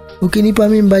ndani. Ukinipa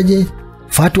mimba je?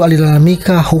 Fatu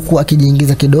alilalamika huku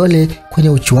akijiingiza kidole kwenye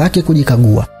uchi wake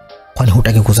kujikagua. Kwani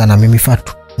hutaki kuzaa na mimi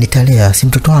Fatu? Nitalea, si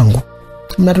mtoto wangu.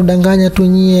 Mnatudanganya tu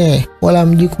nyie, wala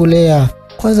mjikulea.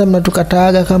 Kwanza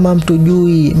mnatukataaga kama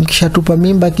mtujui, mkishatupa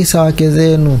mimba kisa wake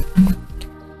zenu.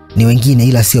 Ni wengine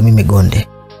ila sio mimi Gonde.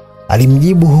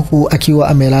 alimjibu huku akiwa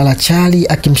amelala chali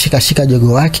akimshikashika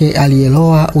jogo wake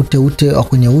aliyeloa ute wa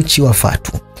kwenye uchi wa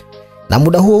Fatu. Na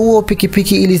muda huo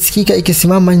pikipiki ilisikika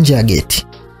ikisimama nje ya geti.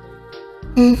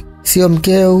 Sio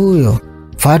mkeo huyo.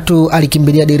 Fatu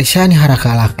alikimbilia dirishani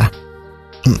haraka.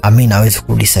 Amina hawezi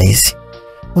kurudi saizi.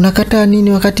 Unakataa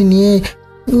nini wakati ni yeye?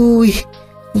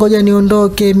 Ngoja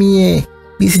niondoke mie.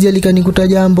 Nisije likanikuta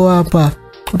jambo hapa.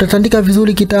 Utatandika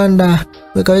vizuri kitanda.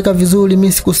 Weka vizuri,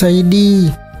 mimi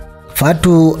sikusaidii.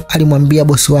 Fatu alimwambia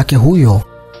bosi wake huyo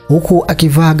huku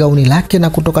akivaa gauni lake na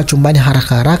kutoka chumbani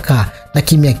haraka na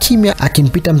kimya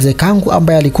akimpita mzee Kangu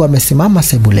ambaye alikuwa amesimama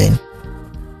sebuleni.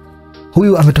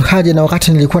 Huyu ametokaje na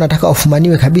wakati nilikuwa nataka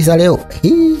ufumaniwe kabisa leo?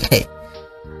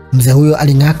 Mzee huyo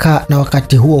aling'aka, na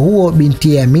wakati huo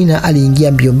binti ya Amina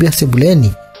aliingia mbio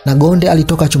sebuleni na Gonde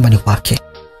alitoka chumbani kwake.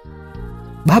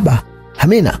 Baba,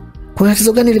 Amina, kuna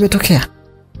tatizo gani limetokea?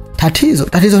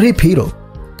 Tatizo lipi hilo?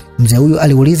 Mzee huyo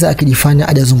aliuliza akijifanya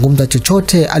hajazungumza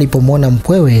chochote alipomwona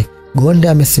mkwewe Gonde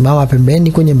amesimama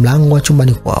pembeni kwenye mlango wa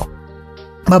chumbani kwao.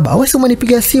 Baba, wewe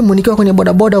umenipigia simu nikiwa kwenye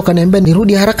bodaboda ukaniambia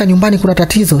nirudi haraka nyumbani, kuna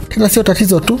tatizo. Tena sio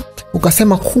tatizo tu,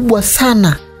 ukasema kubwa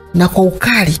sana na kwa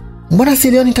ukali. Mbona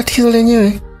silioni tatizo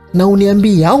lenyewe na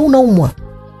uniambia au unaumwa?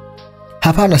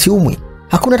 Hapana, siumwi.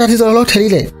 Hakuna tatizo lolote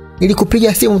lile.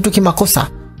 Nilikupigia simu tu kimakosa.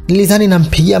 Nilidhani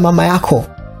nampigia mama yako.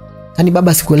 Yaani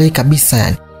baba, sikuelewi kabisa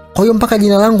yani. Kwa hiyo mpaka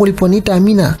jina langu uliponiita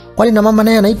Amina, kwani na mama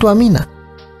naye anaitwa Amina?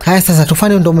 Haya sasa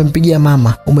tufanye, ndo umempigia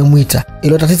mama, umemuita.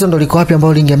 Ilo tatizo ndo liko wapi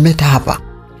ambalo lingemleta hapa?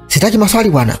 Sitaki maswali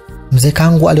bwana. Mzee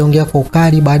Kangu aliongea kwa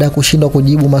ukali baada ya kushindwa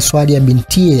kujibu maswali ya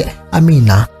bintie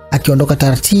Amina, akiondoka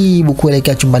taratibu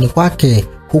kuelekea chumbani kwake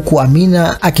huku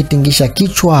Amina akitingisha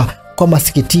kichwa kwa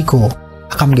masikitiko.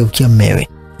 Akamgeukia mmewe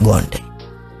Gonde.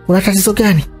 Una tatizo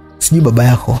gani? Sijui baba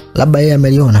yako, labda yeye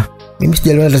ameliona. Mimi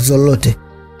sijaliona tatizo lolote.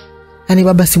 Yaani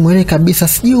baba simuelewi kabisa,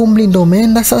 sijui umri ndo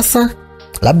umeenda sasa.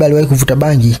 Labda aliwahi kuvuta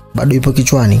bangi, bado ipo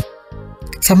kichwani.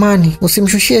 Samani,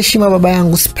 usimshushie heshima baba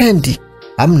yangu, sipendi.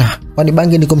 Hamna, kwani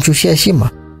bangi ni kumshushia heshima?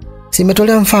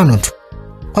 Simetolea mfano tu.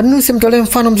 Kwa nini usimtolee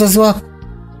mfano mzazi wako?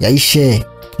 Yaishe,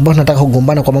 mbona nataka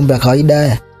kugombana kwa mambo ya kawaida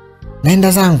haya?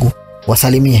 Naenda zangu,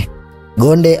 wasalimie.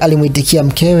 Gonde alimuitikia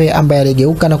mkewe ambaye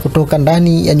aligeuka na kutoka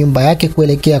ndani ya nyumba yake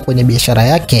kuelekea kwenye biashara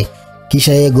yake.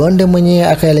 Kisha yeye Gonde mwenyewe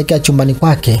akaelekea chumbani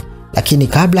kwake, lakini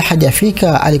kabla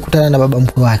hajafika alikutana na baba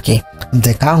mkwe wake,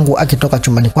 Mzee Kangu, akitoka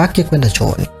chumbani kwake kwenda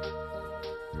chooni.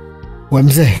 "We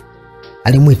mzee,"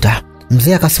 alimuita.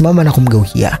 Mzee akasimama na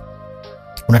kumgeukia.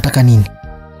 "Unataka nini?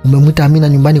 Umemuita Amina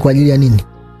nyumbani kwa ajili ya nini?"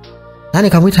 "Nani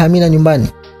kamuita Amina nyumbani?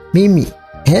 Mimi?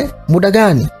 Muda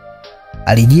gani?"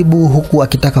 alijibu huku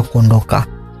akitaka kuondoka.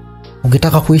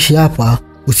 "Ukitaka kuishi hapa,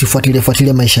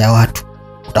 usifuatilie maisha ya watu.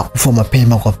 Utakufa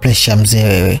mapema kwa pressure mzee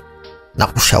wewe. Na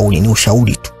kushauri ni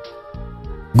ushauri tu."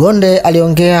 Gonde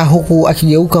aliongea huku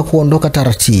akigeuka kuondoka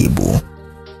taratibu.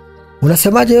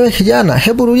 "Unasemaje wewe kijana?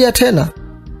 Hebu rudia tena,"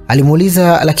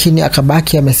 alimuuliza, lakini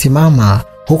akabaki amesimama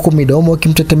huku midomo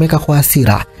ikimtetemeka kwa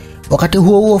hasira. Wakati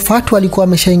huo Fatu alikuwa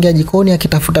ameshaingia jikoni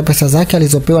akitafuta pesa zake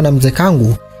alizopewa na Mzee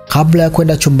Kangu kabla ya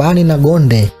kwenda chumbani na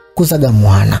Gonde kuzaga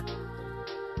mwana.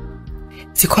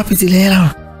 "Siko wapi zile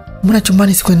hela? Mbona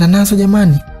chumbani sikuenda nazo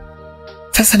jamani?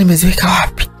 Sasa nimeziweka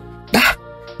wapi?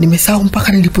 Nimesahau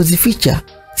mpaka nilipozificha.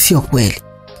 Sio kweli,"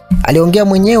 aliongea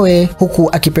mwenyewe huku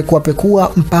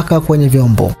akipekua mpaka kwenye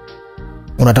vyombo.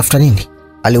 "Unatafuta nini?"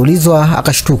 aliulizwa,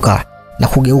 akashtuka na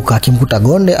kugeuka akimkuta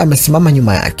Gonde amesimama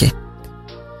nyuma yake.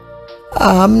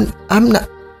 Amna."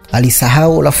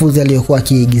 Alisahau lafuzi aliyokuwa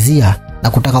akiigizia na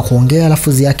kutaka kuongea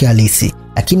lafuzi yake halisi,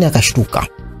 lakini akashtuka.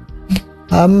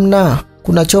 "Amna,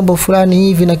 kuna chombo fulani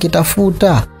hivi na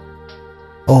kitafuta."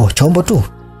 "Oh, chombo tu?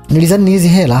 Nilizani ni hizi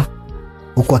hela,"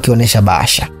 huku akionyesha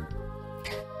bahasha.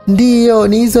 "Ndio,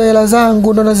 ni hizo hela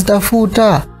zangu ndo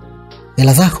nazitafuta."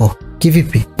 "Hela zako?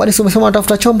 Kivipi? Bali si umesema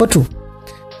unatafuta chombo tu?"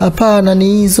 "Hapana, ni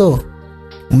hizo."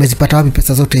 "Umezipata wapi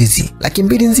pesa zote hizi?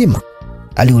 200,000 nzima?"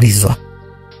 aliulizwa.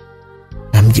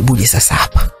 "Namjibuje sasa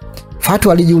hapa?"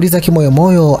 Fatu alijiuliza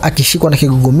kimoyomoyo, akishikwa na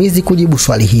kigugumizi kujibu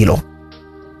swali hilo.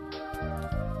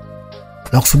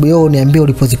 "Nakusubiri uniambie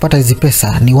ulipozipata hizi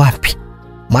pesa ni wapi?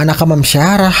 Maana kama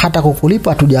mshahara hata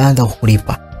kukulipa hatujaanza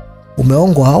kukulipa.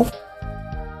 Umeongwa au?"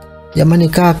 "Jamani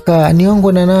kaka,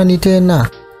 niongwe na nani tena?"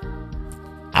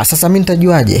 "Sasa mimi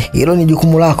nitajuaje? Hilo ni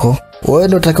jukumu lako. Wewe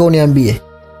ndio utakao uniambie."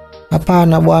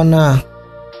 "Hapana bwana.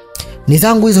 Ni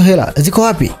zangu hizo hela. Ziko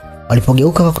wapi?"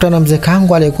 Walipogeuka wakutana Mzee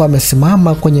Kangu aliyekuwa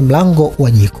amesimama kwenye mlango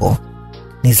wa jiko.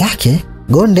 "Ni zake?"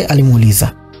 Gonde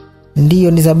alimuuliza.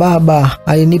 "Ndiyo, ni za baba.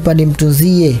 Alinipa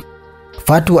nimtunzie."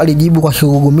 Fatu alijibu kwa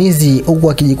kigugumizi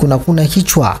huku akijikuna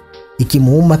kichwa,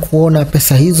 ikimuuma kuona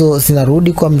pesa hizo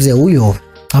zinarudi kwa mzee huyo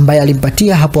ambaye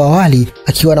alimpatia hapo awali,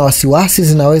 akiwa na wasiwasi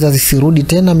zinaweza zisirudi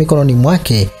tena mikononi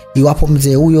mwake iwapo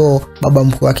mzee huyo, baba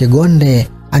mkwe wake Gonde,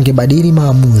 angebadili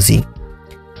maamuzi.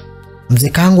 Mzee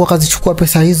Kangu akazichukua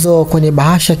pesa hizo kwenye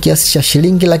bahasha kiasi cha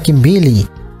shilingi 200,000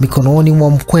 mikononi mwa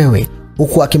mkwewe,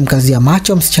 huku akimkazia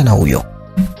macho msichana huyo.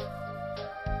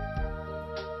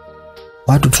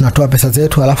 Watu tunatoa pesa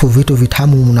zetu alafu vitu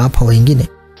vitamu mnawapa wengine.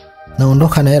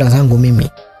 Naondoka na hela zangu mimi.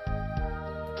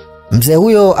 Mzee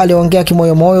huyo aliongea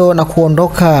kimoyomoyo na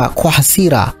kuondoka kwa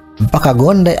hasira mpaka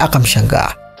Gonde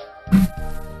akamshangaa.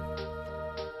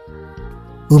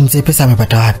 Mzee pesa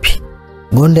amepata wapi?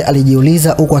 Gonde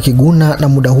alijiuliza huku akiguna, na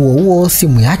muda huo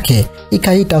simu yake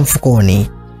ikaita mfukoni.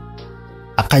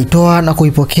 Akaitoa na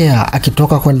kuipokea,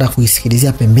 akitoka kwenda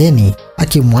kuisikilizia pembeni,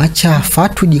 akimwacha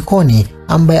Fatu jikoni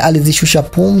ambaye alizishusha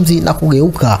pumzi na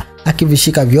kugeuka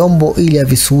akivishika vyombo ili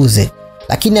avisuuze.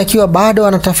 Lakini akiwa bado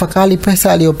anatafakari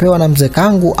pesa aliyopewa na mzee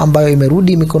Kangu ambayo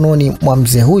imerudi mikononi mwa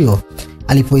mzee huyo,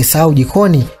 alipoisahau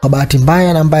jikoni, kwa bahati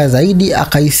mbaya na mbaya zaidi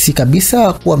akahisi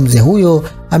kabisa kuwa mzee huyo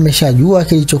ameshajua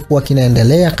kilichokuwa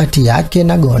kinaendelea kati yake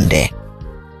na Gonde.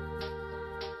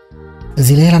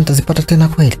 Zile hela nitazipata tena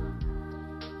kweli?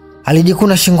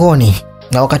 Alijikuna shingoni,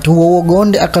 na wakati huo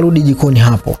Gonde akarudi jikoni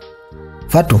hapo.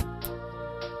 Fatu,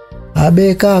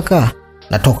 abe kaka,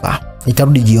 natoka,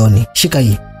 nitarudi jioni, shika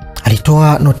hii.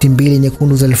 Alitoa noti 2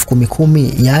 nyekundu za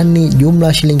 10,000, yani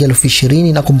jumla shilingi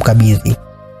 20,000 na kumkabidhi.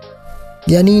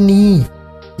 Ya nini?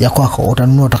 Ya kwako,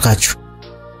 utanunua utakacho,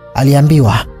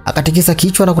 aliambiwa. Akatikisa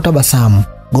kichwa na kutabasamu.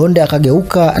 Gonde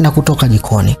akageuka na kutoka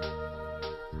jikoni.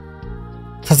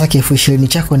 Sasa 20,000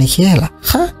 chako ni kiela?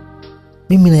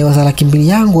 Mimi naiwaza 200,000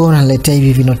 yangu, wewe unaniletea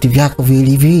hivi vinoti vyako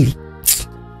viwili.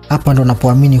 Hapa ndo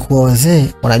napoamini kuwa wazee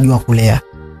wanajua kulea.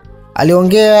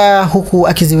 Aliongea huku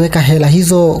akiziweka hela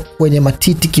hizo kwenye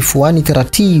matiti kifuani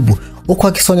taratibu, huku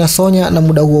akisonya, na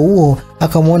muda huo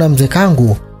akamwona mzee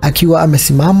Kangu akiwa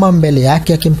amesimama mbele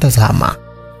yake akimtazama.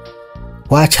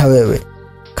 Wacha wewe,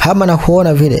 kama na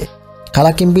kuona vile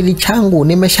 200,000 changu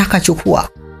nimeshakachukua.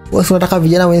 Wewe unataka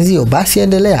vijana wenzio, basi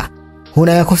endelea.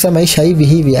 Unayakosa maisha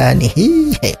hivi yani.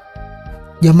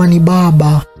 Jamani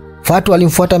baba. Fatu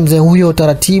alimfuata mzee huyo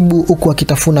taratibu, huku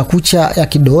akitafuna kucha ya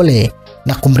kidole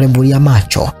na kumrembulia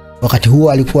macho. Wakati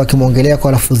huo alikuwa akimwongelea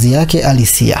kwa lafuzi yake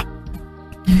alisia.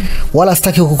 Wala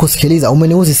sitaki kukusikiliza,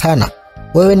 umeniuzi sana.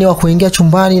 Wewe ni wa kuingia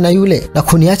chumbani na yule na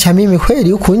kuniacha mimi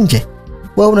kweli huku nje?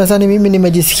 Wewe unadhani mimi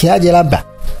nimejisikiaje labda?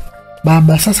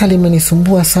 Baba, sasa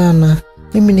limenisumbua sana.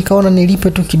 Mimi nikaona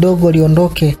nilipe tu kidogo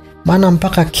liondoke, maana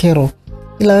mpaka kero.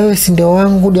 Ila wewe si ndio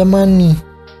wangu jamani.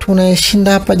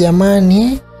 Tunayeshinda hapa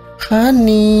jamani.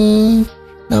 Hani,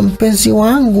 na mpenzi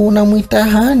wangu namuita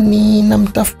Hani,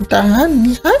 namtafuta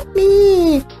Hani.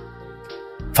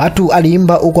 Fatu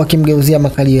aliimba huku akimgeuzia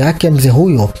makalio yake mzee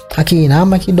huyo,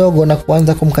 akiinama kidogo na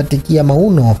kuanza kumkatikia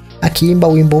mauno, akiimba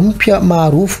wimbo mpya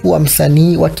maarufu wa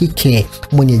msanii wa kike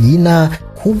mwenye jina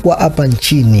kubwa hapa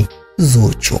nchini,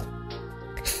 Zuchu.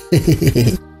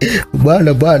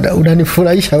 Bwana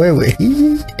unanifurahisha wewe.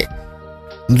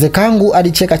 Mzee Kangu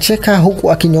alicheka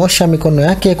huku akinyoosha mikono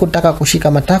yake kutaka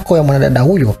kushika matako ya mwanadada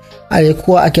huyo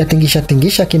aliyekuwa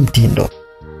akiatingisha kimtindo.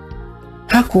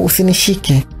 Haku,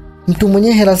 usinishike. Mtu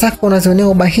mwenye hela zako unazionea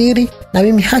ubahiri, na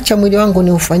mimi hacha mwili wangu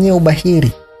ni ufanyie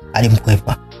ubahiri,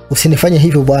 alimkwepa. Usinifanye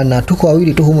hivyo bwana, tuko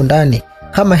wawili tu humu ndani.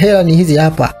 Kama hela ni hizi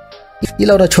hapa.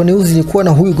 Ila unachoniuzi ni kuwa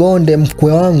na huyu Gonde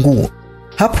mkwe wangu.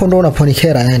 Hapo ndo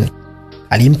unaponikera yani.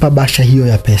 Alimpa basha hiyo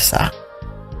ya pesa.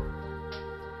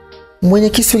 Mwenye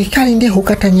kisu kikali ndiye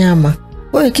hukata nyama.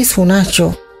 Wewe kisu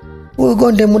unacho. Huyu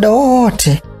Gonde muda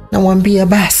wote namwambia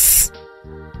basi.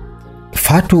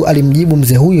 Fatu alimjibu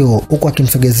mzee huyo huku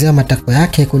akimsogezea matako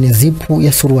yake kwenye zipu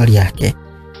ya suruali yake.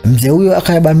 Mzee huyo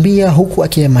akayabambia huku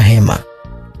akihema.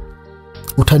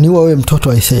 Utaniua wewe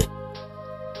mtoto aise.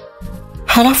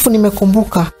 Halafu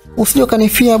nimekumbuka, usije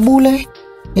kanifia bule,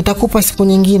 nitakupa siku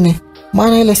nyingine.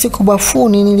 Maana ile siku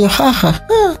bafuni nilihaha,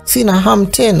 sina hamu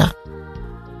tena.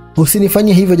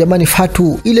 Usinifanyie hivyo jamani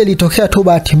Fatu, ile litokea tu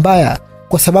bahati mbaya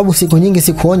kwa sababu siku nyingi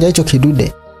sikuonja hicho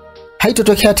kidude.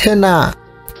 Haitotokea tena,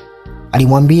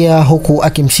 alimwambia huku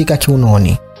akimshika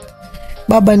kiunoni.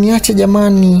 Baba niache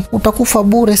jamani, utakufa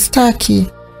bure staki.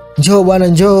 Njoo bwana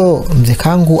njoo, mzee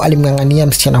Kangu alimng'ang'ania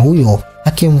msichana huyo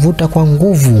akimvuta kwa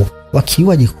nguvu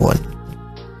wakiwa jikoni.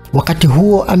 Wakati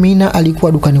huo Amina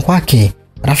alikuwa dukani kwake,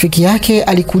 rafiki yake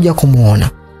alikuja kumuona.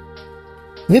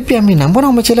 Vipi Amina, mbona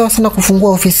umechelewa sana kufungua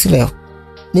ofisi leo?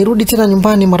 Nirudi tena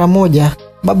nyumbani mara moja,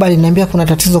 baba aliniambia kuna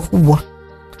tatizo kubwa.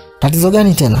 Tatizo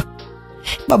gani tena?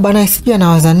 Baba naye sijui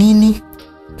anawaza nini.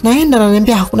 Naenda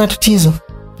ananiambia hakuna tatizo.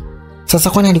 Sasa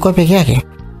kwani alikuwa peke yake?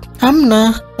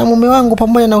 Hamna, na mume wangu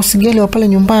pamoja na usigeli wa pale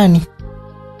nyumbani.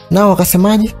 Nao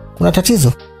wakasemaje? Kuna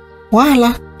tatizo?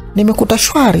 Wala, nimekuta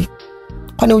shwari.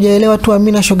 Kwani hujaelewa tu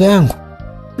Amina shoga yangu?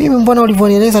 Mimi mbona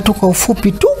ulivyonieleza tu kwa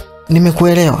ufupi tu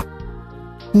nimekuelewa.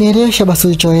 Nielewesha basi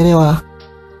ulichoelewa.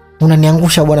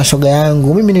 Unaniangusha bwana shoga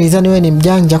yangu. Mimi nilizani wewe ni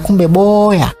mjanja kumbe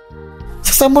boya.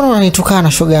 Sasa mbona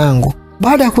unanitukana shoga yangu?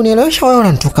 Baada ya kunielewesha wewe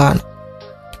unanitukana.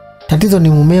 Tatizo ni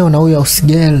mumeo na huyo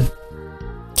usigel.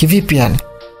 Kivipi yani?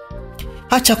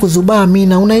 Acha kuzubaa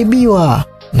Amina, unaibiwa.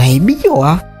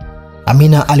 Naibiwa?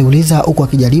 Amina aliuliza huku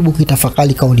akijaribu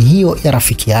kitafakari kauli hiyo ya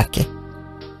rafiki yake.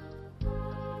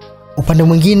 Upande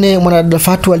mwingine mwanadada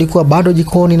Fatu alikuwa bado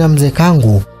jikoni na mzee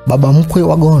Kangu, baba mkwe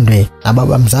wa Gonde na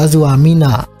baba mzazi wa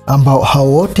Amina, ambao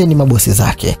hao wote ni mabosi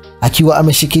zake. Akiwa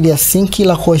ameshikilia sinki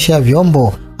la kuoshea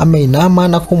vyombo, ameinama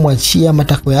na kumwachia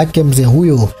matako yake mzee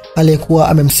huyo aliyekuwa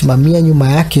amemsimamia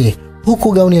nyuma yake,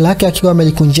 huku gauni lake akiwa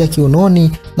amelikunjia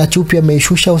kiunoni na chupi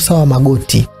ameishusha usawa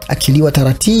magoti, akiliwa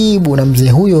taratibu na mzee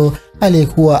huyo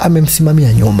aliyekuwa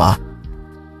amemsimamia nyuma.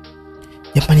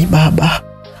 Jamani baba,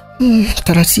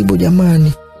 taratibu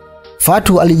jamani.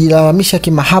 Fatu alijilalamisha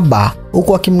kimahaba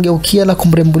huku akimgeukia na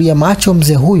kumrembulia macho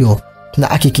mzee huyo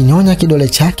na akikinyonya kidole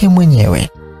chake mwenyewe.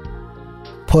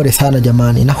 Pole sana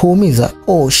jamani, na huumiza.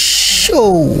 Oh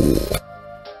show.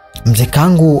 Mzee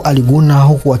Kangu aliguna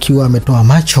huku akiwa ametoa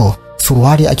macho,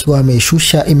 suruali akiwa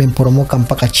ameishusha imemporomoka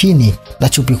mpaka chini na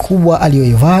chupi kubwa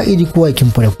aliyoivaa ilikuwa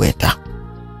ikimpolepweta.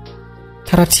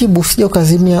 Taratibu usije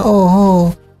ukazimia.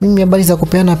 Mimi habari za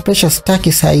kupeana pressure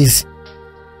sitaki size.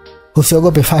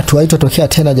 Usiogope Fatu, haitotokea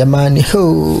tena jamani.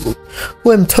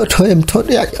 Wewe mtoto.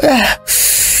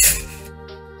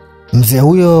 Mzee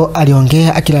huyo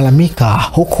aliongea akilalamika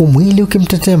huku mwili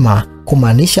ukimtetema,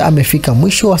 kumaanisha amefika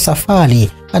mwisho wa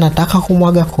safari, anataka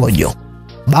kumwaga kojo.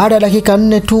 Baada ya dakika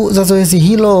 4 tu za zoezi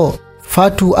hilo,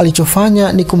 Fatu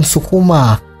alichofanya ni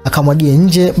kumsukuma akamwagie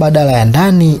nje badala ya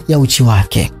ndani ya uchi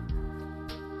wake.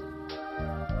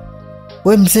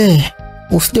 We mzee,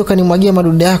 usije ukanimwagia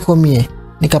madude yako mie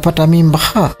nikapata mimba.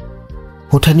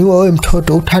 Utaniua wewe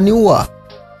mtoto, utaniua.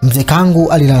 Mzee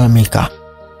Kangu alilalamika.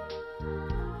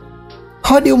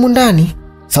 Hodi humu ndani.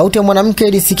 Sauti ya mwanamke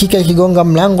ilisikika ikigonga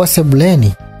mlango wa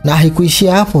sebuleni, na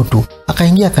haikuishia hapo tu,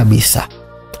 akaingia kabisa.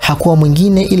 Hakuwa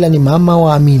mwingine ila ni mama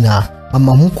wa Amina,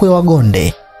 mama mkwe wa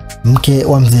Gonde, mke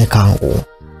wa mzee Kangu.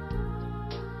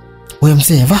 Wewe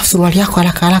mzee, vaa suruali yako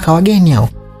haraka wageni hao,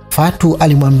 Fatu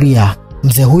alimwambia.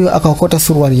 Mzee huyo akaokota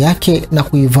suruali yake na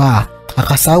kuivaa,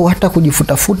 akasahau hata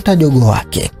kujifutafuta jogo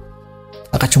wake.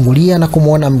 Akachungulia na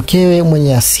kumuona mkewe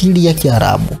mwenye asili ya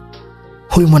Kiarabu.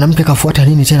 Huyu mwanamke kafuata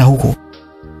nini tena huku?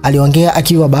 Aliongea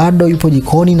akiwa bado yupo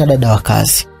jikoni na dada wa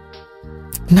kazi.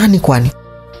 Nani kwani?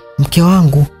 Mke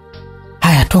wangu.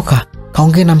 Haya toka,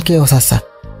 kaongea na mkeo sasa.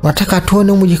 Unataka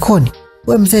tuone humu jikoni?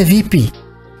 We mzee vipi?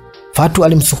 Fatu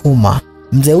alimsukuma.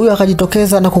 Mzee huyo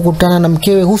akajitokeza na kukutana na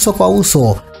mkewe uso kwa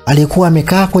uso, aliyekuwa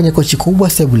amekaa kwenye kochi kubwa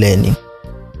sebuleni.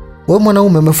 We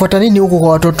mwanaume, umefuata nini huko kwa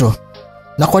watoto?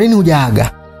 Na kwa nini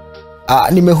hujaaga?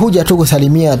 Nimehuja tu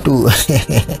kusalimia tu.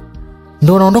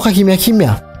 Ndio unaondoka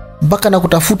kimya? Mpaka na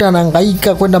kutafuta na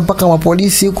hangaika kwenda mpaka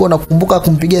mapolisi huko, na kukumbuka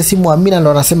kumpigia simu Amina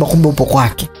ndo anasema kumbe upo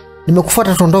kwake.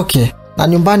 Nimekufuata tuondoke, na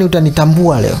nyumbani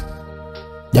utanitambua leo.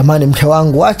 Jamani mke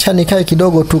wangu, acha nikae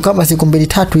kidogo tu kama siku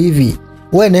 2-3 hivi.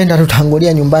 Wewe nenda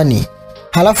tutangulia nyumbani.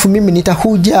 Halafu mimi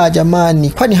nitakuja jamani.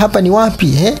 Kwani hapa ni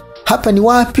wapi? Hapa ni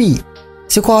wapi?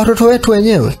 Si kwa watoto wetu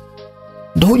wenyewe.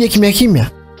 Ndio huje kimya?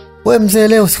 Wewe mzee,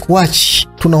 leo sikuachi.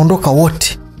 Tunaondoka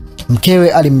wote.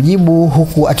 Mkewe alimjibu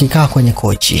huku akikaa kwenye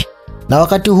kochi. Na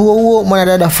wakati huo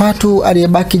mwanadada Fatu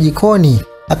aliyebaki jikoni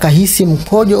akahisi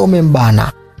mkojo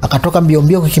umembana. Akatoka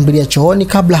mbio kukimbilia chooni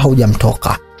kabla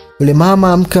haujamtoka. Yule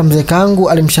mama mke wa mzee Kangu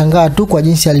alimshangaa tu kwa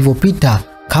jinsi alivyopita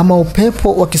kama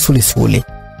upepo wa kisulisuli.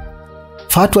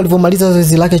 Fatu alivyomaliza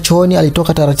zoezi lake chooni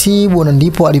alitoka taratibu, na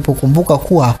ndipo alipokumbuka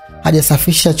kuwa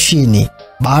hajasafisha chini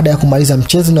baada ya kumaliza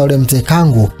mchezo na yule mzee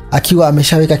Kangu akiwa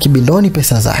ameshaweka kibindoni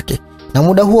pesa zake. Na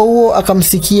muda huo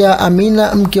akamsikia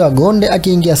Amina mke wa Gonde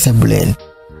akiingia sebuleni.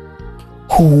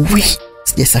 Huwi,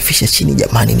 sijasafisha chini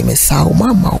jamani, nimesahau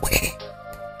mama we.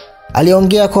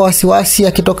 Aliongea kwa wasiwasi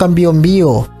akitoka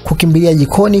mbio kukimbilia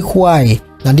jikoni kuwai,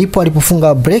 na ndipo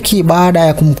alipofunga breki baada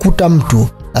ya kumkuta mtu,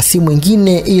 na si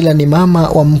mwingine ila ni mama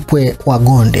wa mkwe wa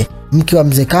Gonde, mke wa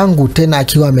mzee Kangu, tena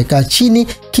akiwa amekaa chini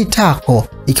kitako,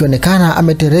 ikionekana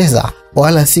ametereza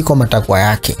wala si kwa matakwa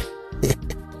yake.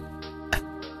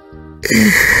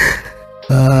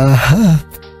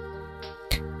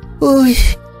 Ui,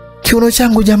 kiuno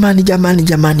changu jamani.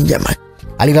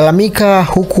 Alilalamika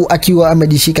huku akiwa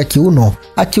amejishika kiuno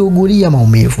akiugulia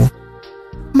maumivu.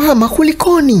 Mama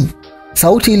kulikoni?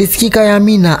 Sauti ilisikika ya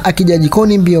Amina akija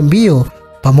jikoni mbio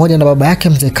pamoja na baba yake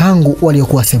mzee Kangu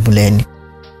waliokuwa sebuleni.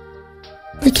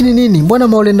 Hiki ni nini? Mbona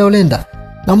maolenda?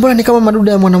 Na mbona ni kama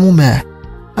maduda ya mwanamume?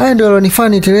 Haya ndio yalonifanya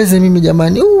niteleze mimi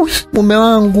jamani. Mume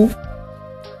wangu.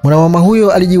 Mwanamama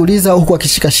huyo alijiuliza huku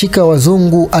akishikashika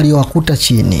wazungu aliowakuta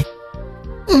chini.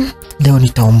 Leo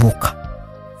nitaumbuka.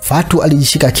 Fatu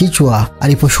alijishika kichwa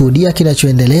aliposhuhudia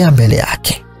kinachoendelea mbele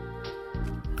yake.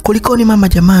 Kulikoni mama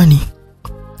jamani?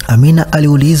 Amina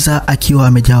aliuliza akiwa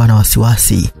amejawa na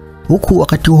wasiwasi. Huku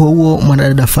wakati huo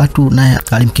mwanadada Fatu naye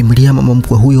alimkimbilia mama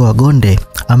mkwe huyo wa Gonde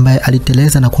ambaye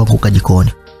aliteleza na kuanguka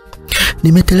jikoni.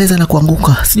 Nimeteleza na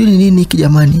kuanguka. Sijui ni nini hiki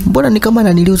jamani. Mbona ni kama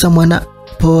ananiliuza mwana?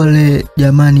 Pole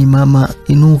jamani mama,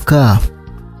 inuka.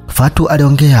 Fatu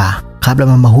aliongea kabla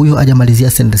mama huyo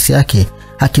hajamalizia sentensi yake,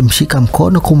 akimshika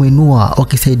mkono kumuinua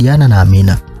wakisaidiana na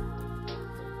Amina.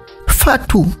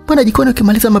 Fatu, mbona jikoni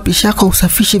ukimaliza mapishi yako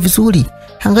usafishe vizuri?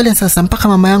 Angalia sasa mpaka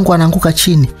mama yangu anaanguka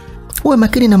chini. Uwe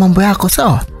makini na mambo yako,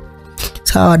 sawa?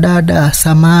 Sawa dada,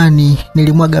 samani,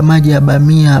 nilimwaga maji ya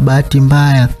bamia bahati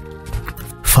mbaya.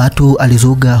 Fatu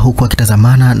alizuga huku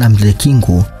akitazamana na mzee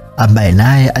Kingu ambaye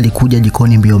naye alikuja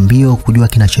jikoni mbio kujua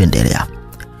kinachoendelea.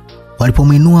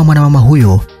 Walipomuinua mwanamama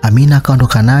huyo, Amina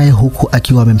akaondoka naye huku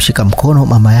akiwa amemshika mkono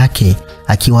mama yake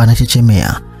akiwa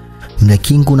anachechemea. Mzee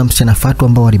Kingu na msichana Fatu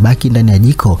ambao walibaki ndani ya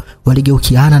jiko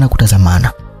waligeukiana na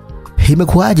kutazamana.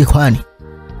 Imekuaje kwani?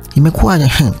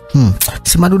 Imekuaje?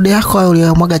 Si madude yako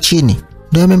uliyomwaga chini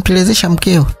ndio yamemtelezesha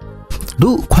mkeo.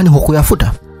 Kwani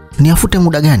hukuyafuta? Niafute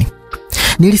muda gani?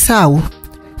 Nilisahau.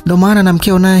 Ndio maana na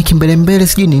mkeo naye kimbelembele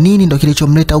sijui ni nini ndio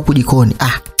kilichomleta huku jikoni.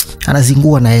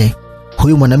 Anazingua na yeye.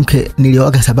 Huyu mwanamke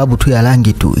nilioaga sababu tu ya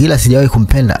rangi tu, ila sijawahi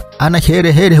kumpenda. Ana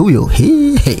here huyo.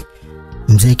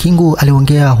 Mzee Kingu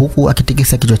aliongea huku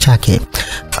akitikisa kichwa chake.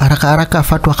 Haraka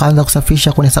Fatu akaanza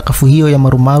kusafisha kwenye sakafu hiyo ya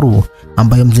marumaru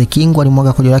ambayo mzee Kingu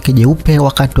alimwaga kojo lake jeupe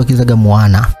wakati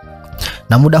wakizagamuana.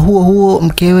 Na muda huo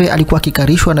mkewe alikuwa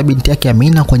akikarishwa na binti yake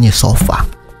Amina kwenye sofa.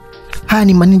 Haya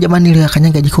ni manini jamani ile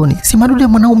akanyaga jikoni? Si madude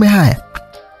mwanaume haya.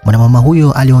 Mwanamama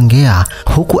huyo aliongea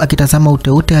huku akitazama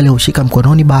uteute alioshika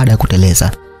mkononi baada ya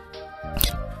kuteleza.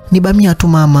 Ni bamia tu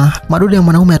mama, madude ya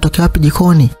mwanaume yatokea wapi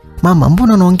jikoni? Mama,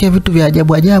 mbona unaongea vitu vya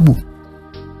ajabu?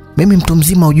 Mimi mtu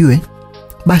mzima ujue.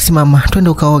 Basi mama, twende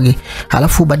ukaoge,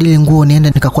 halafu ubadili nguo niende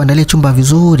nikakuandalia chumba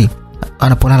vizuri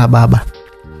anapolala baba.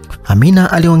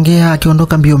 Amina aliongea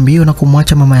akiondoka mbio na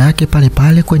kumwacha mama yake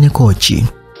pale kwenye kochi.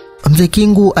 Mzee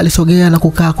Kingu alisogea na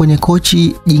kukaa kwenye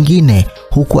kochi jingine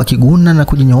huku akiguna na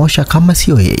kujinyoosha kama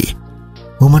sio yeye.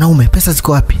 Wewe mwanaume, pesa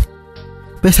ziko wapi?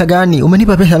 Pesa gani?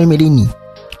 Umenipa pesa mimi lini?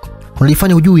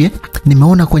 Unalifanya ujue?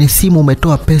 Nimeona kwenye simu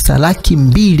umetoa pesa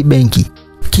 200,000 benki.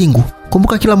 Kingu,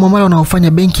 kumbuka kila muamala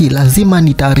unaofanya benki lazima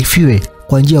nitaarifiwe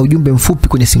kwa njia ya ujumbe mfupi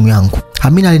kwenye simu yangu.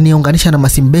 Amina aliniunganisha na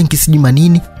masimu benki sijui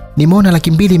manini. Nimeona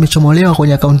 200,000 imechomolewa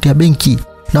kwenye akaunti ya benki.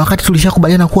 Na wakati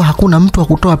tulishakubaliana kuwa hakuna mtu wa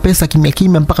kutoa pesa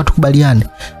kimya mpaka tukubaliane.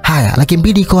 Haya,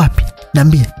 200,000 iko wapi?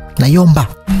 Niambie, naiomba.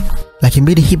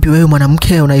 200,000 hipi wewe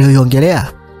mwanamke unayoiongelea?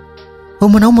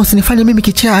 Wewe mwanaume usinifanye mimi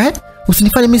kichaa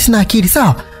Usinifanye mimi sina akili,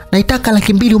 sawa? Naitaka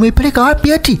 200,000 umeipeleka wapi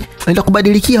eti? Naenda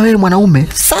kubadilikia wewe mwanaume.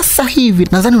 Sasa hivi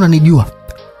nadhani unanijua.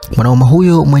 Mwanaume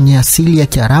huyo mwenye asili ya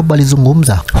Kiarabu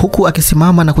alizungumza huku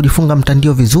akisimama na kujifunga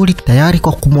mtandio vizuri tayari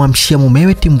kwa kumwamshia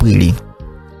mumewe timbwili.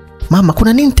 Mama,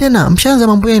 kuna nini tena? Mshaanza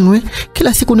mambo yenu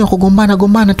Kila siku ni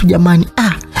kugombana tu jamani.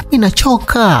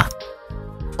 Ninachoka.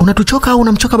 Unatuchoka au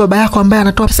unamchoka baba yako ambaye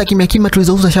anatoa pesa kimya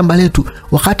tulizouza shamba letu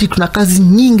wakati tuna kazi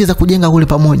nyingi za kujenga kule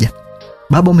pamoja?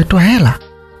 Baba, umetoa hela?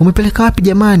 Umepeleka wapi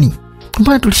jamani?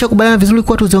 Mbona tulishakubaliana vizuri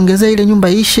kwa tuziongezee ile nyumba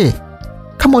ishe?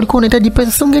 Kama ulikuwa unahitaji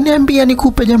pesa ungeniambia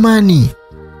nikupe jamani.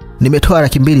 Nimetoa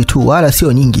 200,000 tu wala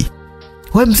sio nyingi.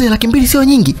 Wewe mzee, 200,000 sio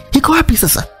nyingi? Iko wapi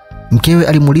sasa? Mkewe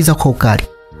alimuuliza kwa ukali.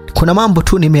 Kuna mambo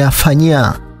tu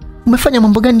nimeyafanyia. Umefanya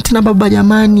mambo gani tena baba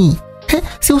jamani?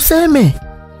 Si useme.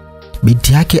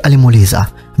 Binti yake alimuuliza.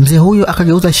 Mzee huyo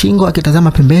akageuza shingo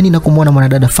akitazama pembeni na kumwona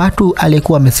mwanadada Fatu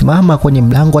aliyekuwa amesimama kwenye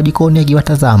mlango wa jikoni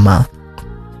akiwatazama.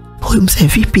 Huyu mzee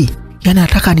vipi? Yaani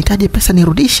anataka nitaje pesa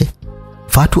nirudishe?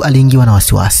 Fatu aliingiwa na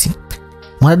wasiwasi.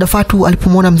 Mwanadada Fatu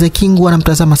alipomwona mzee Kingu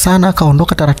anamtazama sana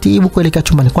akaondoka taratibu kuelekea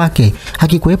chumbani kwake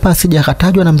akikwepa asije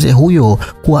akatajwa na mzee huyo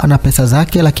kuwa ana pesa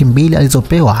zake 200,000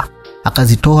 alizopewa.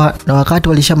 Akazitoa na wakati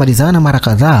walishamalizana mara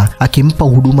kadhaa akimpa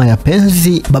huduma ya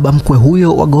penzi baba mkwe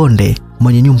huyo wa Gonde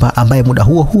mwenye nyumba ambaye muda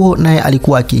huo naye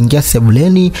alikuwa akiingia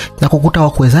sebuleni na kukuta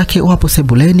wakwe zake wapo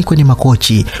sebuleni kwenye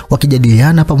makochi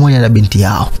wakijadiliana pamoja na binti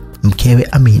yao mkewe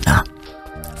Amina.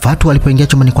 Fatu alipoingia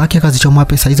chumbani kwake akazichomoa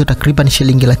pesa hizo takriban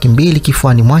shilingi 200,000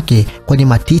 kifuani mwake kwenye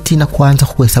matiti na kuanza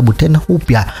kuhesabu tena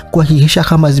upya kuhakikisha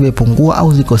kama zimepungua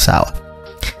au ziko sawa.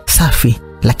 Safi,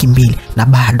 200,000 na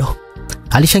bado.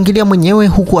 Alishangilia mwenyewe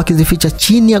huku akizificha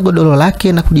chini ya godoro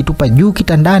lake na kujitupa juu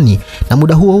kitandani, na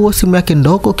muda huo huo simu yake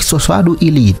ndogo kiswaswadu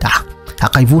iliita.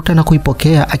 Akaivuta na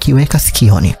kuipokea akiweka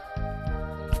sikioni.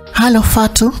 "Halo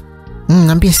Fatu."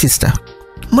 "Niambie sister."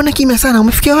 "Mbona kimya sana,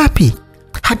 umefikia wapi?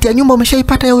 Hati ya nyumba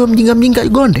umeshaipata ya huyo mjinga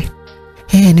Gonde?"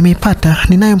 Nimeipata,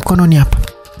 ninayo mkononi hapa."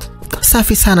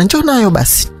 "Safi sana, njoo nayo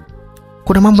basi."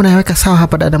 "Kuna mambo nayaweka sawa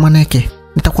hapa dada Mwaneke.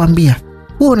 Nitakwambia.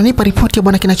 Wewe unanipa ripoti ya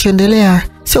bwana kinachoendelea,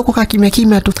 sio kukaa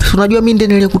kimya tu. Unajua mimi ndiye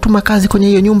niliyekutuma kazi kwenye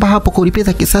hiyo nyumba hapo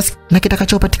kulipiza kisasi, na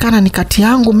kitakachopatikana ni kati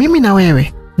yangu mimi na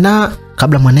wewe." Na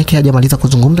kabla Mwaneke hajamaliza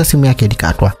kuzungumza simu yake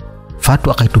ilikatwa.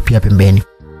 Fatu akaitupia pembeni.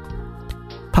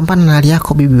 "Pambana na hali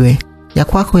yako bibi we. Ya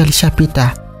kwako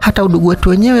yalishapita. Hata udugu wetu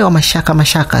wenyewe wa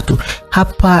mashaka tu.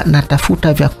 Hapa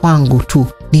natafuta vya kwangu tu,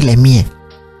 nile mie."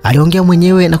 Aliongea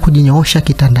mwenyewe na kujinyoosha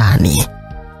kitandani.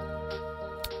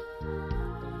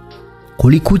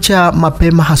 Kulikucha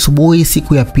mapema asubuhi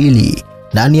siku ya pili.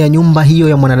 Ndani ya nyumba hiyo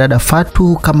ya mwanadada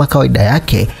Fatu, kama kawaida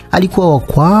yake, alikuwa wa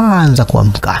kwanza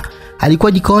kuamka.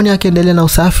 Alikuwa jikoni akiendelea na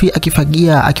usafi,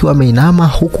 akifagia akiwa ameinama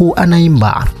huku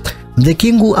anaimba. Mzee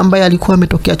Kingu ambaye alikuwa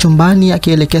ametokea chumbani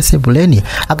akielekea sebuleni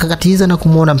akakatiza na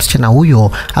kumuona msichana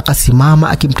huyo, akasimama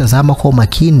akimtazama kwa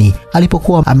umakini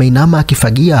alipokuwa ameinama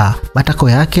akifagia, matako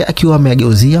yake akiwa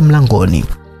amegeuzia mlangoni.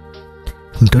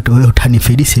 "Mtoto wewe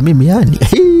utanifidisi mimi yani?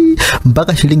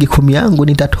 Mpaka shilingi 10 yangu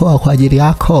nitatoa kwa ajili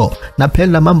yako.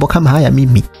 Napenda mambo kama haya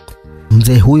mimi."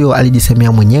 Mzee huyo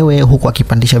alijisemea mwenyewe huku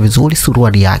akipandisha vizuri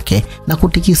suruali yake na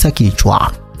kutikisa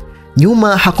kichwa.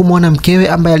 Nyuma hakumwona mkewe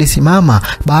ambaye alisimama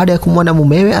baada ya kumwona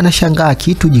mumewe anashangaa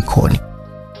kitu jikoni.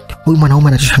 Huyu mwanaume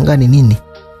anachoshangaa ni nini?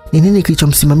 Ni nini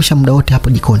kilichomsimamisha muda wote hapo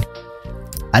jikoni?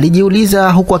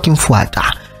 Alijiuliza huku akimfuata.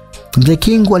 Mzee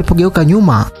Kingu alipogeuka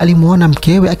nyuma alimuona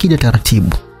mkewe akija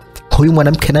taratibu. Huyu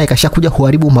mwanamke naye kashakuja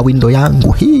kuharibu mawindo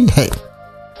yangu.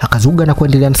 Akazuga na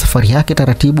kuendelea na safari yake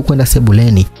taratibu kwenda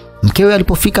sebuleni. Mkewe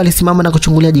alipofika alisimama na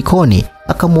kuchungulia jikoni,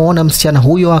 akamuona msichana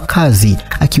huyo wa kazi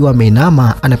akiwa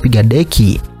ameinama anapiga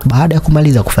deki baada ya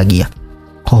kumaliza kufagia.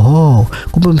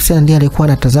 Kumbe msichana ndiye alikuwa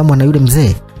anatazamwa na yule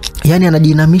mzee. Yaani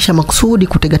anajinamisha makusudi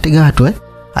kutega watu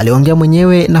Aliongea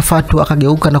mwenyewe na Fatu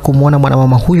akageuka na kumuona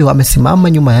mwanamama huyo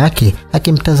amesimama nyuma yake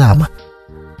akimtazama.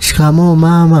 "Shikamoo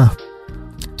mama."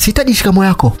 "Sitaji shikamoo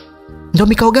yako. Ndio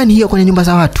mikao gani hiyo kwenye nyumba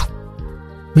za watu?"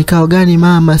 "Mikao gani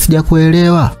mama,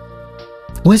 sijakuelewa."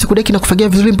 "Uwezi kudeki na kufagia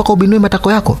vizuri mpaka ubinue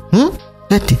matako yako?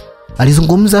 Eti?"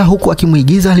 Alizungumza huku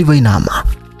akimuigiza alivyoinama.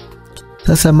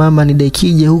 "Sasa mama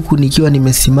nidekije huku nikiwa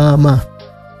nimesimama?"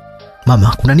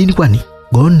 "Mama, kuna nini kwani?"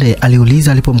 Gonde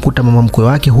aliuliza alipomkuta mama mkwe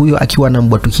wake huyo akiwa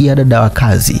anambwatukia dada wa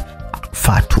kazi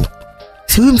Fatu.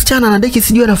 "Si huyu msichana anadeki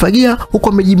sijui anafagia huko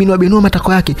amejibinua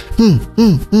matako yake.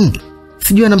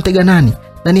 Sijui anamtega nani.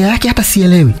 Na nia yake hata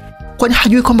sielewi. Kwani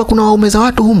hajui kwamba kuna waume za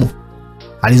watu humu?"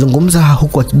 Alizungumza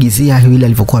huku akigizia yule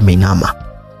alivyokuwa ameinama.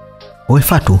 "Wewe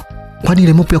Fatu, kwani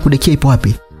ile mopu ya kudekia ipo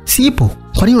wapi?" "Si ipo.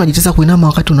 Kwa nini unajitesa kuinama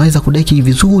wakati unaweza kudeki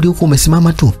vizuri huku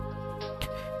umesimama tu?"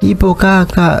 "Ipo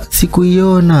kaka,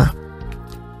 sikuiona."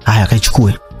 "Haya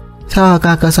kaichukue." "Sawa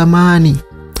kaka, samani."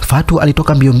 Fatu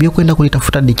alitoka mbio kwenda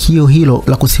kulitafuta dekio hilo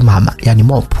la kusimama, yani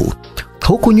mopu.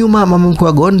 Huku nyuma mama mkwe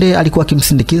wa Gonde alikuwa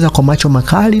akimsindikiza kwa macho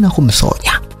makali na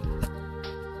kumsonya.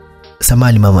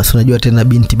 "Samani mama, unajua tena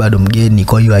binti bado mgeni,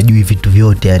 kwa hiyo hajui vitu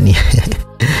vyote yani."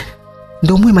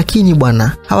 "Ndio mwe makini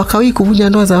bwana. Hawakawii kuvunja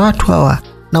ndoa za watu hawa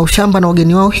na ushamba na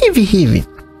wageni wao hivi."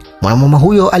 Mwanamama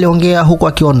huyo aliongea huku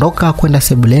akiondoka kwenda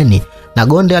sebuleni, na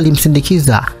Gonde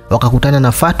alimsindikiza. Wakakutana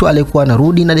na Fatu aliyekuwa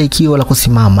anarudi na dekio la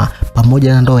kusimama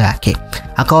pamoja na ndoo yake.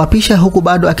 Akawapisha huku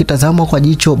bado akitazamwa kwa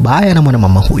jicho baya na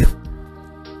mwanamama huyo.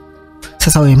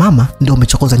 "Sasa wewe mama ndio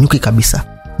umechokoza nyuki kabisa.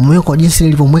 Mumeo kwa jinsi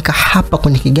nilivyomweka hapa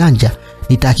kwenye kiganja,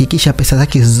 nitahakikisha pesa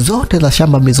zake zote za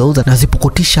shamba mlizouza na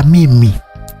zipukutisha mimi.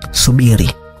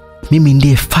 Subiri. Mimi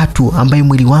ndiye Fatu ambaye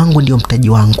mwili wangu ndio mtaji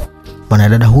wangu."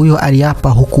 Mwanadada huyo aliapa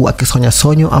huku akisonya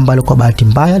sonyo ambalo kwa bahati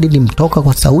mbaya lilimtoka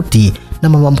kwa sauti, na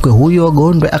mama mkwe huyo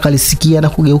Gondwe akalisikia na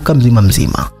kugeuka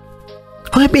mzima.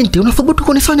 "Wewe binti, unathubutu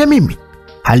kunisonya mimi?"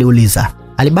 aliuliza.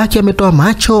 Alibaki ametoa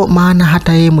macho, maana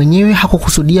hata yeye mwenyewe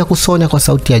hakukusudia kusonya kwa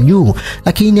sauti ya juu,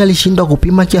 lakini alishindwa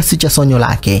kupima kiasi cha sonyo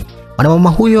lake. Mwanamama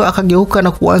huyo akageuka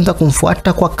na kuanza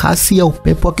kumfuata kwa kasi ya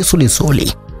upepo wa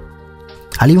kisulisuli.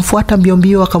 Alimfuata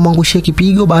mbio akamwangushia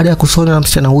kipigo baada ya kusonya na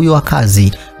msichana huyo wa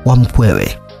kazi wa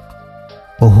mkwewe.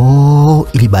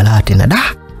 Ili balaa tena.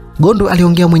 Gondwe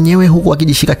aliongea mwenyewe huku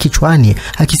akijishika kichwani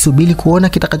akisubiri kuona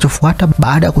kitakachofuata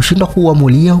baada ya kushindwa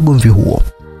kuuamulia ugomvi huo.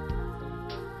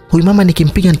 "Huyu mama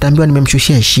nikimpiga nitaambiwa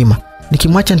nimemshushia heshima,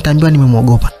 nikimwacha nitaambiwa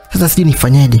nimemwogopa. Sasa sijui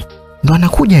nifanyaje. Ndo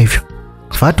anakuja hivyo."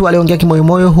 Fatu aliongea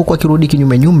kimoyomoyo huku akirudi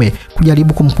kinyume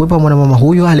kujaribu kumkwepa mwanamama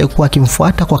huyo aliyekuwa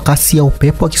akimfuata kwa kasi ya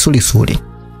upepo wa kisulisuli.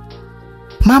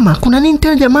 Mama, kuna nini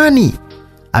tena jamani?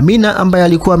 Amina ambaye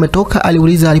alikuwa ametoka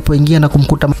aliuliza alipoingia na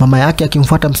kumkuta mama yake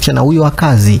akimfuata msichana huyo wa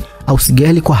kazi au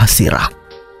Sigeli kwa hasira.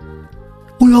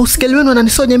 Huyo au Sigeli wenu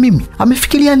ananisonya mimi?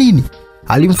 Amefikiria nini?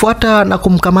 Alimfuata na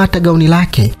kumkamata gauni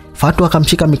lake. Fatu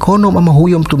akamshika mikono mama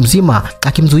huyo mtu mzima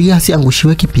akimzuia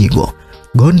asiangushiwe kipigo.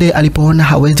 Gonde alipoona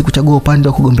hawezi kuchagua upande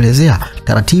wa kugombelezea,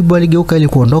 taratibu aligeuka ili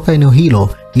kuondoka eneo hilo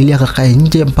ili akakae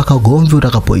nje mpaka ugomvi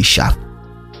utakapoisha.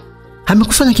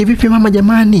 Amekusanya kivipi mama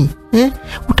jamani?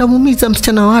 Utamuumiza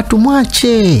msichana wa watu,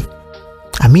 mwache.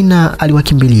 Amina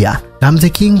aliwakimbilia na mzee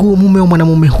Kingu mume wa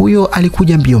mwanamume huyo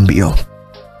alikuja mbio.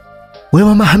 Wewe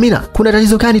mama Amina, kuna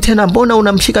tatizo gani tena? Mbona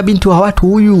unamshika binti wa watu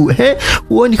huyu?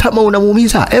 Uoni kama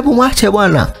unamuumiza? Hebu mwache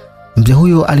bwana. Mzee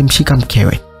huyo alimshika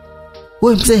mkewe.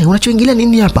 Wewe mzee, unachoingilia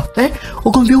nini hapa?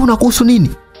 Ugomvi huu unakuhusu nini?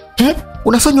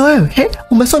 Unasonywa wewe?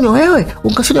 Umesonywa wewe?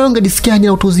 Ungasonywa wewe ungedisikiaje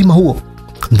na utu uzima huo?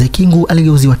 Mzee Kingu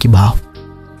aligeuziwa kibao.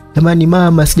 Jamani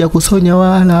mama, sijakusonya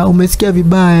wala, umesikia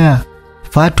vibaya.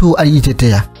 Fatu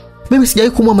alijitetea. Mimi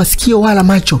sijawahi kumwa masikio wala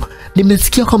macho.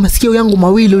 Nimesikia kwa masikio yangu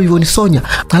mawili ulivyonisonya.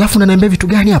 Alafu unaniambia vitu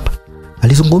gani hapa?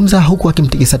 Alizungumza huku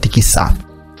akimtikisa.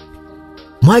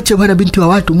 Mwache bwana binti wa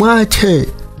watu, mwache.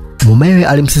 Mumewe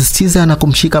alimsisitiza na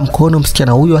kumshika mkono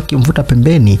msichana huyo akimvuta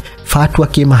pembeni. Fatu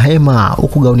akimahema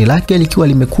huku gauni lake likiwa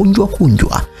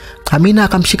limekunjwa. Amina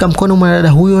akamshika mkono mwanadada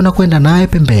huyo na kwenda naye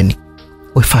pembeni.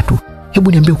 Wewe Fatu,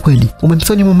 hebu niambie ukweli,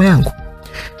 umemsonya mama yangu?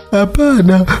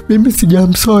 Hapana, mimi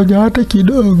sijamsonya hata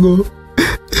kidogo.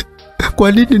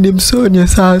 Kwa nini nimsonye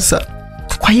sasa?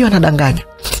 Kwa hiyo anadanganya?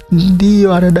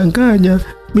 Ndio anadanganya.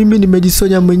 Mimi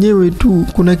nimejisonya mwenyewe tu.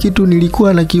 Kuna kitu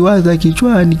nilikuwa nakiwaza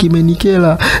kichwani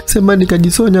kimenikela, sema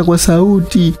nikajisonya kwa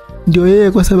sauti. Ndio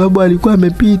yeye kwa sababu alikuwa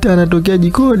amepita anatokea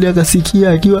jikoni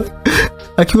akasikia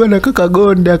akiwa na kaka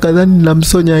Gonde akadhani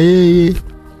namsonya yeye.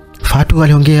 Fatu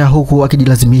aliongea huku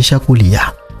akijilazimisha kulia.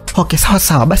 Okay,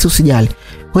 sawa basi usijali.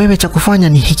 Wewe cha kufanya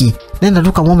ni hiki. Nenda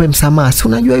tu kamwombe msamaha. Si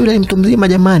unajua yule ni mtu mzima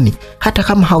jamani. Hata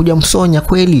kama haujamsonya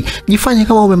kweli, jifanye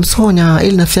kama umemsonya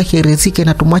ili nafsi yake irizike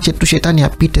na tumwache tu shetani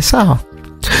apite, sawa?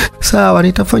 Sawa,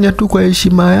 nitafanya tu kwa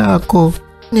heshima yako.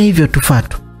 Ni hivyo tu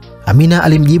Fatu. Amina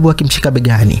alimjibu akimshika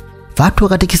begani. Fatu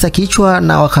akatikisa kichwa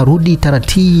na wakarudi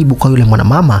taratibu kwa yule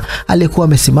mwanamama aliyekuwa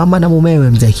amesimama na mumewe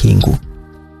mzee Kingu.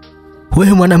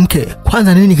 Wewe mwanamke,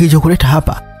 kwanza nini kilichokuleta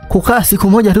hapa? Kukaa siku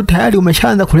moja tu tayari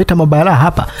umeshaanza kuleta mabalaa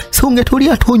hapa. Si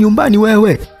ungetulia tu nyumbani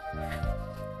wewe?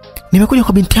 Nimekuja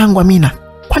kwa binti yangu Amina.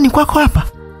 Kwani kwako hapa?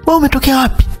 Wewe umetokea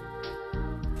wapi?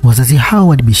 Wazazi hao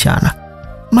walibishana.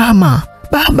 Mama,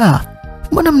 baba,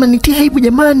 mbona mnanitia aibu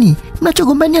jamani?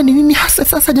 Mnachogombania ni nini hasa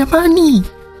sasa jamani?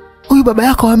 Huyu baba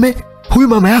yako huyu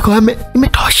mama yako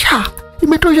imetosha.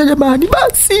 Imetosha jamani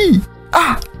basi.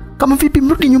 Kama vipi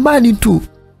mrudi nyumbani tu.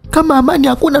 Kama amani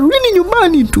hakuna, rudini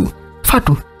nyumbani tu.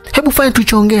 Fatu, hebu fanya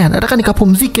tulichoongea. Nataka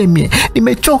nikapumzike mie.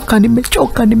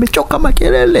 Nimechoka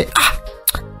makelele.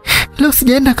 Leo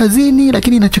sijaenda kazini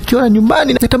lakini ninachokiona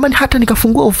nyumbani natamani hata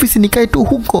nikafungua ofisi nikae tu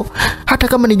huko. Hata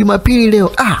kama ni Jumapili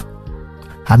leo.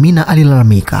 Amina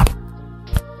alilalamika.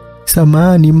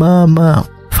 Samahani mama.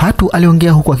 Fatu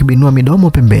aliongea huku akibinua midomo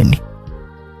pembeni.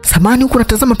 Samahani huku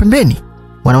natazama pembeni?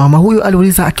 Mwanamama huyo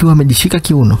aliuliza akiwa amejishika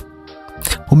kiuno.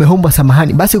 Umeomba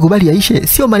samahani, basi kubali yaishe,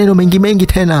 sio maneno mengi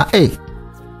tena.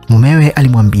 Mumewe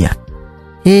alimwambia.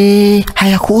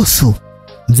 Hayakuhusu.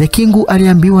 Mzee Kingu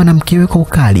aliambiwa na mkewe kwa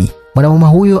ukali. Mwanamama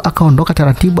huyo akaondoka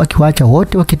taratibu akiwaacha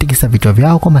wote wakitikisa vichwa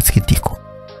vyao kwa masikitiko.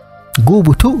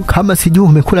 Gubu tu kama sijui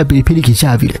umekula pilipili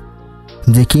kichaa vile.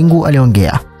 Mzee Kingu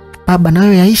aliongea. Baba,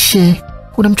 nawe yaishe.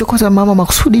 Unamchokoza mama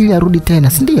makusudi ili arudi tena,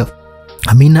 si ndio?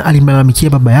 Amina alimlalamikia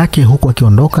baba yake huku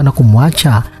akiondoka na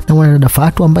kumwacha na mwanadada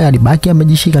Fatu ambaye alibaki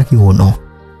amejishika kiuno.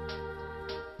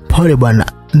 Pole bwana,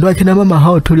 ndio akina mama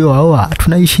hao tuliowaoa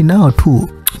tunaishi nao tu,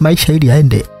 maisha ili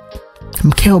yaende.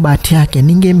 Mkeo bahati yake,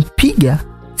 ningempiga,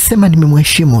 sema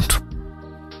nimemheshimu tu.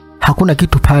 Hakuna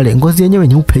kitu pale, ngozi yenyewe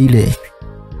nyeupe ile.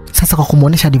 Sasa kwa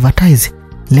kumuonesha advertise,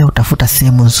 leo tafuta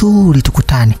sehemu nzuri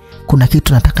tukutane. Kuna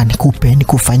kitu nataka nikupe,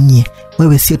 nikufanyie.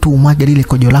 Wewe si tu umwage lile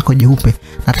kojo lako jeupe.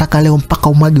 Nataka leo mpaka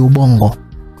umwage ubongo.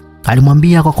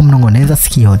 Alimwambia kwa kumnongoneza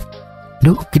sikioni.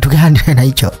 Ndio kitu gani tena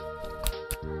hicho?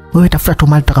 Wewe tafuta tu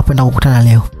mahali tutakapoenda kukutana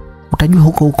leo. Utajua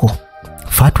huko.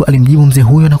 Fatu alimjibu mzee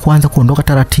huyo na kuanza kuondoka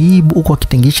taratibu huko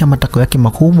akitengisha matako yake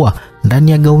makubwa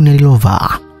ndani ya gauni alilovaa.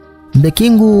 Mzee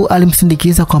Kingu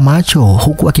alimsindikiza kwa macho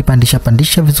huku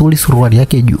akipandisha vizuri suruali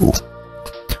yake juu.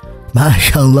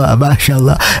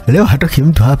 Mashallah. Leo hatoki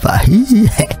mtu hapa.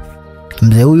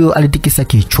 Mzee huyo alitikisa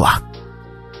kichwa.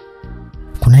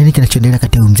 Kuna nini kinachoendelea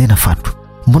kati ya mzee na Fatu?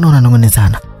 mbona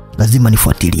unanong'onezana? Lazima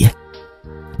nifuatilie.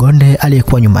 Gonde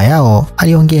aliyekuwa nyuma yao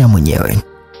aliongea mwenyewe.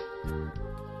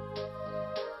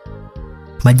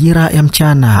 Majira ya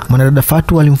mchana, mwanadada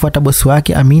Fatu alimfuata bosi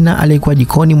wake Amina aliyekuwa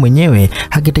jikoni mwenyewe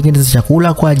akitengeneza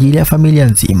chakula kwa ajili ya familia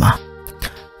nzima.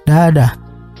 Dada,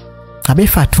 Abe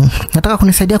Fatu, nataka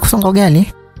kunisaidia kusonga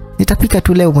ugali? Nitapika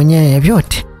tu leo mwenyewe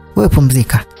vyote. Wewe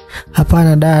pumzika.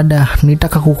 Hapana dada,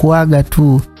 nitaka kukuaga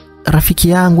tu. Rafiki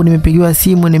yangu nimepigiwa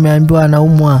simu, nimeambiwa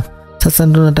anaumwa. Sasa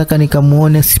ndo nataka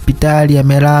nikamuone hospitali,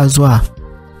 amelazwa.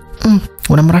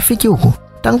 Una marafiki huko?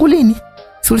 Tangu lini?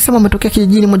 Si ulisema umetokea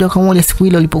kijijini moja kwa moja siku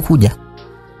ile ulipokuja?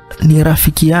 Ni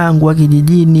rafiki yangu wa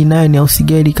kijijini, naye ni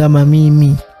usigeri kama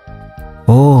mimi.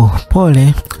 Oh,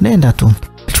 pole, nenda tu.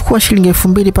 Chukua shilingi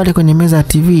 2000 pale kwenye meza ya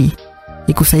TV.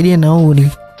 Ikusaidie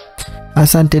nauli.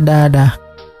 Asante dada.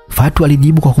 Fatu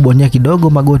alijibu kwa kubonyea kidogo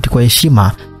magoti kwa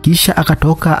heshima, kisha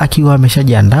akatoka akiwa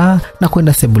ameshajiandaa na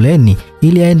kwenda sebuleni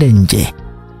ili aende nje.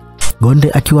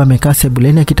 Gonde akiwa amekaa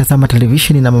sebuleni akitazama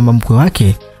televisheni na mama mkwe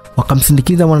wake,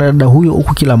 wakamsindikiza mwanadada huyo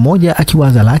huku kila mmoja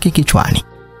akiwaza lake kichwani.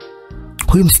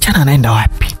 Huyu msichana anaenda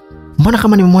wapi? Mbona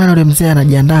kama nimemwona yule mzee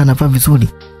anajiandaa anavaa vizuri,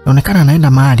 inaonekana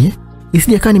anaenda mahali.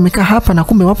 Isije kama nimekaa hapa na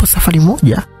kumbe wapo safari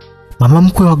moja. Mama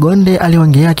mkwe wa Gonde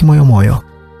aliongea kimoyomoyo.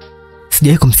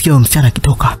 Sijawahi kumsikia huyo msichana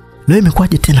akitoka. Leo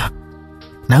imekuwaje tena?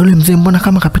 Na yule mzee mbona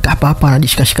kama kapita hapa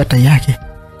anajishikashika tai yake?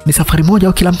 Ni safari moja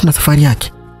au kila mtu na safari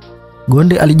yake?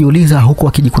 Gonde alijiuliza huku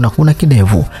akijikuna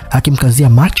kidevu, akimkazia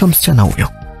macho msichana huyo.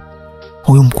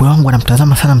 Huyu mkwe wangu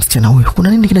anamtazama sana msichana huyo. Kuna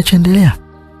nini kinachoendelea?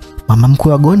 Mama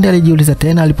mkwe wa Gonde alijiuliza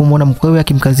tena alipomwona mkwewe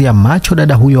akimkazia macho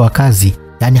dada huyo wa kazi,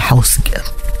 yani house girl.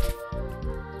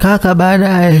 Kaka,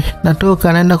 baadaye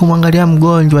natoka naenda kumwangalia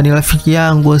mgonjwa, ni rafiki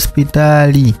yangu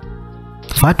hospitali.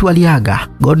 Fatu aliaga.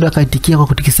 Gonde akaitikia kwa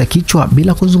kutikisa kichwa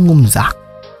bila kuzungumza.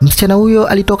 Msichana huyo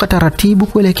alitoka taratibu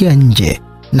kuelekea nje,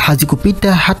 na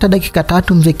hazikupita hata dakika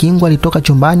 3 mzee Kingu alitoka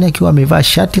chumbani akiwa amevaa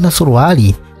shati na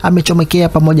suruali, amechomekea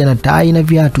pamoja na tai na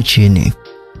viatu chini.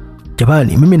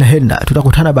 Jamani, mimi naenda,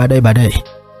 tutakutana baadaye.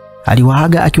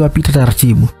 Aliwaaga akiwapita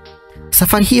taratibu.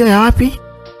 Safari hiyo ya wapi?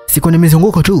 Siko ni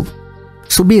mizunguko tu.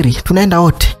 Subiri, tunaenda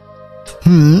wote.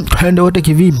 Tunaenda wote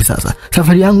kivipi sasa?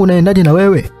 Safari yangu naendaje na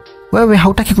wewe? Wewe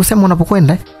hautaki kusema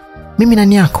unapokwenda? Mimi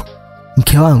nani yako?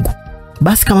 Mke wangu.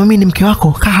 Basi kama mimi ni mke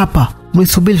wako, kaa hapa,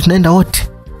 mnisubiri tunaenda wote.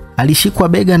 Alishikwa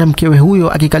bega na mkewe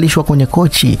huyo akikalishwa kwenye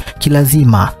kochi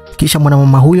kilazima, kisha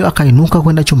mwanamama huyo akainuka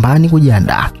kwenda chumbani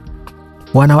kujiandaa.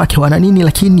 Wanawake wana nini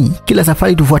lakini? Kila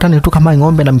safari tufuatane tu kama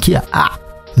ng'ombe na mkia.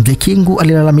 Mzee Kingu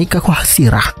alilalamika kwa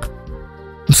hasira.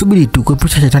 Msubiri tu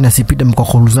kuepusha shetani asipite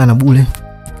mkokoluzana bure.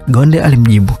 Gonde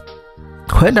alimjibu.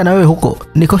 Kwenda na wewe huko,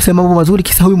 nikose mambo mazuri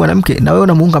kisa huyu mwanamke na wewe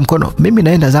unamuunga mkono. Mimi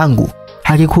naenda zangu.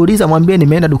 Hakikuuliza mwambie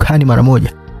nimeenda dukani mara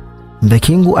moja. Mzee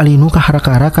Kingu aliinuka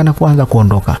haraka na kuanza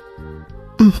kuondoka.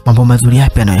 Mambo mazuri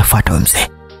yapi anayofuata mzee?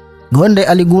 Gonde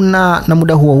aliguna, na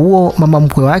muda huo mama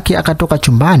mkwe wake akatoka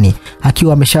chumbani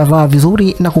akiwa ameshavaa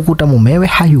vizuri na kukuta mumewe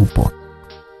hayupo.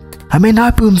 Ameenda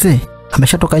wapi mzee?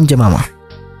 Ameshatoka nje mama.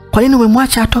 Kwa nini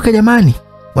umemwacha atoke jamani?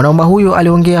 Mwanaume huyo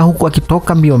aliongea huku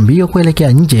akitoka mbio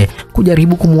kuelekea nje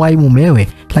kujaribu kumwahi mumewe,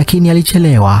 lakini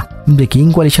alichelewa. Mzee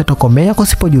Kingu alishatokomea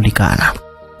kusipojulikana.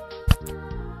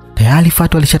 Tayari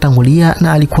Fatu alishatangulia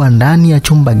na alikuwa ndani ya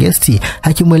chumba gesti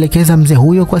akimuelekeza mzee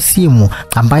huyo kwa simu,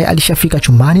 ambaye alishafika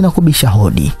chumbani na kubisha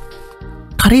hodi.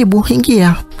 Karibu,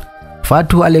 ingia.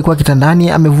 Fatu aliyekuwa kitandani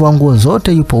amevua nguo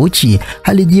zote, yupo uchi,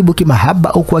 alijibu kimahaba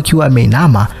huku akiwa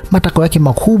ameinama, matako yake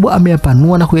makubwa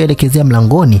ameyapanua na kuyaelekezea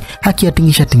mlangoni,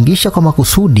 akiyatingisha kwa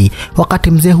makusudi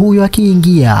wakati mzee huyo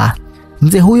akiingia.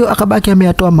 Mzee huyo akabaki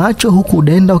ameyatoa macho huku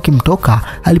udenda ukimtoka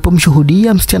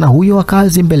alipomshuhudia msichana huyo wa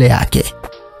kazi mbele yake.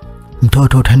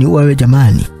 Mtoto utaniua wewe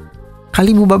jamani.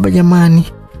 Karibu baba jamani.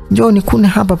 Njoo nikune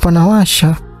hapa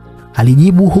panawasha.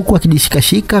 Alijibu huku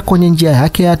akijishikashika kwenye njia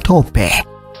yake ya tope.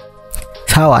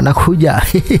 Sawa, nakuja.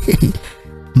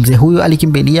 Mzee huyo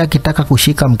alikimbilia akitaka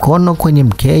kushika mkono kwenye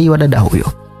mkei wa dada huyo.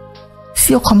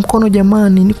 Sio kwa mkono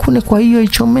jamani, nikune kwa hiyo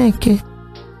ichomeke.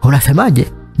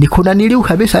 Unasemaje? Nikuna niliu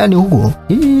kabisa yani huko.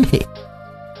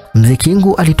 Mzee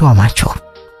Kingu alitoa macho.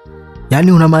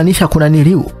 Yani unamaanisha kuna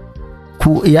niliu?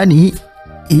 Yani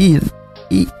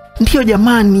ndio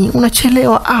jamani,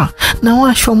 unachelewa.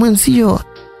 Nawashwa mwenzio.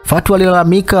 Fatu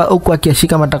alilalamika huku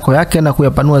akiashika matako yake na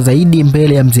kuyapanua zaidi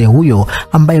mbele ya mzee huyo,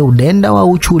 ambaye udenda wa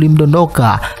uchu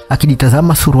ulimdondoka.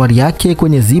 Akijitazama suruali yake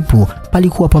kwenye zipu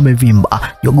palikuwa pamevimba.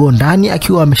 Jogoo ndani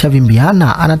akiwa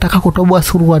ameshavimbiana anataka kutoboa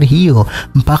suruali hiyo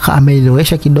mpaka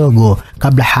ameelewesha kidogo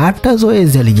kabla hata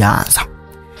zoezi halijaanza.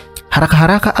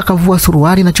 Haraka akavua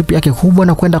suruali na chupi yake kubwa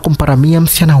na kwenda kumparamia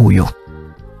msichana huyo.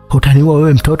 Utaniua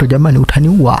wewe mtoto jamani,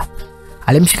 utaniua.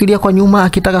 Alimshikilia kwa nyuma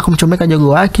akitaka kumchomeka jogoo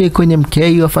wake kwenye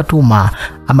mkei wa Fatuma,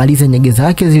 amalize nyege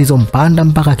zake zilizompanda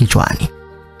mpaka kichwani.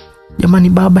 Jamani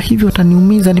baba, hivyo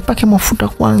utaniumiza, nipake mafuta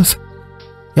kwanza.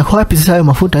 Yako wapi sasa hayo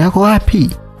mafuta, yako wapi?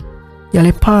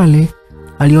 Yale pale.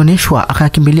 Alioneshwa,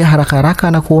 akakimbilia haraka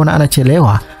haraka na kuona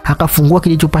anachelewa, akafungua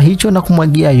kijichupa hicho na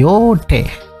kumwagia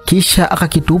yote. Kisha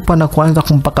akakitupa na kuanza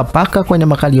kumpaka kwenye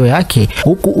makalio yake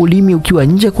huku ulimi ukiwa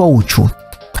nje kwa uchu.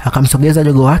 Akamsogeza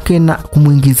jogoo wake na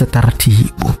kumuingiza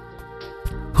taratibu.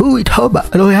 Hui toba,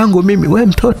 roho yangu mimi, we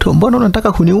mtoto, mbona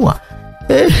unataka kuniua?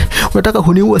 Unataka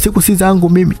kuniua, siku si zangu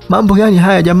mimi. Mambo gani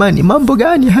haya jamani, mambo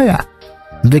gani haya?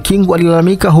 Mzee Kingu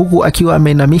alilalamika huku akiwa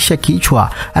ameinamisha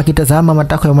kichwa akitazama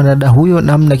matako ya mwanadada huyo,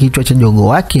 namna kichwa cha jogoo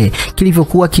wake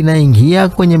kilivyokuwa kinaingia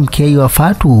kwenye mkei wa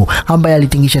Fatu, ambaye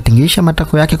alitingisha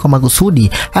matako yake kwa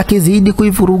makusudi, akizidi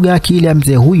kuivuruga akili ya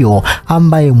mzee huyo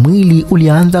ambaye mwili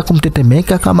ulianza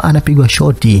kumtetemeka kama anapigwa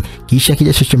shoti. Kisha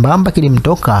kijasho chembamba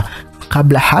kilimtoka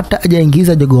kabla hata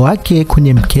hajaingiza jogoo wake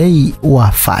kwenye mkei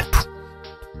wa Fatu.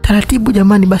 Taratibu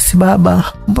jamani, basi baba,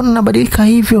 mbona unabadilika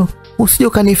hivyo? Usije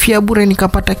kanifia bure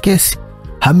nikapata kesi.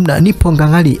 Hamna, nipo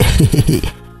ngangali.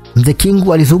 Mzee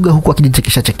Kingu alizuga huku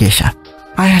akijichekesha.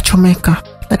 Aya, chomeka.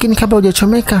 Lakini kabla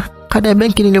hujachomeka, kada ya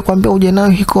benki nilikwambia uje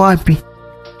nayo iko wapi?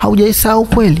 Haujaisahau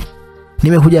kweli?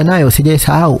 Nimekuja nayo,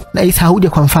 sijaisahau. Na isahauje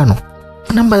kwa mfano?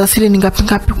 Namba za siri ni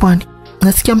ngapi kwani?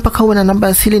 Nasikia mpaka uwe na namba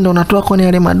ya siri ndio unatoa kwenye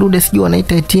yale madude, sijui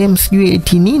wanaita ATM, sijui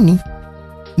AT nini?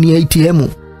 Ni ATM.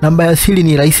 Namba ya siri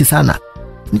ni rahisi sana.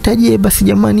 Nitajie basi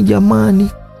jamani.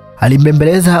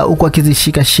 Alimbembeleza huku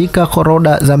akizishika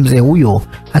koroda za mzee huyo,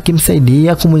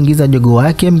 akimsaidia kumuingiza jogoo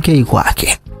wake mkei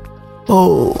kwake.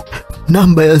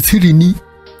 Namba ya siri ni...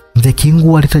 Mzee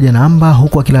Kingu alitaja namba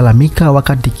huku akilalamika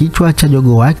wakati kichwa cha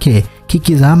jogoo wake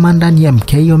kikizama ndani ya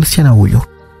mkei wa msichana huyo.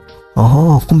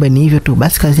 Kumbe ni hivyo tu.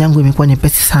 Basi kazi yangu imekuwa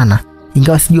nyepesi sana.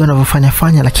 Ingawa sijui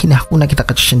wanavyofanya, lakini hakuna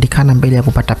kitakachoshindikana mbele ya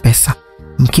kupata pesa.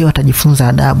 Mkeo atajifunza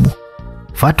adabu.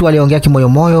 Fatu aliongea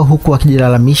kimoyomoyo huku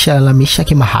akijilalamisha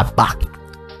kimahaba.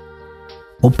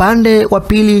 Upande wa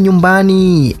pili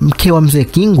nyumbani, mke wa mzee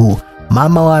Kingu,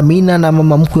 mama wa Amina na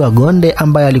mama mkwe wa Gonde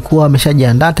ambaye alikuwa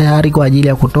ameshajiandaa tayari kwa ajili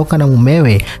ya kutoka na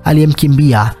mumewe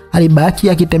aliyemkimbia, alibaki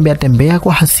akitembea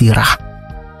kwa hasira.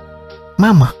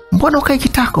 Mama, mbona ukai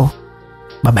kitako?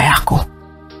 Baba yako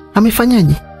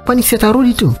amefanyaje? Kwani si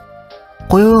atarudi tu?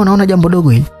 Kwa hiyo unaona jambo dogo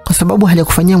hili kwa sababu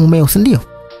hajakufanyia mumeo, si ndio?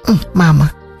 Mama,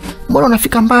 mbona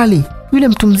unafika mbali? Yule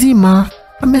mtu mzima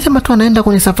amesema tu anaenda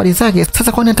kwenye safari zake.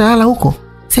 Sasa kwani atalala huko?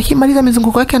 Si akimaliza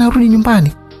mizunguko yake anarudi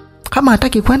nyumbani. Kama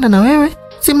hataki kwenda na wewe,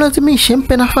 simlazimishe,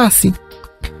 mpe nafasi.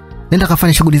 Nenda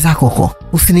kafanya shughuli zako huko.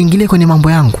 Usiniingilie kwenye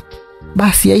mambo yangu.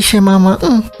 Basi aishe mama.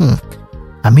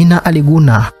 Amina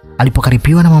aliguna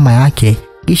alipokaripiwa na mama yake,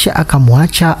 kisha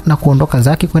akamwacha na kuondoka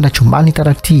zake kwenda chumbani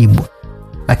taratibu.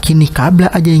 Lakini kabla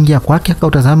hajaingia kwake,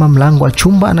 akautazama mlango wa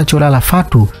chumba anacholala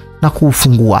Fatu na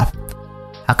kuufungua.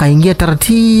 Akaingia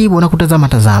taratibu na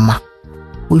kutazama.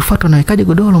 Uifuata anawekaje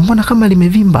godoro, mbona kama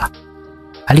limevimba?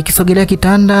 Alikisogelea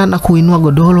kitanda na kuinua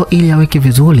godoro ili aweke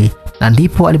vizuri, na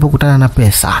ndipo alipokutana na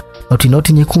pesa.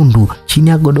 Noti nyekundu chini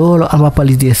ya godoro, ambapo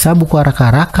alizihesabu kwa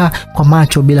haraka kwa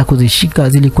macho bila kuzishika.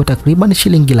 Zilikuwa takriban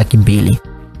shilingi 200,000.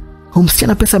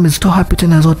 Msichana pesa amezitoa wapi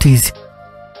tena zote hizi?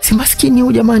 Si maskini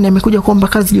huyu jamani, amekuja kuomba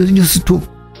kazi juzi tu.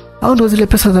 Au ndo zile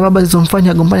pesa za baba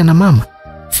zilizomfanya agombane na mama?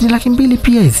 Si 200,000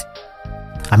 pia hizi?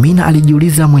 Amina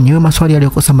alijiuliza mwenyewe maswali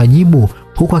aliyokosa majibu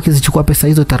huku akizichukua pesa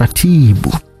hizo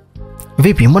taratibu.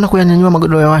 Vipi, mbona kuyanyanyua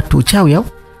magodoro ya watu, uchawi au?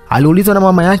 Aliulizwa na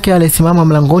mama yake aliyesimama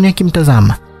mlangoni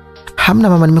akimtazama. Hamna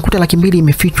mama, nimekuta 200,000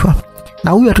 imefichwa.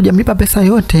 Na huyu hatujamlipa pesa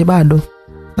yote bado.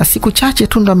 Na siku chache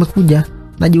tu ndo amekuja.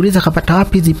 Najiuliza kapata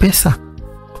wapi hizi pesa?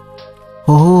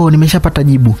 Nimeshapata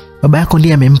jibu. Baba yako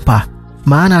ndiye amempa.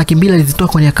 Maana 200,000 alizitoa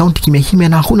kwenye akaunti kimya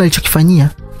na hakuna alichokifanyia.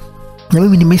 Na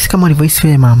mimi nimehisi kama alivyohisi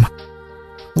wewe mama.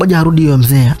 Ngoja arudi huyo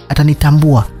mzee,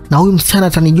 atanitambua na huyu msichana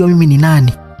atanijua mimi ni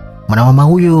nani. Mwanamama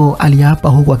huyo aliapa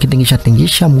huku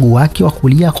akitingisha mguu wake wa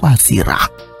kulia kwa hasira.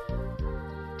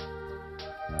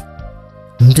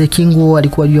 Mzee Kingu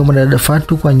alikuwa juu ya mwanadada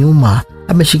Fatu kwa nyuma,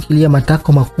 ameshikilia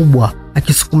matako makubwa,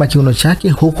 akisukuma kiuno chake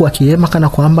huku akihema kana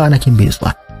kwamba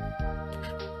anakimbizwa.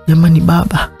 Jamani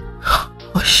baba.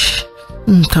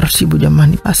 Taratibu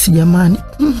jamani, basi jamani.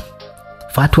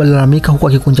 Fatu alilalamika huku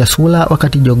akikunja sura,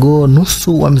 wakati jogoo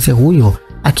nusu wa mzee huyo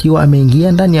akiwa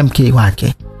ameingia ndani ya mke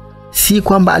wake. Si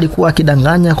kwamba alikuwa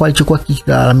akidanganya kwa alichokuwa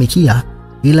kikilalamikia,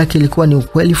 ila kilikuwa ni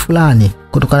ukweli fulani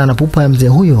kutokana na pupa ya mzee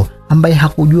huyo ambaye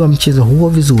hakujua mchezo huo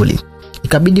vizuri.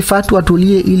 Ikabidi Fatu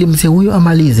atulie ili mzee huyo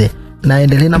amalize na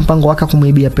aendelee na mpango wake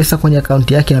kumuibia pesa kwenye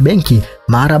akaunti yake ya benki,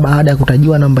 mara baada ya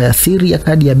kutajiwa namba ya siri ya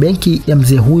kadi ya benki ya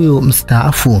mzee huyo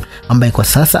mstaafu ambaye kwa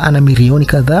sasa ana milioni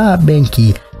kadhaa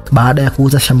benki baada ya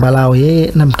kuuza shamba lao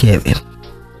yeye na mkewe.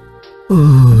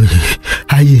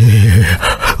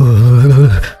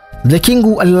 Mzee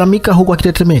Kingu alilalamika huku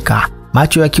akitetemeka,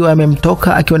 macho yakiwa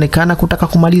yamemtoka, akionekana kutaka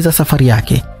kumaliza safari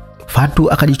yake.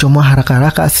 Fatu akajichomoa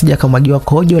haraka asije akamwagiwa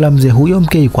kojo la mzee huyo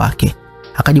mkei kwake.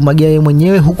 Akajimwagia yeye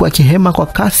mwenyewe huku akihema kwa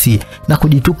kasi na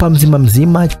kujitupa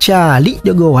mzima chali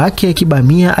jogo wake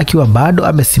kibamia akiwa bado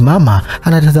amesimama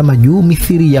anatazama juu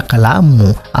mithiri ya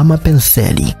kalamu ama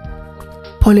penseli.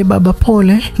 Pole baba,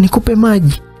 pole, nikupe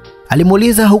maji?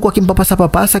 Alimuuliza huku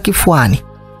akimpapasa kifuani.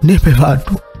 Nipe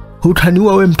Fatu,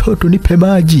 utaniua we mtoto, nipe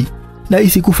maji.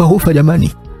 Nahisi kufa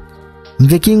jamani.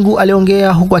 Mzee Kingu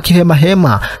aliongea huku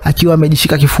akihema akiwa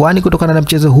amejishika kifuani kutokana na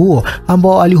mchezo huo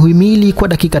ambao alihuimili kwa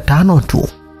dakika 5 tu.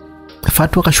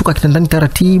 Fatu akashuka kitandani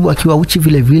taratibu akiwa uchi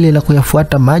vile na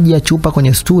kuyafuata maji ya chupa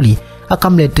kwenye stuli,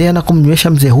 akamletea na kumnywesha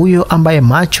mzee huyo ambaye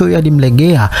macho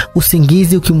yalimlegea,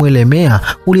 usingizi ukimwelemea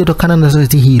uliotokana na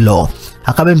zoezi hilo.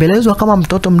 Akabembelezwa kama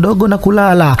mtoto mdogo na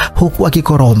kulala huku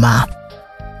akikoroma.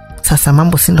 Sasa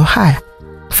mambo si ndo haya?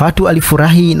 Fatu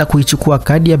alifurahi na kuichukua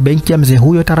kadi ya benki ya mzee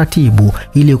huyo taratibu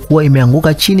iliyokuwa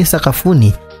imeanguka chini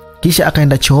sakafuni, kisha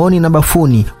akaenda chooni na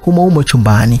bafuni humo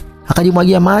chumbani.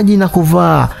 Akajimwagia maji na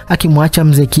kuvaa, akimwacha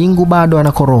mzee Kingu bado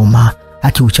anakoroma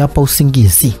akiuchapa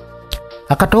usingizi.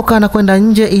 Akatoka na kwenda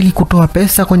nje ili kutoa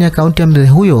pesa kwenye akaunti ya mzee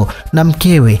huyo na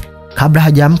mkewe kabla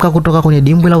hajaamka kutoka kwenye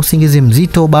dimbwi la usingizi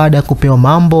mzito baada ya kupewa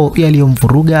mambo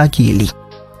yaliyomvuruga akili.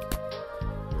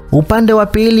 Upande wa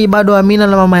pili bado Amina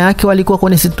na mama yake walikuwa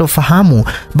kwenye sitofahamu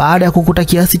baada ya kukuta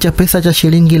kiasi cha pesa cha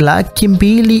shilingi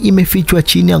 200,000 imefichwa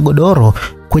chini ya godoro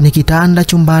kwenye kitanda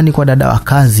chumbani kwa dada wa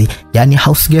kazi, yani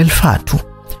house girl Fatu.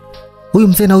 Huyu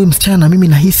mzee na huyu msichana, mimi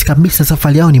nahisi kabisa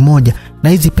safari yao ni moja na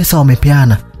hizi pesa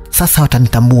wamepeana. Sasa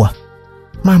watanitambua.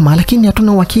 Mama, lakini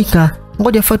hatuna uhakika.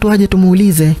 Ngoja Fatu aje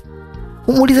tumuulize.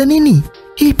 Umuulize nini?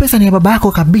 Hii pesa ni ya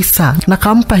babako kabisa na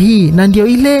kampa hii, na ndio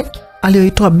ile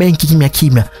aliyoitoa benki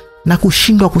kimya na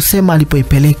kushindwa kusema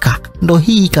alipoipeleka. Ndo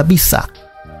hii kabisa.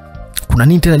 Kuna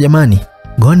nini tena jamani?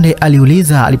 Gonde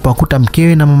aliuliza alipokuta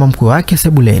mkewe na mama mkwe wake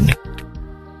sebuleni.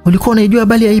 Ulikuwa unaijua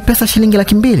habari ya hii pesa shilingi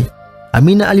 200,000?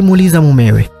 Amina alimuuliza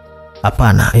mumewe.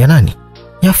 Hapana, ya nani?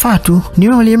 Ya Fatu, ni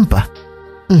wewe uliyempa?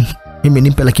 Mimi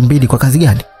nimpe 200,000 kwa kazi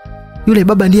gani? Yule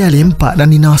baba ndiye aliyempa na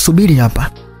ninawasubiri hapa.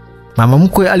 Mama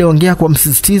mkwe aliongea kwa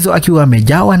msisitizo akiwa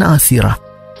amejawa na hasira.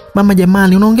 Mama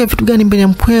jamani, unaongea vitu gani mbele ya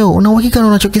mkweo? Una uhakika na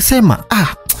unachokisema?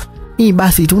 Hii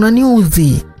basi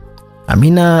tunaniuzi.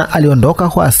 Amina aliondoka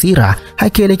kwa hasira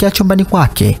akielekea chumbani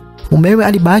kwake. Mumewe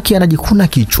alibaki anajikuna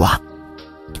kichwa.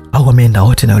 Au wameenda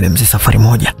wote na yule mzee safari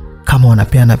moja? Kama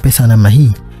wanapeana pesa namna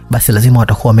hii, basi lazima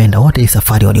watakuwa wameenda wote hii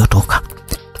safari waliotoka.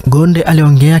 Gonde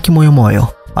aliongea kimoyomoyo.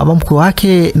 Mama mkwe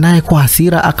wake naye kwa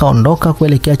hasira akaondoka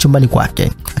kuelekea chumbani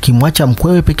kwake, akimwacha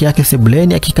mkwewe peke yake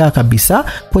sebuleni akikaa kabisa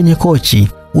kwenye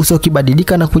kochi, uso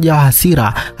ukibadilika na kujaa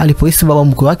hasira alipohisi baba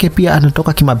mkwe wake pia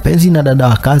anatoka kimapenzi na dada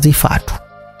wa kazi Fatu.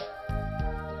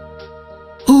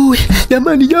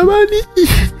 Jamani.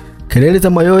 Kelele za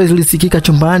mayowe zilisikika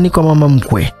chumbani kwa mama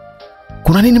mkwe.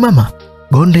 Kuna nini mama?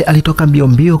 Gonde alitoka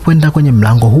mbio kwenda kwenye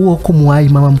mlango huo kumwahi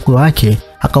mama mkwe wake,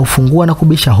 akaufungua na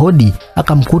kubisha hodi,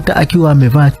 akamkuta akiwa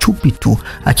amevaa chupi tu,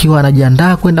 akiwa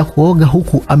anajiandaa kwenda kuoga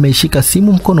huku ameishika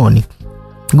simu mkononi.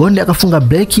 Gonde akafunga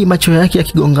breki, macho yake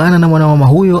yakigongana na mwanamama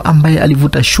huyo ambaye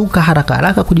alivuta shuka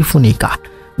haraka kujifunika.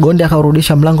 Gonde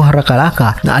akarudisha mlango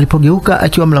haraka na alipogeuka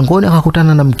akiwa mlangoni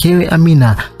akakutana na mkewe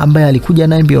Amina ambaye alikuja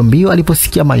naye mbio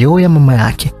aliposikia mayowe ya mama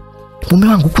yake. Mume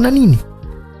wangu, kuna nini?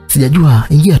 Sijajua,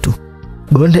 ingia tu.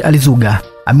 Gonde alizuga.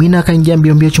 Amina akaingia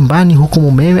mbio chumbani huku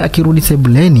mumewe akirudi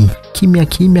sebuleni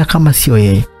kimya kama sio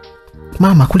yeye.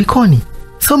 Mama, kulikoni?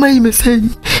 Soma hii message.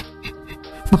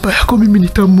 Baba yako mimi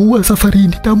nitamuua safarini,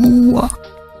 nitamuua.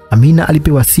 Amina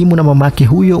alipewa simu na mamake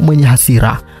huyo mwenye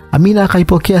hasira. Amina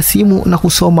akaipokea simu na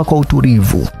kusoma kwa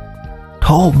utulivu.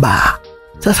 Toba.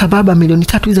 Sasa baba, milioni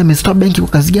 3 hizo amezitoa benki kwa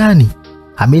kazi gani?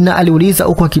 Amina aliuliza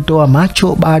huku akitoa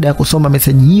macho baada ya kusoma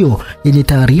meseji hiyo yenye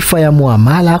taarifa ya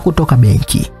muamala kutoka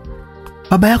benki.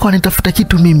 Baba yako anatafuta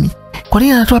kitu mimi. Kwa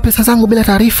nini anatoa pesa zangu bila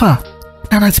taarifa?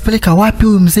 Na anazipeleka wapi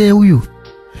huyu mzee huyu?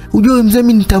 Ujue huyu mzee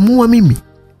mimi nitamuua mimi.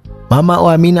 Mama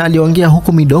wa Amina aliongea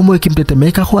huku midomo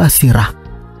ikimtetemeka kwa hasira.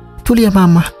 Tulia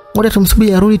mama, ngoja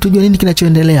tumsubiri arudi tujue nini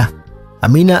kinachoendelea.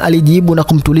 Amina alijibu na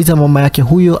kumtuliza mama yake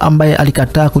huyo ambaye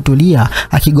alikataa kutulia,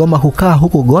 akigoma kukaa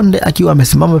huku Gonde akiwa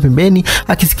amesimama pembeni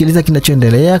akisikiliza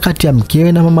kinachoendelea kati ya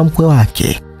mkewe na mama mkwe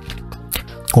wake.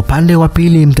 Upande wa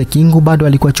pili mzee Kingu bado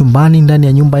alikuwa chumbani ndani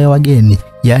ya nyumba ya wageni,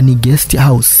 yani guest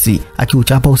house,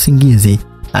 akiuchapa usingizi.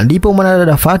 Ndipo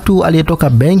mwanadada Fatu aliyetoka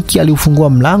benki aliufungua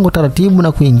mlango taratibu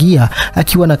na kuingia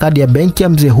akiwa na kadi ya benki ya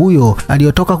mzee huyo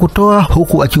aliyotoka kutoa,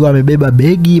 huku akiwa amebeba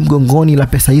begi mgongoni la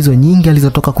pesa hizo nyingi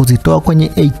alizotoka kuzitoa kwenye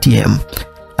ATM.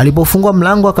 Alipofungua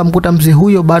mlango akamkuta mzee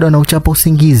huyo bado anauchapa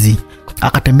usingizi.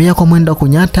 Akatembea kwa mwendo wa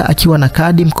kunyata akiwa na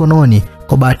kadi mkononi.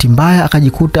 Kwa bahati mbaya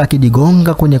akajikuta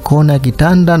akijigonga kwenye kona ya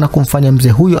kitanda na kumfanya mzee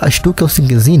huyo ashtuke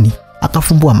usingizini.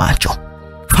 Akafumbua macho.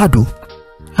 Fatu,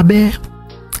 abe,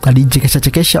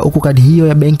 alichekesha huku kadi hiyo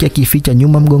ya benki akificha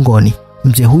nyuma mgongoni,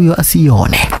 mzee huyo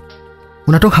asione.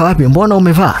 Unatoka wapi? Mbona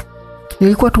umevaa?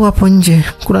 Nilikuwa tu hapo nje,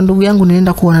 kuna ndugu yangu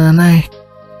nilienda kuonana naye.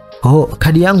 Oh,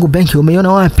 kadi yangu benki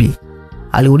umeiona wapi?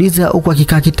 Aliuliza huku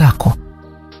akikaa kitako.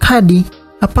 Kadi?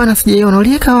 Hapana, sijaiona.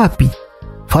 Uliweka wapi?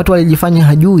 Fatu alijifanya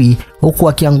hajui huku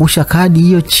akiangusha kadi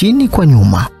hiyo chini kwa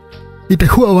nyuma.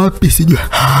 Itakuwa wapi sijui.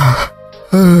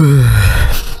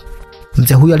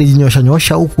 Mzee huyo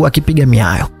alijinyosha huku akipiga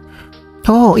miayo.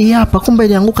 Oh, hii hapa, kumbe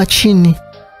ilianguka chini.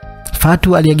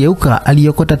 Fatu aliyegeuka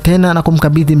aliokota tena na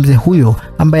kumkabidhi mzee huyo,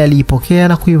 ambaye aliipokea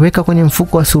na kuiweka kwenye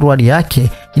mfuko wa suruali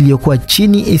yake iliyokuwa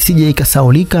chini isije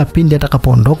ikasaulika pindi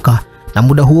atakapoondoka. Na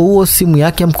muda huo simu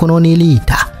yake mkononi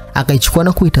iliita, akaichukua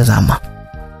na kuitazama.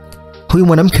 Huyu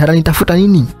mwanamke ananitafuta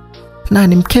nini?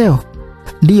 Nani, mkeo?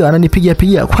 Ndio,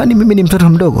 ananipigia, kwani mimi ni mtoto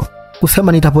mdogo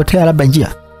kusema nitapotea labda njia?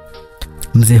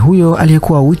 Mzee huyo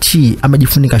aliyekuwa uchi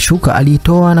amejifunika shuka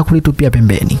aliitoa na kulitupia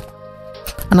pembeni.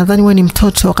 Anadhani wewe ni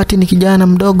mtoto wakati ni kijana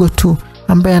mdogo tu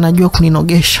ambaye anajua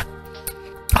kuninogesha.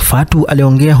 Fatu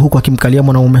aliongea huku akimkalia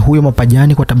mwanaume huyo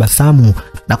mapajani kwa tabasamu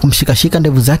na kumshikashika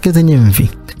ndevu zake zenye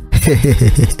mvi.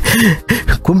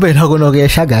 Kumbe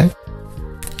nakunogeshaga?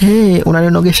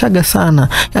 Unaninogeshaga sana,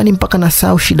 yani mpaka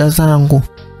nasahau shida zangu,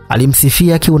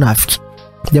 alimsifia kiunafiki.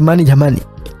 Jamani.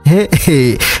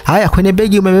 Haya, kwenye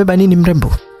begi umebeba nini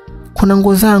mrembo? Kuna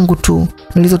nguo zangu tu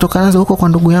nilizotoka nazo huko kwa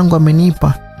ndugu yangu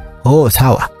amenipa. Oh,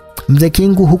 sawa. Mzee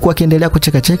Kingu huku akiendelea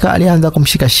kucheka alianza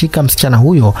kumshikashika msichana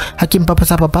huyo,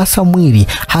 akimpapasa mwili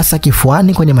hasa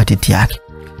kifuani kwenye matiti yake.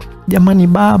 Jamani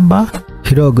baba,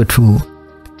 kidogo tu.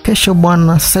 Kesho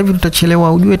bwana, sasa hivi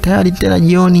tutachelewa, ujue tayari tena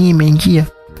jioni hii imeingia.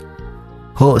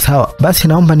 Oh, sawa. Basi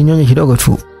naomba ninyonye kidogo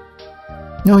tu.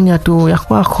 Nyonya tu ya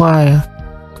kwako haya.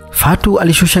 Fatu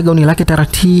alishusha gauni lake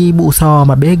taratibu usawa wa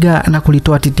mabega na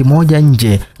kulitoa titi moja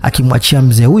nje, akimwachia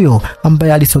mzee huyo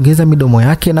ambaye alisogeza midomo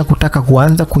yake na kutaka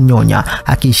kuanza kunyonya,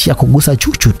 akiishia kugusa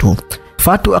chuchu tu.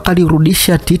 Fatu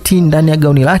akalirudisha titi ndani ya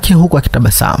gauni lake huku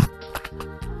akitabasamu.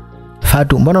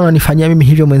 Fatu, mbona unanifanyia mimi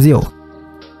hivyo mwenzio?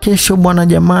 Kesho bwana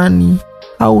jamani,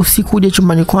 au usikuje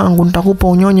chumbani kwangu nitakupa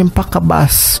unyonye mpaka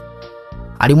basi,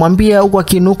 alimwambia huku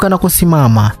akiinuka na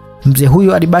kusimama. Mzee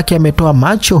huyo alibaki ametoa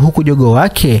macho huku jogo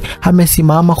wake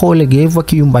amesimama kwa ulegevu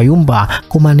akiyumbayumba,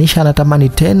 kumaanisha anatamani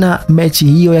tena mechi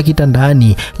hiyo ya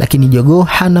kitandani, lakini jogo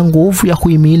hana nguvu ya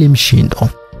kuhimili mshindo.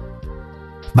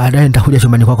 Baadaye nitakuja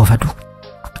chumbani kwako Fatu.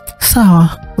 Sawa,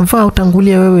 vaa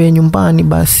utangulie wewe nyumbani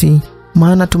basi,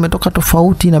 maana tumetoka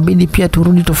tofauti, inabidi pia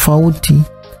turudi tofauti,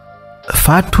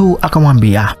 Fatu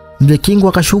akamwambia. Mzee Kingu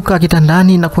akashuka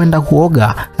kitandani na kwenda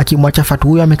kuoga, akimwacha Fatu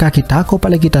huyo amekaa kitako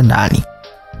pale kitandani.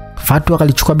 Fatu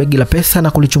akalichukua begi la pesa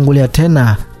na kulichungulia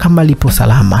tena kama lipo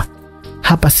salama.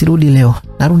 Hapa sirudi leo,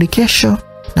 narudi kesho,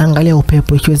 naangalia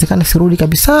upepo, ikiwezekana sirudi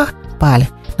kabisa pale,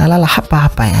 nalala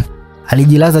hapa yani.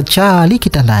 Alijilaza chali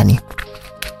kitandani.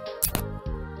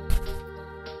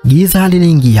 Giza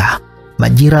liliingia.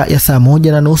 Majira ya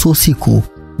 1:30 usiku,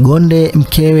 Gonde,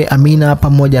 mkewe Amina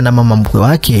pamoja na mama mkwe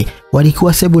wake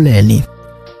walikuwa sebuleni.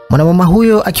 Mwanamama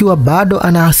huyo akiwa bado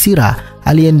ana hasira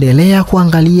aliendelea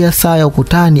kuangalia saa ya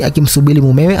ukutani akimsubiri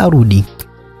mumewe arudi.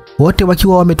 Wote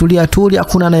wakiwa wametulia tuli,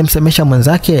 hakuna anayemsemesha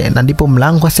mwenzake, na ndipo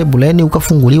mlango wa sebuleni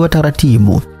ukafunguliwa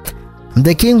taratibu.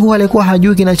 Mzee Kingu alikuwa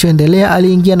hajui kinachoendelea,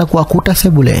 aliingia na kuwakuta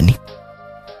sebuleni.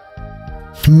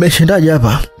 Mmeshindaje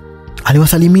hapa?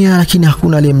 Aliwasalimia lakini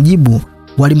hakuna aliyemjibu,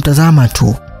 walimtazama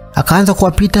tu. Akaanza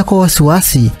kuwapita kwa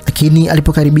wasiwasi, lakini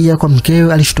alipokaribia kwa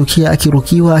mkewe alishtukia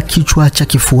akirukiwa kichwa cha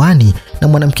kifuani na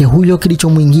mwanamke huyo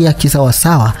kilichomuingia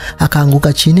kisawasawa,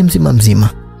 akaanguka chini mzima.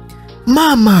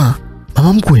 Mama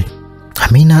mkwe!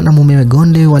 Amina na mumewe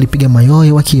Gonde walipiga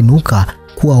mayowe wakiinuka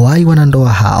kuwawahi wanandoa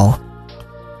hao.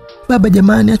 Baba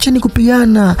jamani, acheni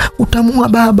kupigana, utamua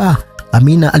baba.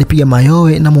 Amina alipiga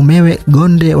mayowe na mumewe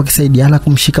Gonde wakisaidiana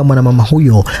kumshika mwanamama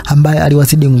huyo ambaye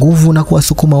aliwazidi nguvu na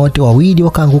kuwasukuma wote wawili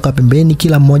wakaanguka pembeni,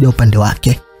 kila mmoja upande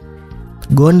wake.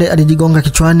 Gonde alijigonga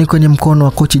kichwani kwenye mkono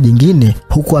wa kochi jingine,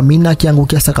 huku Amina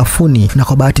akiangukia sakafuni, na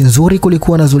kwa bahati nzuri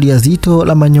kulikuwa na zulia zito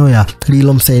la manyoya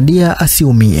lililomsaidia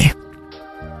asiumie.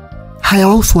 Haya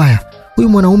wauswaya, huyu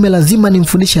mwanaume lazima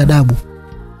nimfundishe adabu,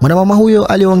 mwanamama huyo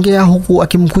aliongea huku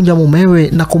akimkunja mumewe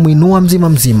na kumuinua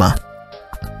mzima.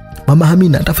 Mama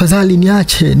Amina, tafadhali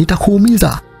niache,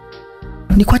 nitakuumiza.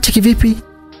 Nikuache kivipi?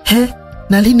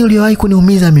 Na lini uliwahi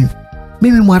kuniumiza mimi?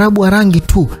 Mimi Mwarabu wa rangi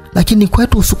tu, lakini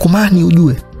kwetu Usukumani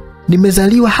ujue.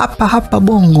 Nimezaliwa hapa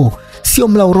Bongo, sio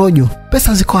mla urojo.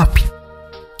 Pesa ziko wapi?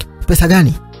 Pesa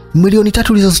gani? Milioni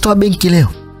 3 ulizotoa benki leo.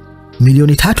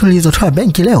 Milioni 3 nilizotoa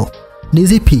benki leo? Ni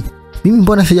zipi? Mimi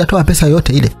mbona sijatoa pesa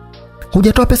yote ile?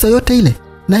 Hujatoa pesa yote ile?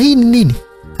 Na hii ni nini?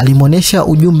 Alimuonesha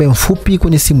ujumbe mfupi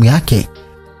kwenye simu yake.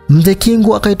 Mzee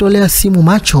Kingu akaitolea simu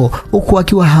macho huku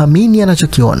akiwa haamini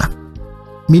anachokiona.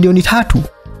 Milioni 3?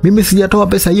 Mimi sijatoa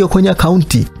pesa hiyo kwenye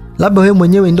akaunti. Labda wewe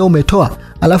mwenyewe ndio umetoa,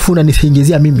 alafu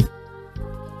unanisingizia mimi.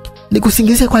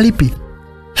 Nikusingizia kwa lipi?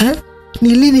 Ni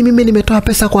lini mimi nimetoa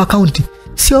pesa kwa akaunti?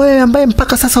 Sio wewe ambaye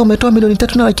mpaka sasa umetoa milioni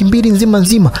 3 na laki 2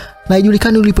 nzima na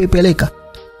haijulikani ulipoipeleka.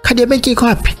 Kadi ya benki iko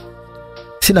wapi?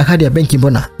 Sina kadi ya benki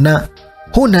mbona? Na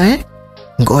huna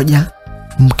Ngoja.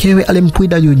 Mkewe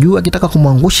alimpuida juu akitaka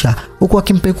kumwangusha huku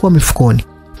akimpekua mifukoni.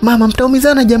 Mama,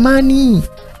 mtaumizana jamani.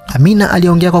 Amina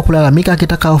aliongea kwa kulalamika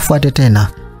akitaka afuate tena.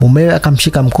 Mumewe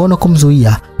akamshika mkono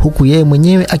kumzuia huku yeye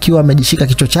mwenyewe akiwa amejishika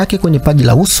kichwa chake kwenye paji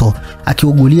la uso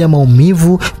akiugulia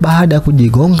maumivu baada ya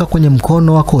kujigonga kwenye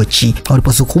mkono wa kochi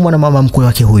waliposukumwa na mama mkwe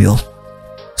wake huyo.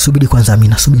 Subiri kwanza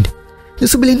Amina, subiri.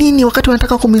 Nisubiri nini wakati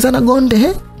wanataka kumizana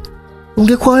gonde?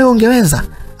 Ungekuwa wewe ungeweza.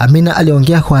 Amina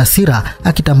aliongea kwa hasira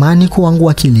akitamani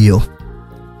kuangua kilio.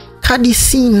 Kadi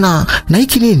sina. Na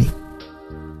hiki nini?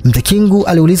 Mzee Kingu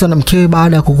aliulizwa na mkewe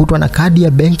baada ya kukutwa na kadi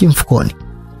ya benki mfukoni.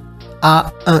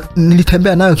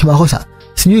 Nilitembea nayo kimakosa.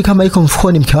 Sijui kama iko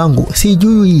mfukoni mke wangu.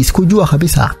 Sijui, sikujua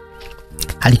kabisa.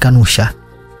 Alikanusha.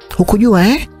 Hukujua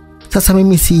Sasa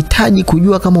mimi sihitaji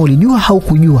kujua kama ulijua au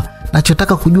kujua.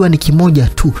 Nachotaka kujua ni kimoja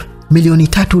tu. Milioni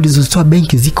 3 ulizotoa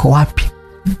benki ziko wapi?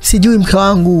 Sijui mke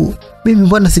wangu. Mimi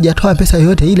mbona sijatoa pesa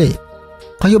yoyote ile?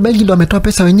 Kwa hiyo benki ndo ametoa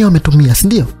pesa wenyewe wametumia, si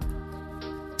ndio?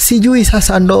 Sijui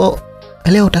sasa ndo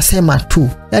leo utasema tu.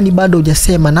 Yaani bado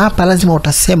hujasema na hapa lazima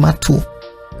utasema tu.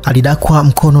 Alidakwa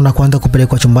mkono na kuanza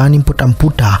kupelekwa chumbani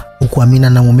mputa huku Amina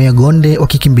na mumewe Gonde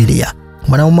wakikimbilia.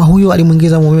 Mwanaume huyo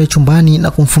alimuingiza mumewe chumbani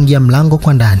na kumfungia mlango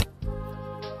kwa ndani.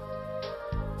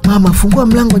 Mama, fungua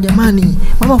mlango jamani.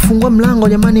 Mama, fungua mlango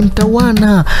jamani,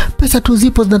 mtauana. Pesa tu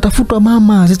zipo zinatafutwa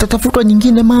mama, zitatafutwa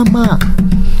nyingine mama.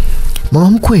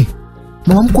 Mama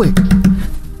mkwe.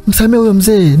 Msamee huyo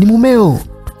mzee, ni mumeo.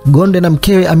 Gonde na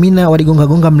mkewe Amina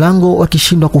waligonga mlango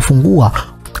wakishindwa kufungua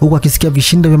huku akisikia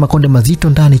vishindo vya makonde mazito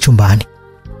ndani chumbani.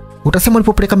 Utasema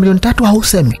ulipopeleka milioni 3 au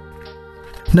usemi?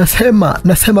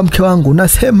 Nasema mke wangu,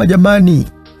 nasema jamani.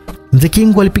 Mzee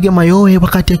Kingu alipiga mayowe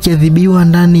wakati akiadhibiwa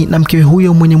ndani na mkewe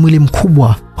huyo mwenye mwili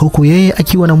mkubwa huku yeye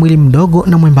akiwa na mwili mdogo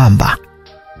na mwembamba.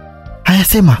 Haya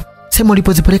sema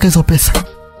ulipozipeleka hizo pesa.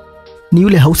 Ni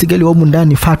yule hausigeli wa humu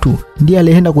ndani Fatu ndiye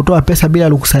alienda kutoa pesa bila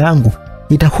ruhusa yangu.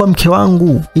 Itakuwa mke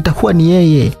wangu, itakuwa ni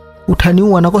yeye.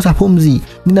 Utaniua, nakosa pumzi.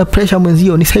 Nina pressure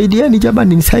mwenzio, nisaidieni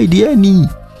jamani, nisaidieni.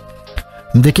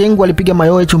 Mzee Kingu alipiga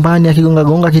mayowe chumbani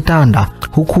akigonga kitanda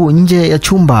huku nje ya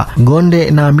chumba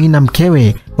Gonde na Amina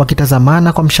mkewe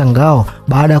wakitazamana kwa mshangao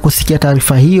baada ya kusikia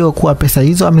taarifa hiyo kuwa pesa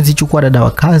hizo amezichukua dada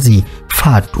wa kazi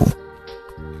Fatu.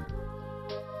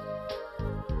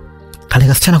 Kale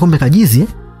kasichana kumbe kajizi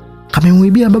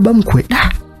kamemuibia baba mkwe.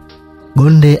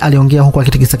 Gonde aliongea huku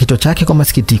akitikisa kichwa chake kwa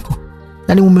masikitiko.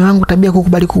 Yaani mume wangu tabia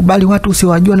kukubali watu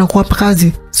usiowajua na kuwapa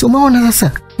kazi. Si umeona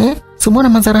sasa? Si umeona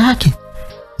madhara yake?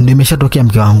 Ndio imeshatokea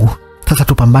mke wangu. Sasa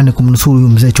tupambane kumnusuru huyu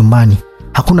mzee chumbani.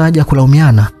 Hakuna haja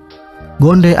kulaumiana.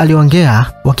 Gonde aliongea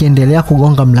wakiendelea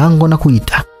kugonga mlango na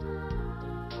kuita.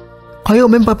 Kwa hiyo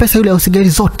umempa pesa yule ya usigari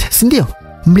zote, si ndio?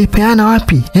 Mlipeana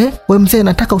wapi? Wewe mzee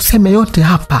nataka useme yote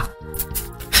hapa.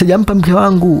 Sijampa mke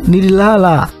wangu,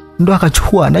 nililala ndo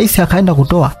akachukua na hisi akaenda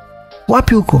kutoa.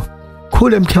 Wapi huko?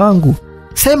 Kule mke wangu.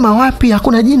 Sema wapi,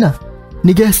 hakuna jina.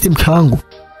 Ni guest mke wangu.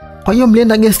 Kwa hiyo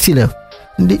mlienda guest leo?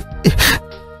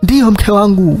 Ndio mke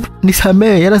wangu,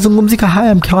 nisamee, yanazungumzika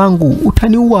haya mke wangu,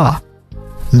 utaniua.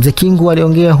 Mzee Kingu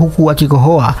aliongea huku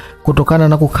akikohoa kutokana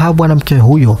na kukabwa na mke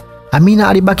huyo. Amina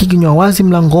alibaki kinywa wazi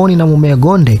mlangoni na mume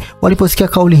Gonde waliposikia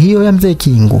kauli hiyo ya Mzee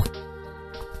Kingu.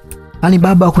 Ani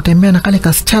baba wa kutembea na kale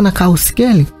kasichana ka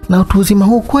usigeli na utu uzima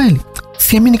huu kweli?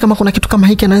 Siamini kama kuna kitu kama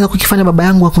hiki anaweza kukifanya baba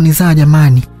yangu wa kunizaa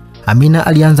jamani. Amina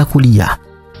alianza kulia.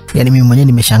 Yaani mimi mwenyewe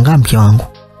nimeshangaa mke wangu.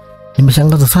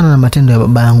 Nimeshangazwa sana na matendo ya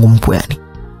baba yangu mpwe yani.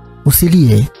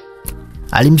 Usilie.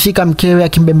 Alimshika mkewe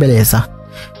akimbembeleza.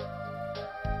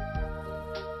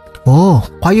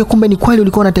 Kwa hiyo kumbe ni kweli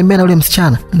ulikuwa unatembea na ule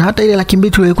msichana na hata ile laki 2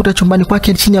 tulikuta chumbani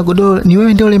kwake chini ya godoro ni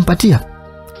wewe ndio ulimpatia?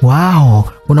 Wow,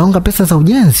 unaonga pesa za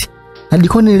ujenzi. Na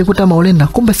jikoni nilikuta maolenda,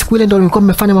 kumbe siku ile ndio ulikuwa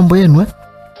mmefanya mambo yenu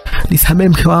nisamehe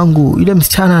mke wangu, yule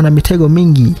msichana ana mitego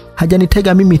mingi.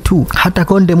 Hajanitega mimi tu, hata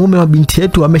Konde mume wa binti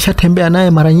yetu ameshatembea naye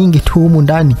mara nyingi tu humu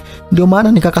ndani. Ndio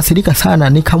maana nikakasirika sana,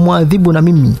 nikamwadhibu na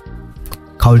mimi."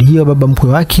 Kauli hiyo baba mkwe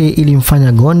wake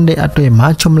ilimfanya Gonde atoe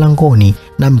macho mlangoni,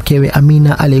 na mkewe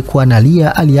Amina aliyekuwa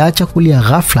analia aliacha kulia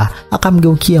ghafla,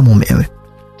 akamgeukia mumewe.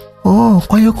 "Oh,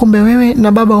 kwa hiyo kumbe wewe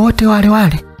na baba wote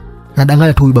wale.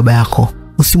 Nadanganya tu huyu baba yako.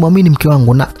 Usimwamini mke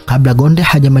wangu." Na kabla Gonde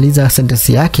hajamaliza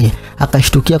sentensi yake,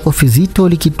 akashtukia kofi zito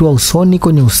likitua usoni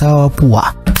kwenye usawa wa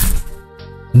pua.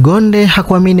 Gonde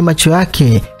hakuamini macho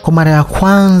yake. Kwa mara ya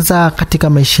kwanza katika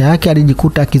maisha yake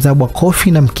alijikuta akizabwa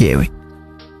kofi na mkewe.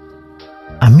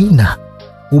 "Amina,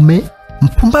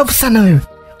 mpumbavu sana wewe.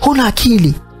 Huna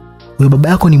akili. Wewe baba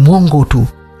yako ni mwongo tu,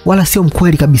 wala sio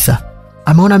mkweli kabisa.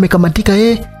 Ameona amekamatika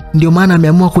yeye, ndio maana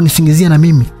ameamua kunisingizia na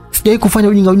mimi. Sijawahi kufanya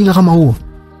ujinga kama huo."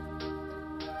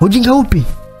 "Ujinga upi?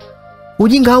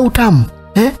 Ujinga au utamu?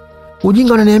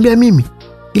 Ujinga unaniambia mimi,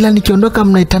 ila nikiondoka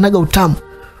mnaitanaga utamu.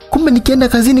 Kumbe nikienda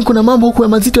kazini kuna mambo huko ya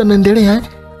mazito yanaendelea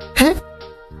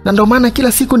Na ndio maana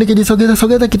kila siku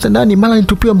nikijisogeza kitandani, mara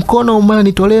nitupiwe mkono, mara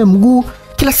nitolee mguu.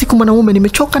 Kila siku mwanamume,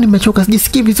 nimechoka,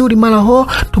 sijisikii vizuri, mara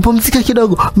tupumzike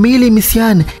kidogo, miili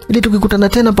misiane, ili tukikutana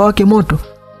tena pawake moto.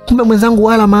 Kumbe mwenzangu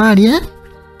wala mahali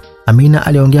Amina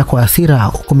aliongea kwa hasira,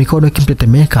 huku mikono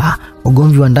ikimtetemeka.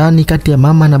 Ugomvi wa ndani kati ya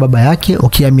mama na baba yake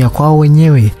ukihamia kwao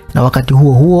wenyewe. Na wakati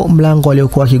huo mlango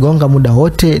aliokuwa akigonga muda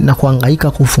wote na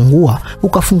kuhangaika kufungua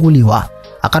ukafunguliwa.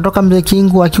 Akatoka mzee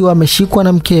Kingu akiwa ameshikwa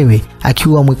na mkewe,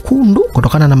 akiwa mwekundu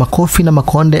kutokana na makofi na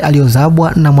makonde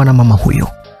aliozabwa na mwanamama huyo.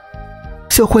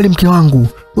 "Sio kweli mke wangu,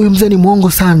 huyu mzee ni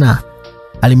muongo sana."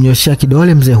 Alimnyoshia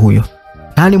kidole mzee huyo.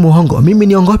 "Nani muongo? Mimi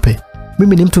niongope?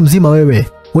 Mimi ni mtu mzima wewe.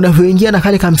 Unavyoingia na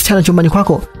kale kama msichana chumbani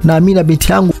kwako na Amina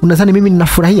binti yangu, unadhani mimi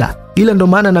ninafurahia? Ila ndo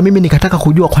maana na mimi nikataka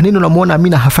kujua kwa nini unamuona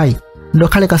Amina hafai. Ndo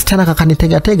kale kasichana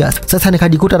kakanitega. Sasa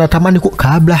nikajikuta natamani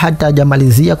kabla hata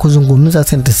hajamalizia kuzungumza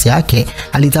sentensi yake,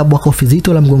 alizabwa kofi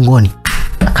zito la mgongoni.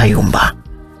 Akayumba.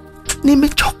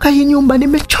 "Nimechoka hii nyumba,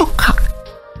 nimechoka."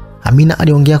 Amina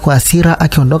aliongea kwa hasira,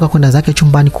 akiondoka kwenda zake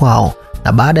chumbani kwao,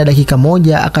 na baada ya dakika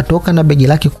moja akatoka na begi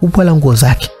lake kubwa la nguo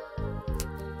zake.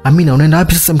 "Amina, unaenda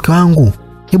wapi sasa mke wangu?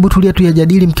 Hebu tulia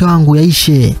tuyajadili mke wangu,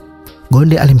 yaishe."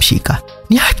 Gonde alimshika.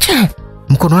 "Niache."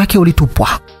 Mkono wake ulitupwa.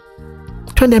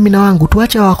 "Twende Amina wangu,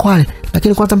 tuache wakwale,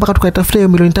 lakini kwanza mpaka tukaitafute hiyo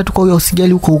milioni 3 kwa huyo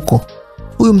usijali huko.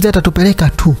 Huyu mzee atatupeleka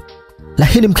tu."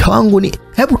 "Lakini mke wangu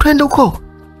hebu twende huko."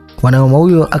 Mwanamama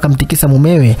huyo akamtikisa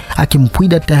mumewe,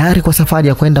 akimpwida tayari kwa safari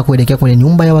ya kwenda kuelekea kwenye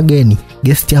nyumba ya wageni,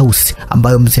 guest house,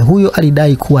 ambayo mzee huyo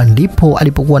alidai kuwa ndipo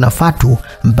alipokuwa na Fatu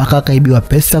mpaka akaibiwa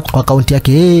pesa kwa akaunti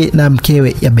yake yeye na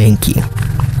mkewe ya benki.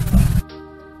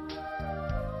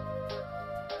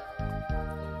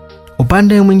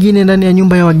 Upande mwingine ndani ya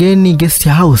nyumba ya wageni, guest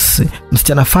house,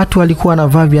 msichana Fatu alikuwa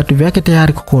anavaa viatu vyake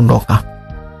tayari kuondoka.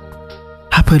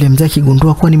 Hapo ile mzee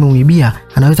akigundua kuwa nimemwibia,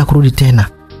 anaweza kurudi tena.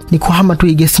 Ni kuhama tu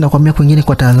igesi na kuhamia kwingine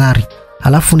kwa tahadhari.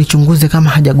 Alafu nichunguze kama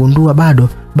hajagundua bado,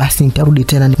 basi nitarudi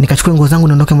tena nikachukue nguo zangu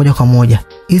niondoke moja kwa moja.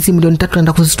 Hizi milioni 3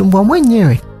 naenda kuzitumbua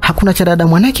mwenyewe. Hakuna cha dada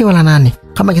mwanake wala nani.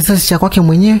 Kama kisasi cha kwake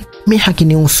mwenyewe, mimi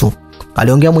hakinihusu."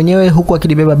 Aliongea mwenyewe huku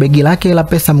akilibeba begi lake la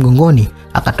pesa mgongoni.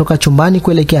 Akatoka chumbani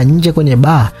kuelekea nje kwenye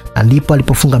bar, na ndipo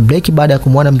alipofunga breki baada ya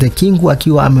kumwona mzee Kingu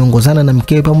akiwa ameongozana na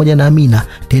mkewe pamoja na Amina,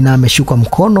 tena ameshukwa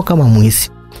mkono kama mwizi.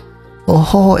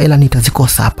 "Oho, ela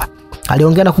nitazikosa hapa."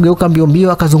 Aliongea na kugeuka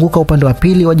mbio akazunguka upande wa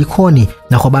pili wa jikoni,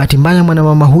 na kwa bahati mbaya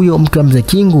mwanamama huyo mke wa mzee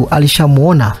Kingu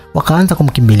alishamuona, wakaanza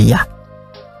kumkimbilia.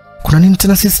 "Kuna nini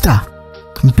tena sister?"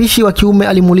 Mpishi wa kiume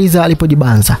alimuuliza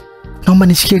alipojibanza. "Naomba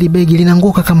nishikie ile begi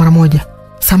linaanguka kama mara moja."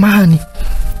 "Samahani."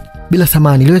 "Bila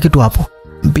samahani, liweke tu hapo."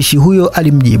 Mpishi huyo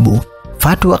alimjibu.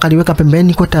 Fatu akaliweka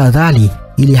pembeni kwa tahadhari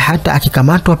ili hata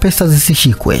akikamatwa pesa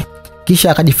zisishikwe.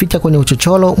 Kisha akajificha kwenye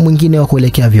uchochoro mwingine wa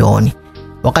kuelekea vyooni.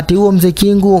 Wakati huo mzee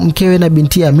Kingu, mkewe na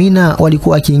binti Amina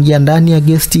walikuwa akiingia ndani ya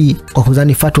gesti kwa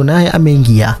kudhani Fatu naye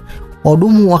ameingia.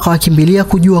 Wahudumu wakawakimbilia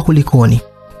kujua kulikoni.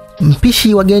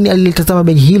 Mpishi wageni alilitazama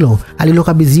begi hilo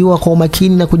alilokabidhiwa kwa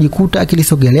umakini na kujikuta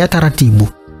akilisogelea taratibu.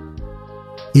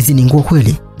 "Hizi ni nguo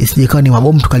kweli? Isijekawa ni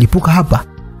mabomu tukalipuka hapa?"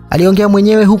 Aliongea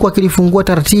mwenyewe huku akilifungua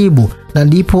taratibu, na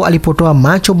ndipo alipotoa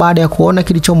macho baada ya kuona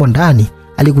kilichomo ndani.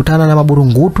 Alikutana na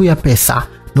maburungutu ya pesa,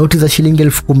 noti za shilingi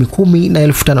 10,000 na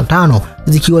 5,500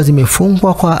 zikiwa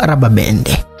zimefungwa kwa raba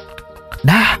bende.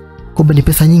 "Da, kumbe ni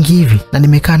pesa nyingi hivi na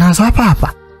nimekaa nazo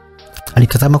hapa."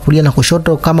 Alitazama kulia na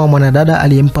kushoto kama mwanadada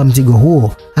aliyempa mzigo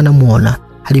huo anamuona.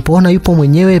 Alipoona yupo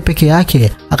mwenyewe peke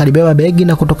yake, akalibeba begi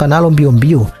na kutoka nalo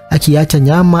mbio, akiacha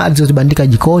nyama alizozibandika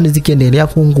jikoni zikiendelea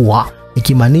kuungua,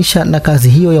 ikimaanisha na kazi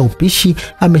hiyo ya upishi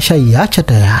ameshaiacha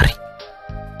tayari.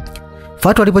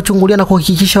 Fatu alipochungulia na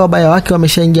kuhakikisha wabaya wake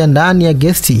wameshaingia ndani ya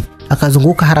gesti,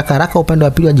 akazunguka haraka haraka upande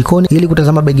wa pili wa jikoni ili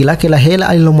kutazama begi lake la hela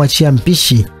alilomwachia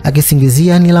mpishi,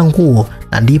 akisingizia ni la nguo,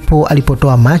 na ndipo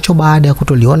alipotoa macho baada ya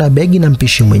kutoliona begi na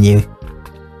mpishi mwenyewe.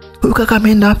 Huyu kaka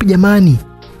ameenda wapi jamani?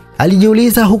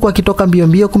 Alijiuliza huku akitoka mbio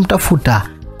mbio kumtafuta.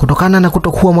 Kutokana na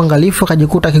kutokuwa mwangalifu,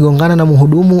 akajikuta akigongana na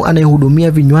mhudumu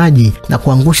anayehudumia vinywaji na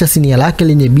kuangusha sinia lake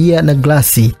lenye bia na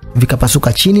glasi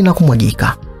vikapasuka chini na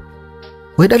kumwagika.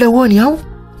 "Wewe dada uoni au?"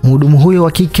 Mhudumu huyo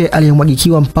wa kike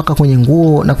aliyemwagikiwa mpaka kwenye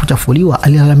nguo na kuchafuliwa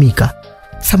alilalamika.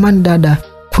 "Samani dada,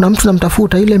 kuna mtu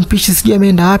namtafuta, yule mpishi sijui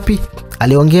ameenda wapi."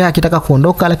 Aliongea akitaka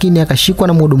kuondoka, lakini akashikwa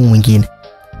na mhudumu mwingine.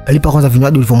 "Alipa kwanza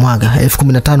vinywaji ulivyomwaga,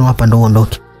 15,000 hapa ndo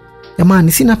uondoke."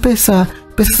 "Jamani, sina pesa.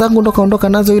 Pesa zangu ndo kaondoka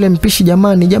nazo yule mpishi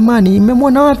jamani. Jamani,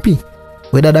 nimemwona wapi?"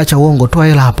 "Wewe dada acha uongo, toa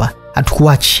hela hapa.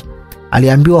 Hatukuachi."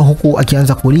 Aliambiwa huku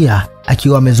akianza kulia,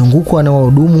 akiwa amezungukwa na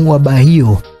wahudumu wa baa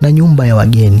hiyo na nyumba ya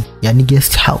wageni, yani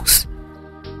guest house.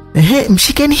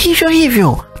 "Mshikeni hivyo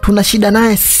hivyo. Tuna shida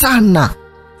naye sana."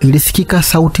 Ilisikika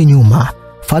sauti nyuma.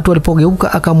 Fatu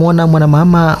alipogeuka akamwona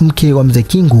mwanamama mke wa Mzee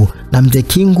Kingu na Mzee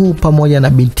Kingu pamoja na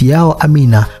binti yao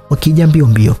Amina wakija mbio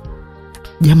mbio.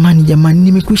 Jamani,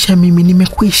 nimekwisha mimi,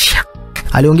 nimekwisha."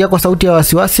 Aliongea kwa sauti ya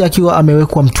wasiwasi akiwa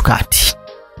amewekwa mtukati.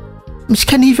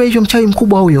 "Mshikani hivyo hivyo, mchawi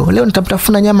mkubwa huyo. Leo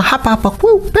nitamtafuna nyama hapa hapa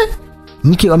kweupe."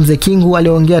 Mke wa Mzee Kingu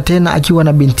aliongea tena akiwa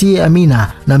na binti Amina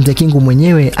na Mzee Kingu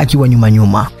mwenyewe akiwa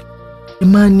nyuma.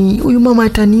 "Jamani, huyu mama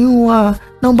ataniua.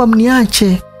 Naomba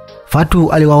mniache."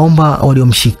 Fatu aliwaomba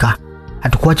waliomshika.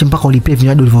 "Hatukuache mpaka ulipie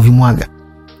vinywaji ulivyovimwaga."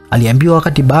 Aliambiwa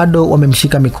wakati bado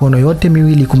wamemshika mikono yote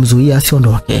miwili kumzuia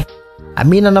asiondoke.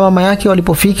 Amina na mama yake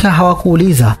walipofika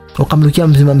hawakuuliza, wakamrukia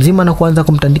mzima na kuanza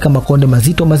kumtandika makonde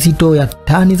mazito ya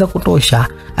tani za kutosha,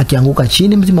 akianguka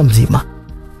chini mzima.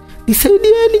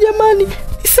 "Nisaidieni jamani,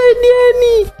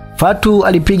 nisaidieni." Fatu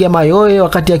alipiga mayowe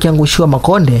wakati akiangushiwa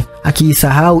makonde,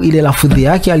 akiisahau ile lafudhi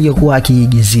yake aliyokuwa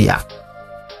akiigizia.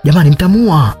 "Jamani,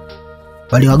 mtamua."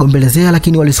 Waliwagombelezea,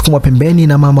 lakini walisukumwa pembeni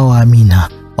na mama wa Amina.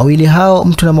 Wawili hao,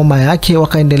 mtu na mama yake,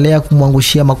 wakaendelea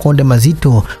kumwangushia makonde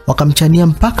mazito, wakamchania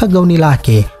mpaka gauni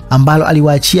lake ambalo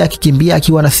aliwaachia akikimbia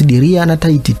akiwa na sidiria na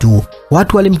taiti tu.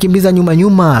 Watu walimkimbiza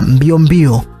nyuma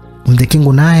mbio. Mzee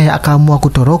Kingu naye akaamua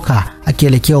kutoroka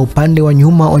akielekea upande wa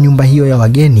nyuma wa nyumba hiyo ya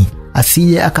wageni,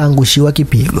 asije akaangushiwa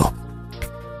kipigo.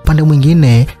 Upande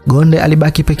mwingine, Gonde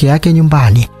alibaki peke yake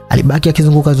nyumbani. Alibaki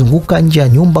akizunguka nje ya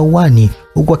nyumba uani,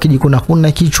 huku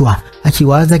akijikuna kichwa,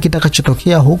 akiwaza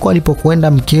kitakachotokea huko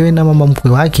alipokwenda mkewe na mama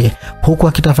mkwe wake, huku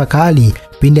akitafakari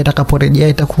pindi atakaporejea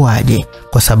itakuwaje,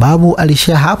 kwa sababu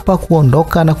alishia hapa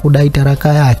kuondoka na kudai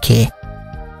taraka yake.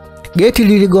 Geti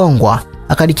liligongwa,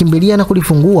 akalikimbilia na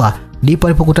kulifungua, ndipo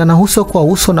alipokutana uso kwa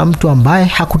uso na mtu ambaye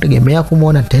hakutegemea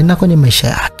kumuona tena kwenye maisha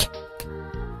yake.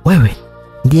 "Wewe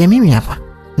ndiye mimi hapa?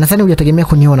 Nadhani hujategemea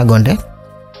kuniona Gonde.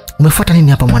 Umefuata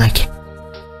nini hapa mwanake?"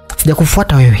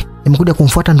 "Sijakufuata wewe, nimekuja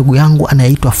kumfuata ndugu yangu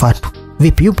anayeitwa Fatu."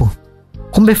 "Vipi, yupo?"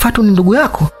 "Kumbe Fatu ni ndugu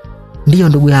yako?" "Ndiyo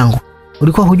ndugu yangu.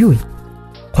 Ulikuwa hujui?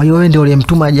 Kwa hiyo wewe ndio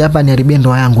uliyemtuma aje hapa niharibie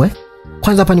ndoa yangu eh?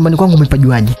 Kwanza hapa nyumbani kwangu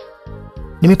umepajuaje?"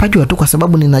 "Nimepajua tu kwa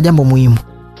sababu nina jambo muhimu."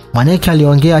 Mwanake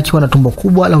aliongea akiwa na tumbo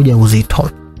kubwa la ujauzito.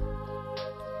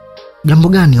 "Jambo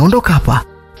gani? Ondoka hapa.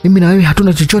 Mimi na wewe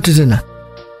hatuna chochote tena."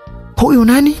 "Huyu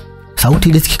nani?" Sauti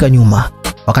ilisikika nyuma.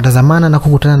 Wakatazamana na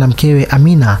kukutana na mkewe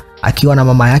Amina akiwa na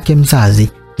mama yake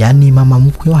mzazi, yani mama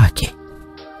mkwe wake.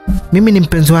 "Mimi ni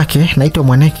mpenzi wake, naitwa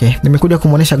Mwaneke, nimekuja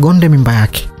kumuonesha Gonde mimba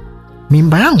yake."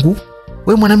 "Mimba yangu?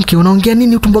 Wewe mwanamke unaongea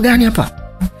nini? Utumbo gani hapa?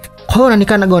 Kwa hiyo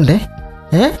unanikana Gonde?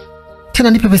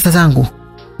 Tena nipe pesa zangu.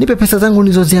 Nipe pesa zangu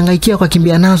nilizozihangaikia kwa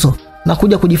kimbia nazo na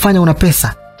kuja kujifanya una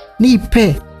pesa.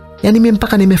 Nipe. Yaani mimi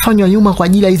mpaka nimefanywa nyuma kwa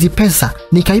ajili ya hizi pesa,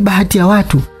 nikaiba hati ya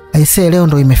watu. Aisee, leo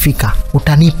ndo imefika.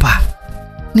 Utanipa."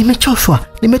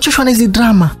 Nimechoshwa na hizi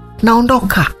drama.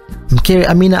 Naondoka." Mkewe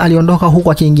Amina aliondoka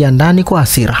huku akiingia ndani kwa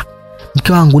hasira.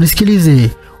 "Mke wangu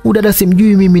nisikilize. Udada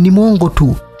simjui mimi, ni mwongo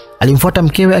tu." Alimfuata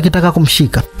mkewe akitaka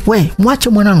kumshika. "We, mwache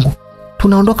mwanangu.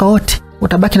 Tunaondoka wote.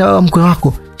 Utabaki na baba mkwe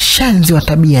wako. Shenzi wa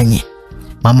tabia nye."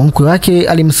 Mama mkwe wake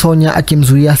alimsonya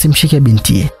akimzuia asimshike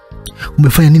bintie.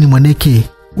 "Umefanya nini Mwaneke?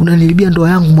 Unanilibia ndoa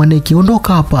yangu Mwaneke.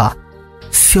 Ondoka hapa."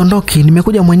 "Siondoki,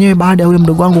 nimekuja mwenyewe baada ya yule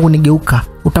mdogo wangu kunigeuka.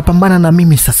 Utapambana na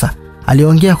mimi sasa."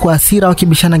 Aliongea kwa hasira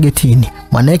wakibishana getini.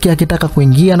 Mwaneke akitaka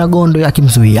kuingia na Gondo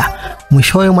akimzuia.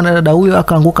 Mwishowe mwanadada huyo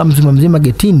akaanguka mzima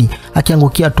getini,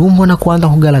 akiangukia tumbo na kuanza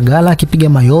kugalagala akipiga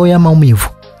mayowe ya maumivu.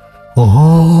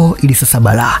 Ili sasa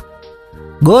balaa.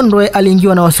 Gondwe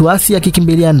aliingiwa na wasiwasi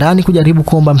akikimbilia ndani kujaribu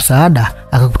kuomba msaada,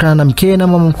 akakutana na mkewe na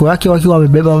mama mkwe wake wakiwa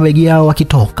wamebeba mabegi yao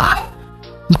wakitoka.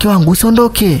 "Mke wangu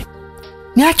usiondoke."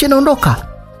 "Niache naondoka."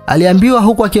 aliambiwa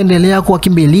huku akiendelea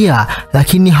kuwakimbilia,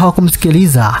 lakini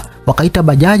hawakumsikiliza. Wakaita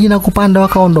bajaji na kupanda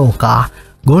wakaondoka.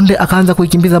 Gonde akaanza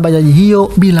kuikimbiza bajaji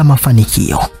hiyo bila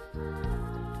mafanikio.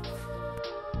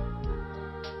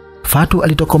 Fatu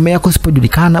alitokomea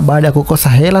kusipojulikana baada ya kukosa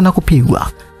hela na kupigwa.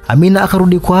 Amina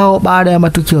akarudi kwao baada ya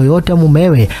matukio yote ya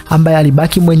mumewe, ambaye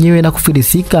alibaki mwenyewe na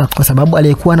kufilisika kwa sababu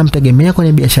aliyekuwa anamtegemea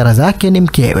kwenye biashara zake ni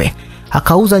mkewe.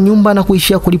 Akauza nyumba na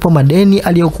kuishia kulipwa madeni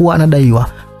aliyokuwa anadaiwa.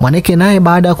 Mwaneke naye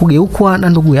baada ya kugeukwa na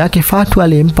ndugu yake Fatu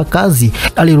aliyempa kazi,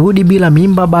 alirudi bila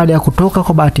mimba baada ya kutoka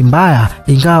kwa bahati mbaya,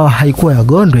 ingawa haikuwa ya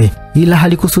Gondwe, ila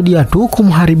halikusudia tu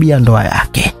kumharibia ndoa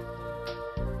yake.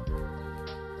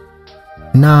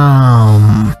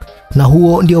 Na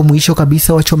huo ndio mwisho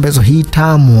kabisa wa chombezo hii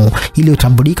tamu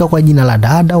iliyotambulika kwa jina la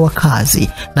Dada wa Kazi.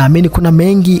 Naamini kuna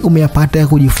mengi umeyapata ya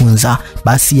kujifunza.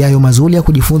 Basi yayo mazuri ya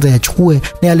kujifunza yachukue,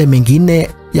 na yale mengine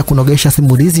ya kunogesha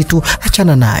simulizi tu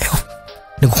achana nayo.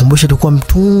 Nikukumbusha tu kwa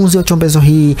mtunzi wa chombezo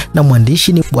hii na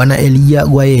mwandishi ni Bwana Elia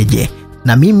Gwayeje,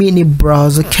 na mimi ni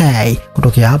Browser K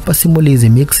kutoka hapa Simulizi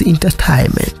Mix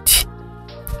Entertainment.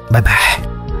 Bye bye.